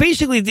shots where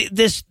basically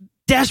this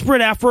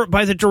desperate effort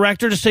by the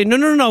director to say,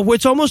 no,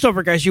 it's almost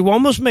over, guys. You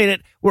almost made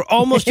it. We're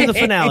almost to the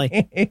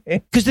finale.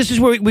 Because this is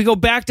where we go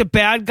back to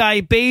bad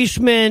guy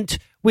basement.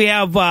 We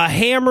have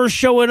Hammer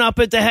showing up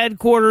at the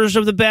headquarters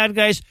of the bad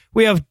guys.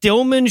 We have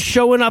Dillman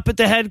showing up at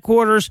the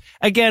headquarters.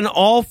 Again,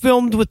 all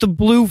filmed with the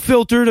blue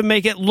filter to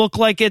make it look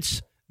like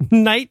it's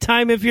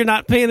nighttime if you're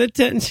not paying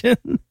attention.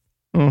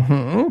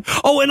 Mm-hmm.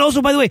 Oh, and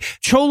also, by the way,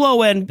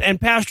 Cholo and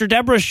Pastor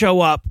Deborah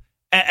show up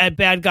at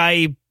Bad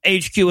Guy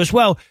HQ as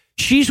well.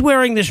 She's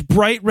wearing this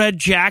bright red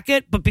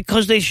jacket, but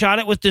because they shot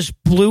it with this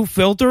blue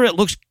filter, it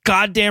looks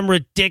goddamn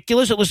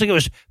ridiculous. It looks like it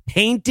was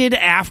painted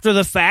after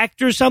the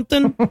fact or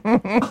something.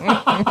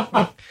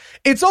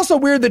 It's also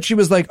weird that she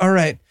was like, all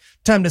right,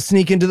 time to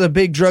sneak into the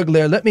big drug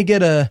lair. Let me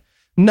get a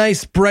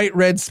nice bright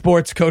red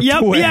sports coat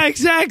to wear. Yeah,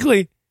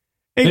 exactly.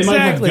 They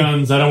might have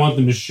guns. I don't want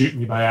them to shoot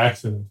me by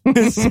accident.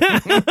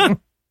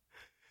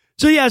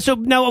 So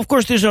now, of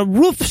course, there's a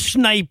roof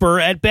sniper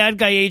at Bad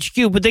Guy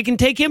HQ, but they can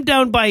take him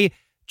down by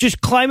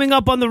just climbing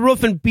up on the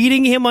roof and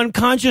beating him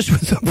unconscious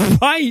with a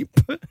pipe.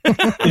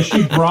 And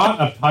she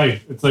brought a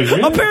pipe. It's like,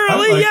 really?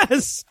 Apparently,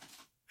 yes.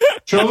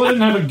 Cholo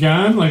didn't have a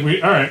gun. Like,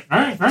 all right,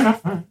 fair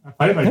enough. All right. A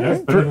pipe, I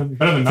guess. Better than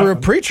nothing. For a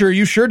preacher,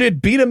 you sure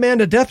did beat a man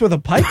to death with a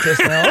pipe just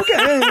now.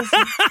 Okay.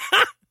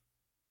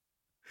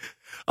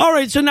 All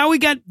right, so now we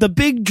got the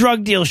big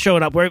drug deal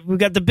showing up. We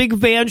got the big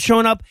van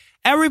showing up.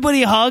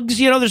 Everybody hugs.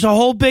 There's a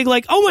whole big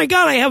like, oh my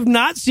God, I have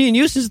not seen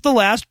you since the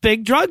last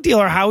big drug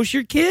dealer. How's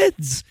your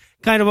kids?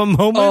 Kind of a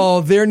moment.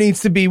 Oh, there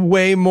needs to be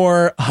way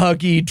more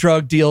huggy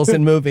drug deals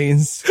in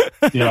movies.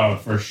 Yeah,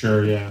 for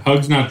sure. Yeah,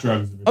 hugs, not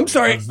drugs. I'm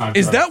sorry.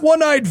 Is that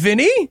One-Eyed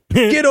Vinny?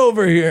 Get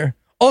over here.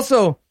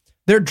 Also,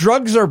 their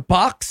drugs are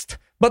boxed,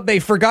 but they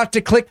forgot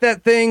to click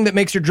that thing that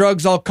makes your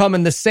drugs all come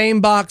in the same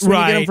box when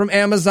you get them from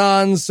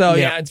Amazon. So,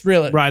 yeah, it's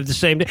really... Right, the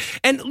same day.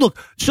 And look,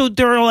 so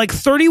there are like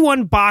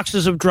 31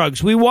 boxes of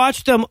drugs. We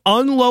watched them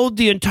unload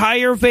the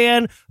entire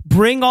van,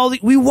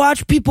 we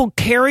watch people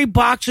carry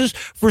boxes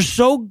for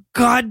so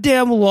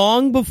goddamn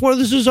long before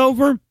this is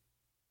over.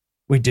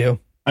 We do.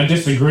 I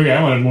disagree.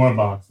 I wanted more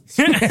boxes.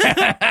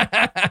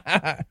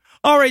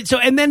 All right, so,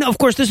 and then, of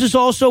course, this is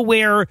also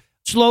where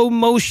slow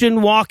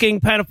motion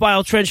walking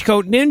pedophile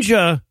trenchcoat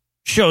ninja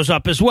shows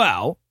up as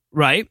well,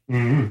 right?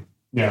 Mm-hmm.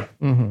 Yeah.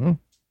 Mm-hmm.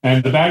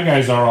 And the bad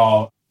guys are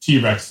all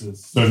T-Rexes.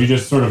 So if you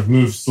just sort of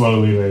move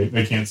slowly,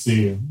 they can't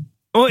see you.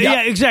 Oh,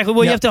 yeah, exactly.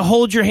 Well, you have to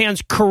hold your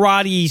hands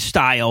karate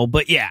style,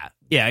 but yeah,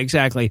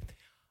 exactly.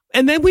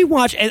 And then we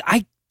watch, and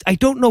I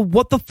don't know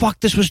what the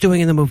fuck this was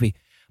doing in the movie,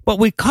 but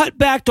we cut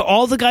back to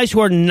all the guys who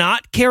are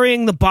not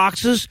carrying the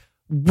boxes,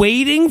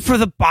 waiting for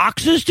the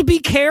boxes to be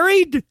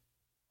carried.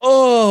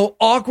 Oh,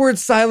 awkward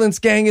silence,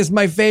 gang, is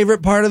my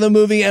favorite part of the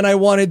movie, and I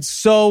wanted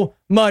so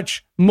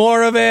much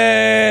more of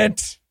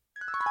it.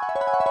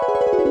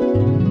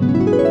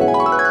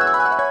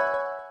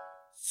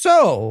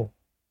 So,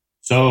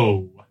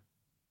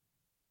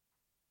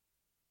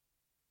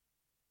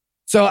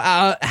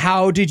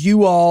 how did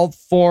you all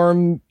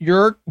form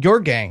your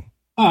gang?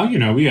 Oh,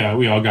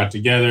 we all got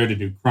together to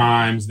do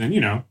crimes. Then,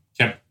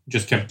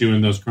 kept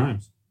doing those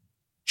crimes.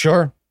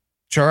 Sure.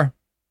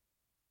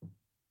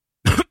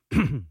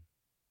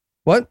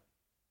 What?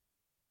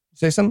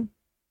 Say something?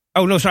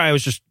 Oh, no, sorry. I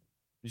was just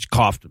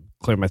coughed to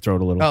clear my throat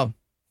a little. Oh,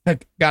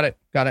 got it.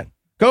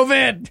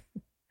 COVID.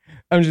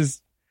 I'm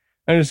just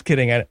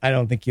kidding. I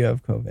don't think you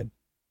have COVID.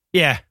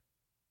 Yeah.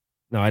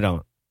 No, I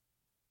don't.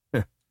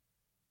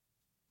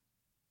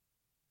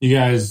 You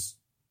guys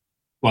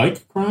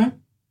like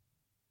crime?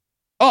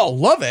 Oh,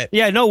 love it.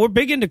 Yeah, no, we're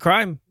big into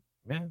crime.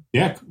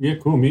 Yeah,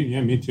 cool.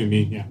 Me too.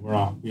 We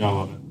all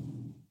love it.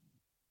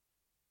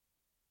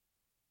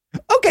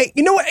 Okay,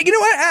 you know what?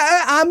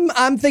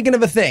 I'm thinking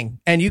of a thing,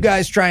 and you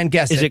guys try and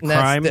guess it. Is it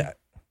crime?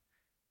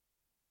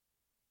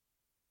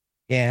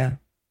 Yeah.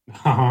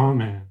 Oh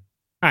man,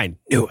 I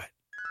knew it.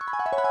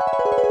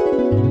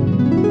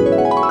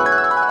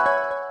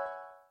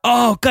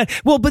 Oh God!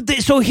 Well, but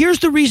so here's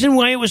the reason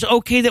why it was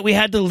okay that we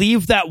had to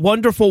leave that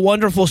wonderful,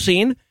 wonderful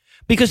scene.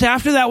 Because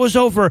after that was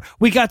over,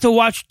 we got to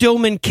watch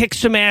Dillman kick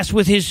some ass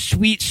with his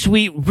sweet,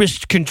 sweet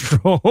wrist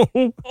control.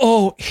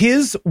 Oh,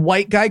 his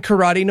white guy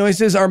karate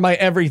noises are my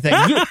everything.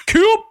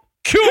 Coop.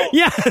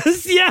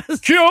 Yes.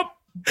 Coop.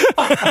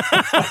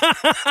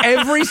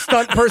 Every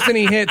stunt person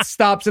he hits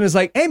stops and is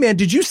like, hey, man,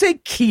 did you say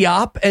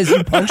Kiop as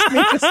you punched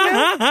me just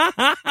now?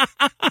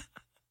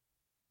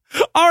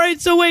 All right,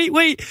 so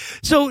wait.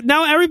 So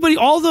now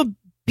all the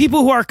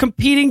people who are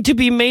competing to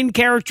be main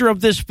character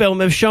of this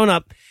film have shown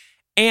up,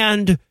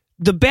 and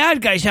the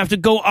bad guys have to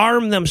go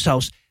arm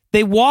themselves.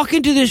 They walk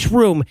into this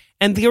room,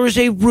 and there is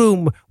a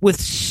room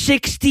with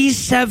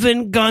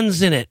 67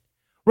 guns in it,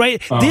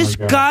 right? Oh this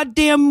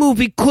goddamn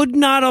movie could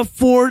not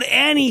afford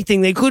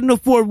anything. They couldn't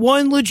afford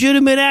one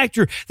legitimate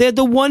actor. They had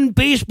the one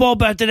baseball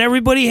bat that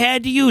everybody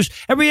had to use.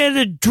 Everybody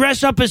had to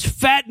dress up as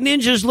fat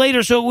ninjas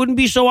later so it wouldn't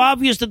be so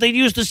obvious that they'd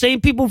use the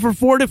same people for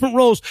 4 different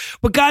roles.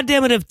 But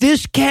goddamn it, if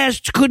this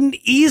cast couldn't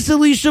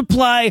easily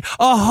supply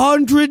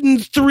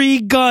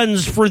 103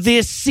 guns for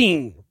this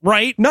scene,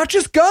 right? Not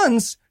just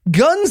guns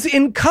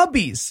in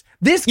cubbies.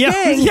 This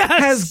gang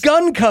has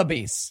gun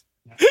cubbies.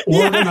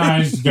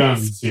 Organized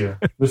guns here.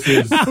 This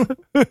is,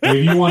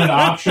 if you wanted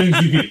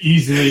options, you could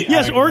easily.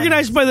 Yes,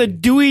 organized by the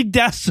Dewey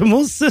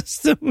Decimal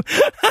System.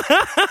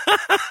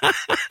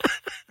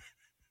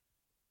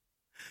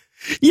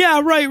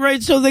 Yeah,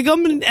 right. So they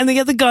come in and they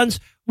get the guns.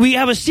 We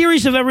have a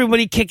series of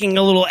everybody kicking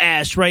a little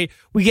ass, right?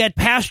 We get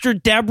Pastor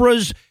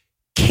Deborah's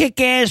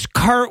kick-ass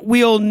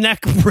cartwheel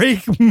neck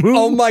break move.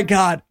 Oh, my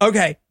God.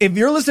 Okay, if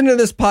you're listening to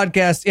this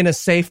podcast in a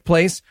safe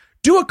place,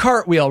 do a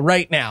cartwheel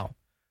right now.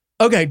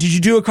 Okay, did you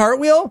do a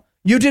cartwheel?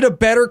 You did a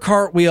better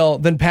cartwheel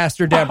than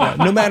Pastor Deborah.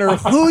 No matter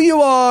who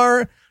you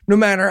are, no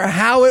matter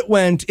how it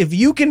went, if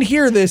you can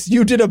hear this,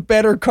 you did a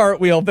better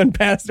cartwheel than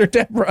Pastor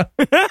Deborah.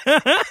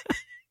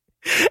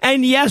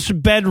 And yes,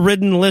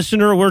 bedridden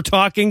listener, we're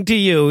talking to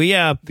you.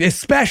 Yeah.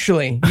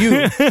 Especially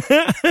you.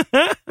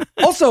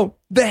 Also,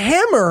 the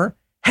Hammer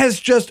has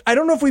just, I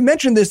don't know if we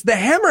mentioned this, the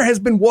Hammer has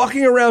been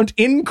walking around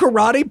in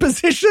karate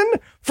position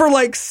for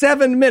like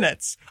 7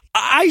 minutes.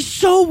 I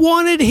so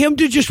wanted him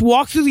to just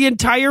walk through the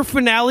entire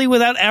finale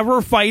without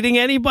ever fighting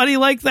anybody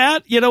like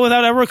that,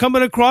 without ever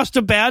coming across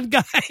a bad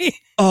guy.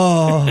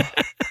 Oh,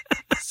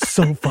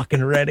 so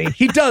fucking ready.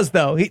 He does,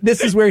 though.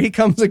 This is where he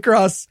comes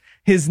across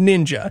his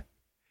ninja.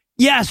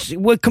 Yes,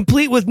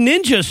 complete with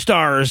ninja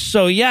stars.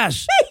 So,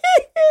 yes.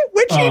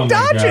 Which he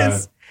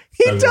dodges.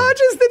 He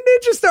dodges the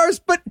ninja stars,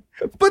 but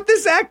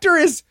this actor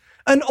is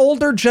an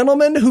older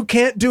gentleman who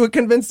can't do a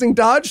convincing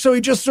dodge, so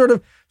he just sort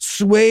of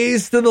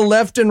sways to the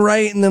left and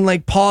right and then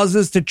like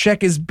pauses to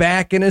check his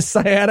back and his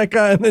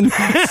sciatica and then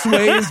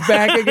sways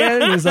back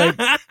again. And he's like,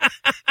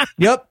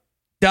 yep,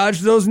 dodge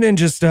those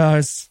ninja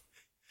stars.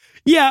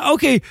 Yeah,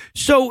 okay.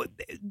 So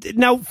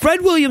now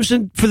Fred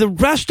Williamson, for the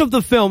rest of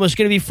the film, is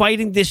going to be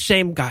fighting this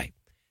same guy.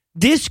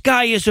 This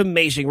guy is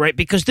amazing, right?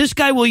 Because this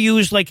guy will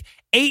use like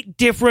 8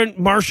 different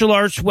martial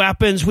arts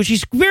weapons, which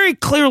he's very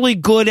clearly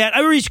good at.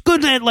 Or he's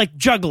good at like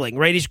juggling,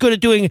 right? He's good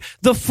at doing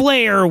the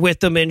flare with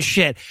them and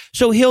shit.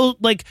 So he'll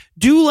like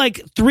do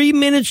like 3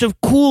 minutes of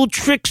cool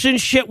tricks and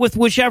shit with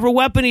whichever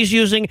weapon he's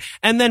using.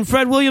 And then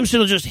Fred Williamson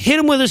will just hit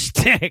him with a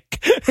stick.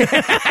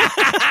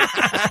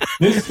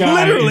 This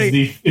guy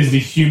is the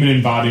human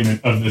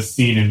embodiment of the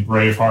scene in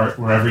Braveheart,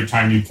 where every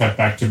time you cut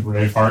back to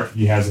Braveheart,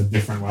 he has a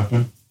different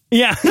weapon.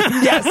 Yeah.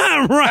 Yes.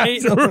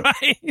 Right.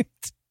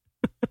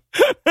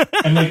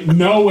 And like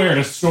nowhere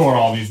to store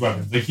all these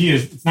weapons. Like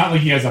it's not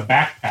like he has a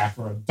backpack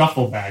or a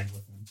duffel bag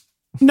with him.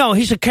 No,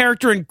 he's a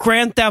character in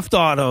Grand Theft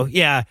Auto.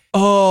 Yeah.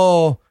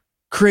 Oh,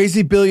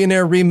 Crazy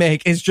Billionaire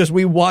remake. It's just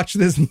we watch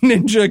this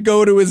ninja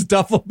go to his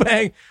duffel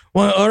bag.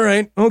 Well, all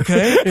right,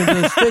 okay.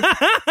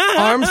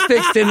 Arm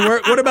sticks didn't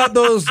work. What about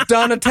those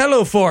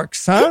Donatello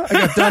forks? Huh? I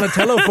got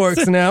Donatello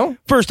forks now.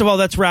 First of all,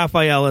 that's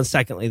Raphael, and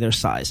secondly, their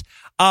size.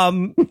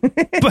 But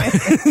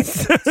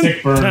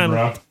sick burn,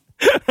 bro.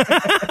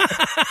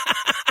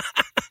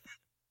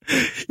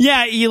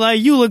 Yeah, Eli,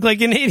 you look like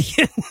an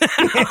idiot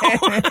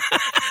now.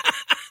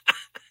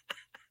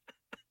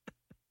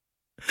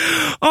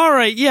 All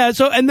right, yeah.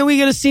 So, and then we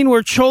get a scene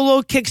where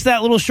Cholo kicks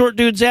that little short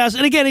dude's ass.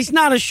 And again, he's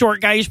not a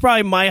short guy. He's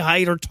probably my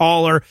height or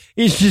taller.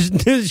 He's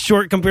just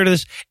short compared to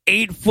this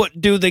 8-foot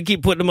dude they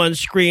keep putting him on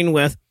screen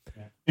with.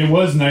 It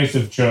was nice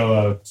of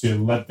Cholo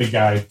to let the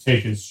guy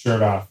take his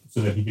shirt off so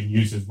that he could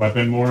use his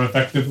weapon more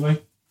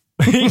effectively.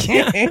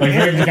 Yeah. Like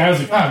the guy was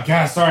like, "Oh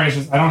God, sorry, it's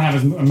just I don't have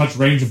as much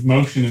range of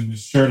motion in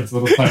this shirt. It's a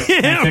little tight."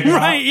 Yeah,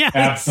 right. Yeah,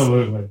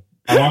 absolutely.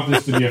 I want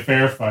this to be a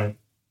fair fight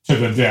to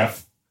the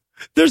death.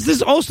 There's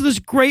this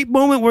great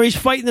moment where he's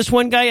fighting this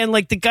one guy, and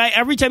like the guy,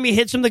 every time he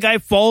hits him, the guy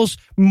falls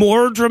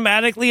more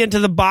dramatically into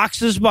the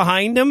boxes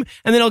behind him,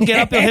 and then he'll get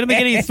up, he'll hit him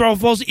again, he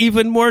falls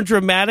even more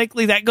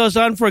dramatically. That goes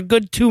on for a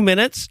good 2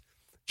 minutes.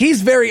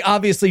 He's very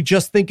obviously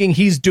just thinking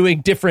he's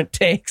doing different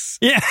takes.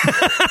 Yeah.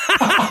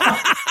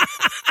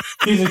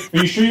 He's like, "Are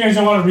you sure you guys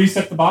don't want to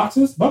reset the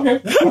boxes?" Okay.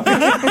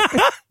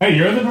 Hey,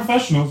 you're the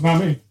professionals, not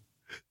me.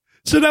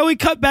 So now we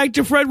cut back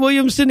to Fred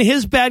Williamson.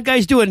 His bad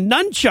guy's doing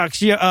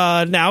nunchucks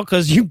now,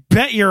 because you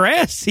bet your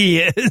ass he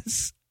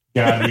is.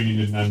 God, we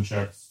needed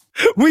nunchucks.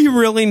 We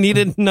really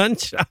needed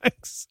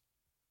nunchucks.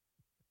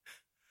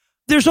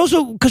 There's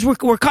also, because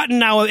we're cutting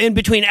now in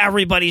between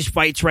everybody's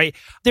fights, right?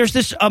 There's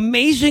this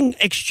amazing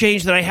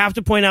exchange that I have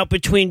to point out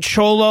between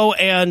Cholo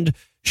and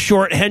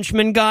short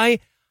henchman guy,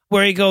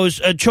 where he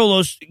goes,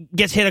 Cholo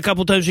gets hit a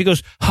couple times. He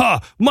goes,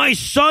 my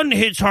son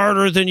hits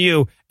harder than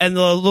you. And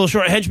the little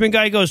short henchman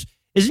guy goes,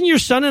 isn't your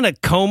son in a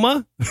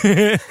coma?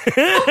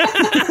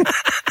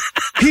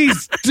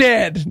 He's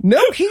dead. No,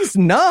 he's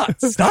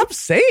not. Stop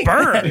saying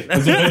Burn.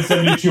 Has it been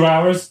 72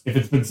 hours? If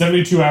it's been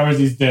 72 hours,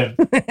 he's dead.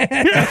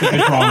 That's what they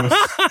promised.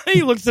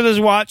 He looks at his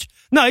watch.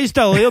 No,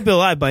 he'll be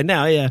alive by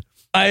now, yeah.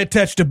 I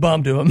attached a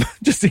bomb to him,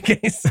 just in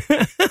case.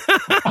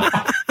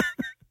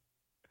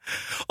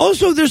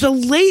 Also, there's a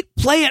late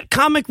play at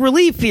comic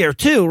relief here,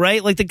 too,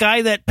 right? Like the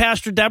guy that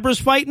Pastor Deborah's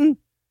fighting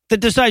that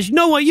decides, you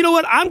know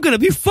what? I'm going to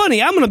be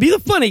funny. I'm going to be the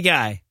funny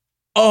guy.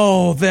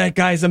 Oh, that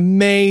guy's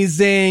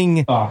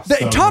amazing. Oh,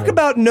 talk good.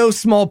 about no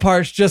small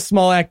parts, just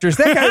small actors.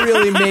 That guy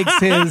really makes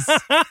his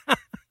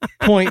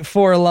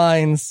 0.4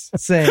 lines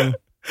sing.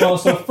 Well,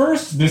 so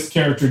first, this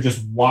character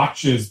just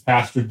watches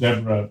Pastor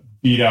Deborah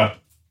beat up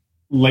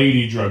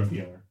lady drug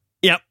dealer.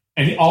 Yep.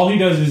 And all he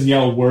does is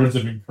yell words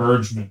of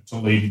encouragement to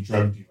lady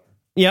drug dealer.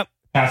 Yep.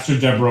 Pastor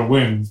Deborah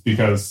wins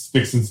because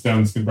sticks and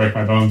stones can break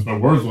my bones,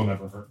 but words will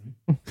never hurt me.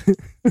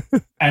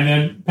 And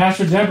then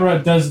Pastor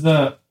Deborah does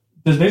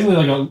basically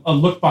like a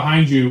look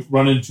behind you,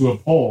 run into a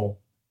pole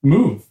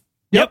move.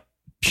 Yep.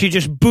 She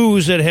just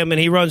boos at him and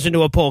he runs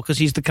into a pole because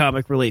he's the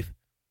comic relief.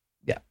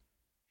 Yeah.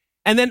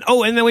 And then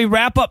we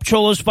wrap up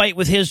Cholo's fight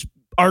with his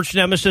arch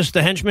nemesis,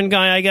 the henchman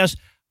guy, I guess,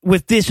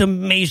 with this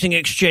amazing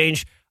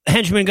exchange. The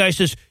henchman guy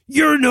says,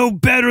 "You're no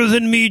better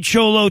than me,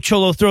 Cholo."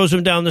 Cholo throws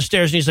him down the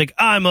stairs and he's like,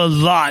 "I'm a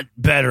lot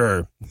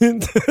better."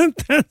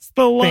 That's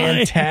the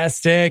line.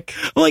 Fantastic.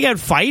 Well, he got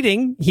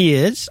fighting. He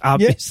is,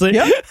 obviously.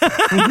 Yep.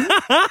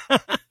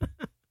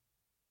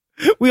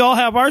 We all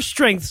have our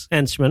strengths,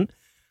 henchman.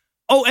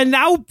 Oh, and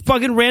now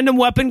fucking random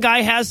weapon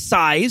guy has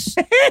size.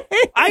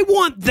 I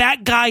want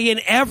that guy in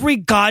every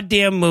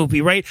goddamn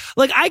movie, right?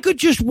 Like, I could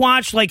just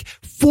watch,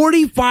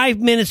 45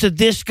 minutes of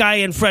this guy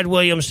and Fred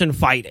Williamson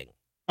fighting.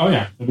 Oh,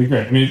 yeah. It'd be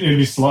great. I mean, it'd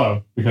be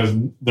slow because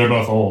they're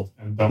both old.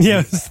 And don't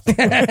Yes.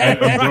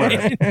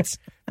 Right.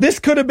 This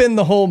could have been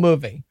the whole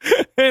movie.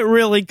 It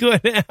really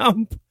could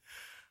have.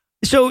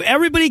 So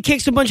everybody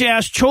kicks a bunch of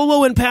ass.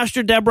 Cholo and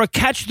Pastor Deborah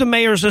catch the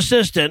mayor's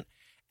assistant.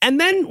 And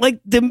then,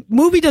 the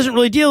movie doesn't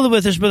really deal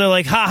with this, but they're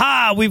like,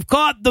 ha, we've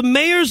caught the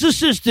mayor's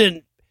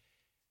assistant.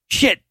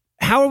 Shit,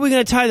 how are we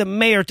going to tie the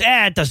mayor to...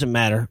 it doesn't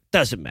matter.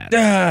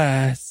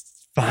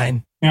 It's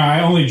fine. Yeah, I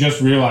only just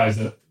realized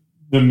that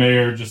the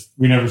mayor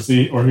we never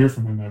see or hear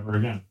from him ever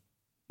again.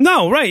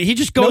 No, right. He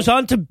just goes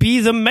on to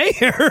be the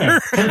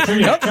mayor.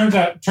 Yeah.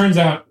 Turns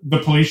out the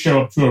police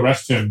show up to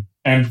arrest him,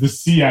 and the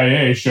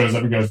CIA shows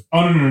up and goes,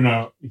 "Oh,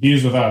 no. He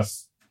is with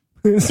us."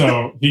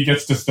 So he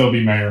gets to still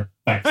be mayor.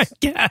 Thanks.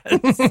 Yes.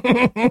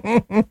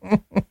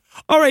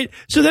 All right.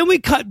 So then we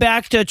cut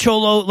back to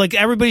Cholo.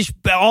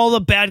 All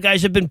the bad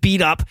guys have been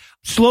beat up.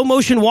 Slow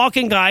motion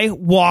walking guy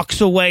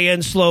walks away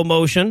in slow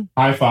motion.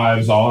 High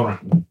fives all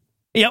around.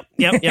 Yep.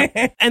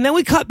 And then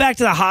we cut back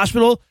to the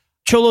hospital.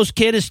 Cholo's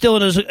kid is still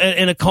in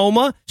a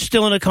coma.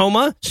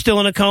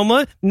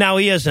 Now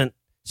he isn't.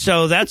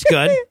 So that's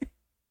good.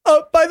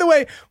 By the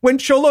way, when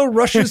Cholo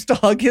rushes to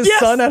hug his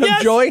son out of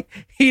joy,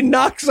 he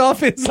knocks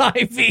off his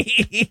IV.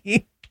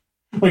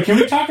 Wait, can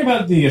we talk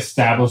about the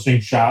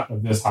establishing shot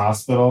of this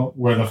hospital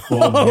where the full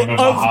name of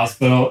the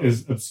hospital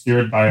is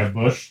obscured by a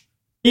bush?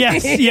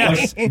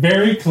 Yes.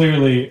 Very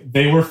clearly,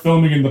 they were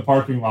filming in the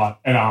parking lot,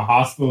 and a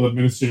hospital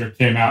administrator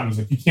came out and was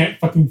like, "You can't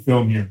fucking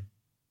film here.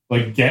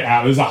 Get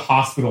out. This is a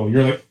hospital.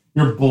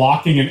 You're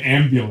blocking an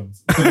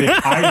ambulance." So they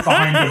hide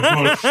behind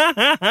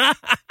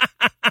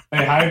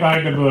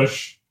the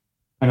bush.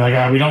 And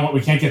they're like,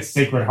 we can't get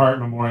Sacred Heart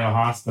Memorial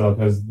Hospital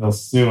because they'll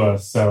sue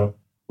us. So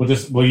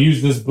we'll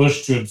use this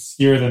bush to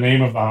obscure the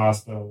name of the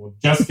hospital. We'll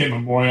just get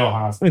Memorial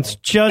Hospital. It's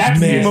just That's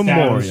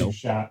Memorial.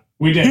 Shot.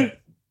 We did it.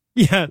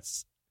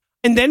 Yes.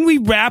 And then we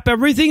wrap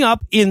everything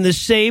up in the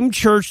same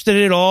church that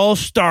it all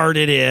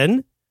started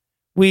in.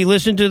 We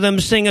listen to them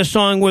sing a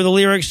song where the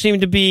lyrics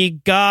seem to be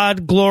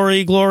God,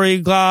 glory,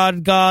 glory,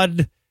 God,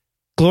 God,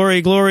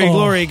 glory, glory,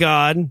 glory,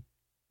 God.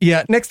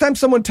 Yeah, next time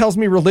someone tells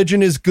me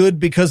religion is good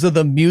because of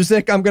the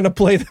music, I'm going to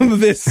play them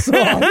this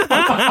song.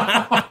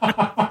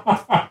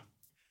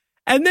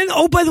 And then,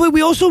 by the way,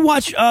 we also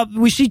watch,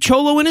 we see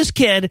Cholo and his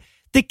kid.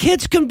 The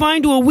kid's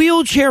confined to a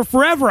wheelchair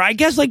forever. I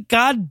guess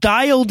God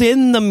dialed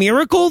in the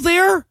miracle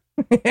there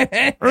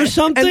or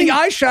something. And the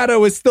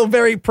eyeshadow is still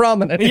very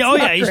prominent. He's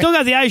still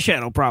got the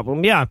eyeshadow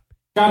problem, yeah.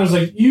 God was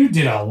like, "You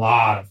did a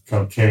lot of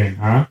cocaine,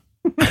 huh?"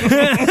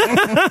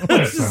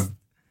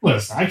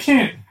 Listen,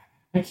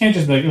 I can't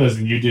just be like,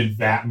 "Listen, you did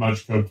that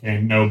much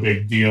cocaine, no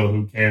big deal,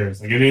 who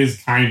cares?" It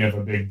is kind of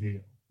a big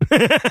deal.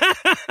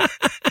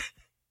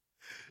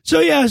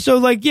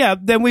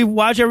 Then we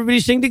watch everybody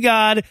sing to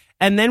God,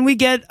 and then we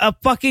get a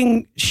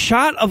fucking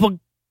shot of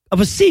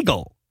a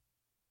seagull.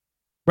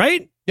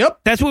 Right?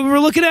 Yep. That's what we were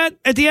looking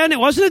at the end. It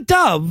wasn't a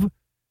dove.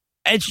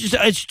 It's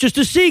just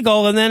a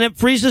seagull, and then it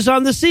freezes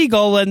on the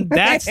seagull, and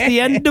that's the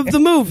end of the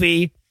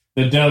movie.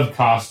 The dove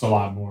cost a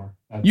lot more.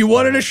 You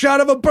wanted a shot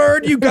of a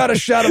bird? You got a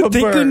shot of a bird.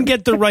 They couldn't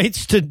get the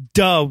rights to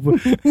Dove.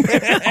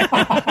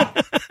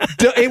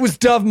 It was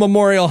Dove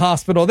Memorial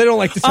Hospital. They don't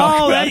like to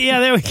talk about it. Yeah,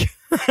 there we go.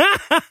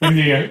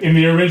 In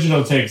the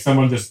original take,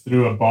 someone just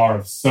threw a bar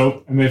of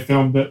soap and they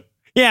filmed it.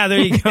 Yeah, there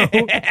you go.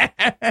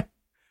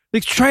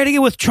 Let's try it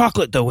again with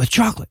chocolate, though, with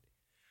chocolate.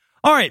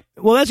 All right.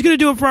 Well, that's going to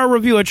do it for our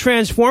review of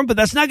Transform, but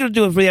that's not going to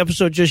do it for the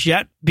episode just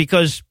yet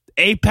because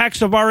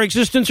apex of our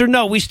existence or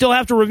no, we still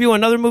have to review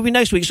another movie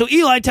next week. So,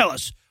 Eli, tell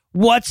us,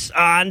 what's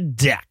on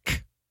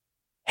deck?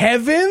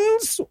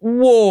 Heaven's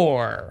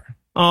War.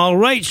 All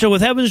right, so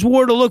with Heaven's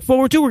War to look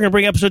forward to, we're going to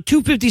bring episode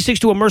 256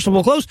 to a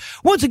merciful close.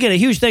 Once again, a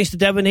huge thanks to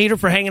Devin Hader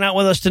for hanging out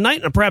with us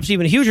tonight, and perhaps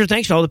even huger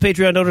thanks to all the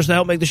Patreon donors that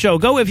help make the show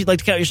go. If you'd like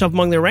to count yourself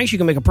among their ranks, you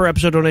can make a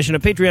per-episode donation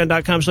at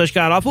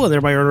patreon.com/godawful, and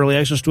thereby earn early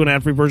access to an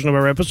ad-free version of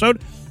our episode.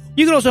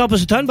 You can also help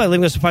us a ton by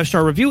leaving us a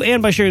 5-star review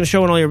and by sharing the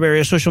show on all your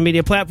various social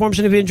media platforms.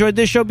 And if you enjoyed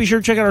this show, be sure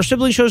to check out our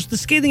sibling shows, The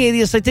Scathing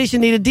Atheist,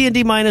 Citation Needed,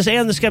 D&D Minus,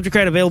 and The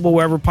Skeptocrat, available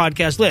wherever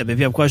podcasts live. If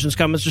you have questions,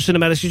 comments, or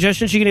cinematic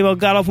suggestions, you can email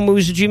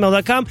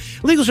godawfulmovies@gmail.com.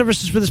 Legal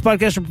services for this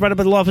podcast are provided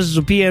by the law offices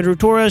of P. Andrew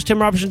Torres. Tim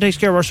Robertson takes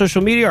care of our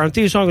social media. Our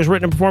theme song is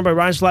written and performed by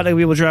Ryan Slotnick of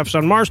Evil Giraffes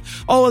on Mars.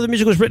 All other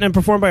music was written and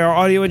performed by our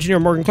audio engineer,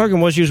 Morgan Clark,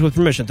 and was used with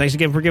permission. Thanks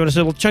again for giving us a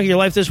little chunk of your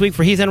life this week.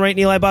 For Heath Enright and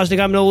Eli Bosnick,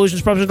 I'm No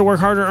Illusions. Promise to work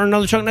harder and earn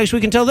another chunk next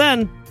week. Until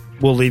then,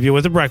 we'll leave you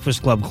with the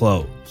Breakfast Club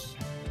close.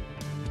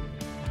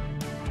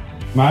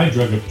 My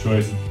drug of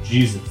choice is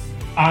Jesus.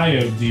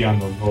 IOD on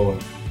the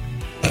Lord.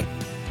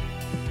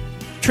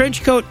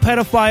 Trenchcoat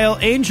pedophile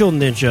angel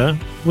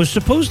ninja was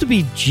supposed to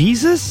be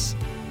Jesus,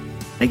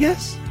 I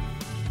guess?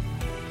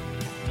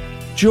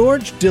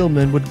 George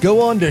Dillman would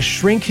go on to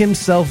shrink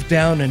himself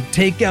down and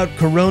take out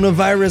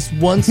coronavirus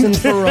once and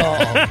for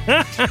all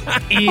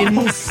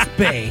in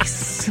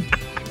space.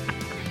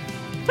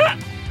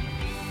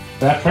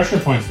 That pressure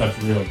point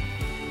stuff's real.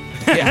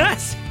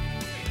 Yes.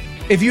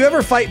 If you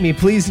ever fight me,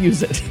 please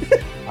use it.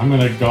 I'm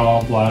gonna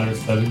gallbladder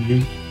 7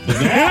 you to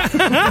death.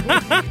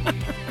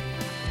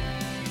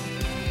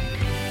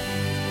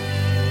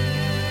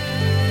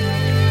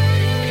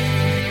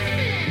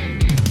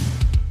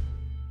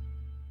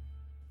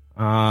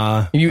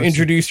 You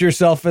introduce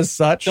yourself as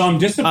such? So I'm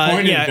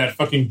disappointed yeah. that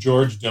fucking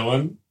George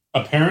Dillon,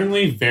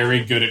 apparently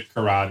very good at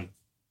karate.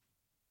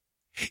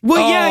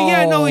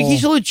 Well, no,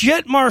 he's a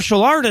legit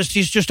martial artist.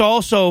 He's just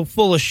also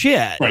full of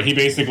shit. Right, he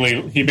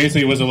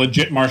basically was a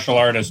legit martial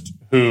artist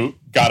who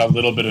got a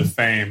little bit of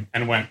fame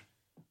and went,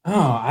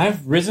 oh,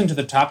 I've risen to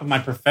the top of my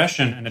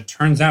profession, and it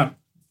turns out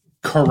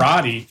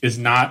karate is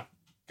not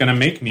going to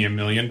make me $1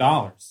 million.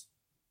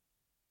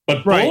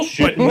 But Right,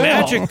 bullshit but will.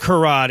 magic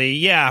karate,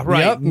 yeah,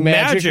 right. Yep,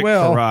 magic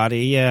will.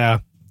 Karate,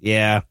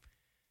 yeah.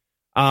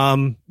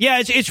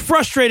 It's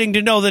frustrating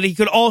to know that he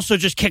could also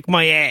just kick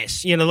my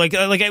ass. You know, like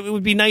it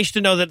would be nice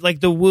to know that like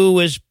the woo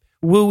is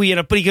wooey,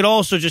 but he could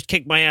also just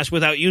kick my ass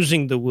without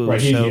using the woo. Right,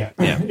 So, yeah.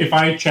 yeah. If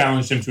I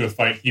challenged him to a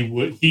fight,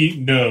 he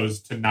knows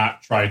to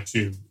not try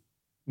to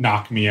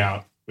knock me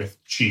out with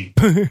chi.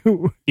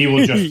 He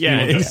will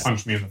just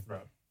punch me in the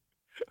throat.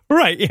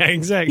 Right, yeah,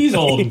 exactly. He's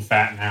old and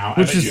fat now.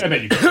 I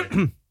bet you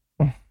could.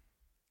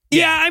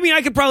 Yeah, I mean,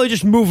 I could probably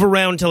just move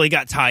around till he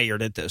got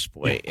tired at this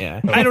point.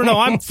 Yeah, I don't know.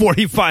 I'm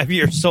 45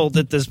 years old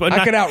at this point.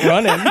 I could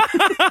outrun him.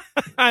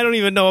 I don't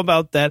even know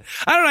about that.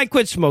 I don't know. I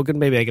quit smoking.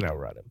 Maybe I can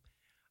outrun him.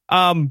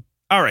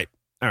 All right.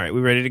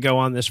 We ready to go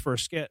on this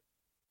first skit?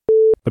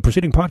 The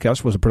preceding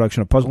podcast was a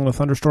production of Puzzle and a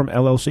Thunderstorm,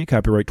 LLC,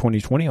 copyright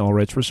 2020, all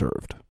rights reserved.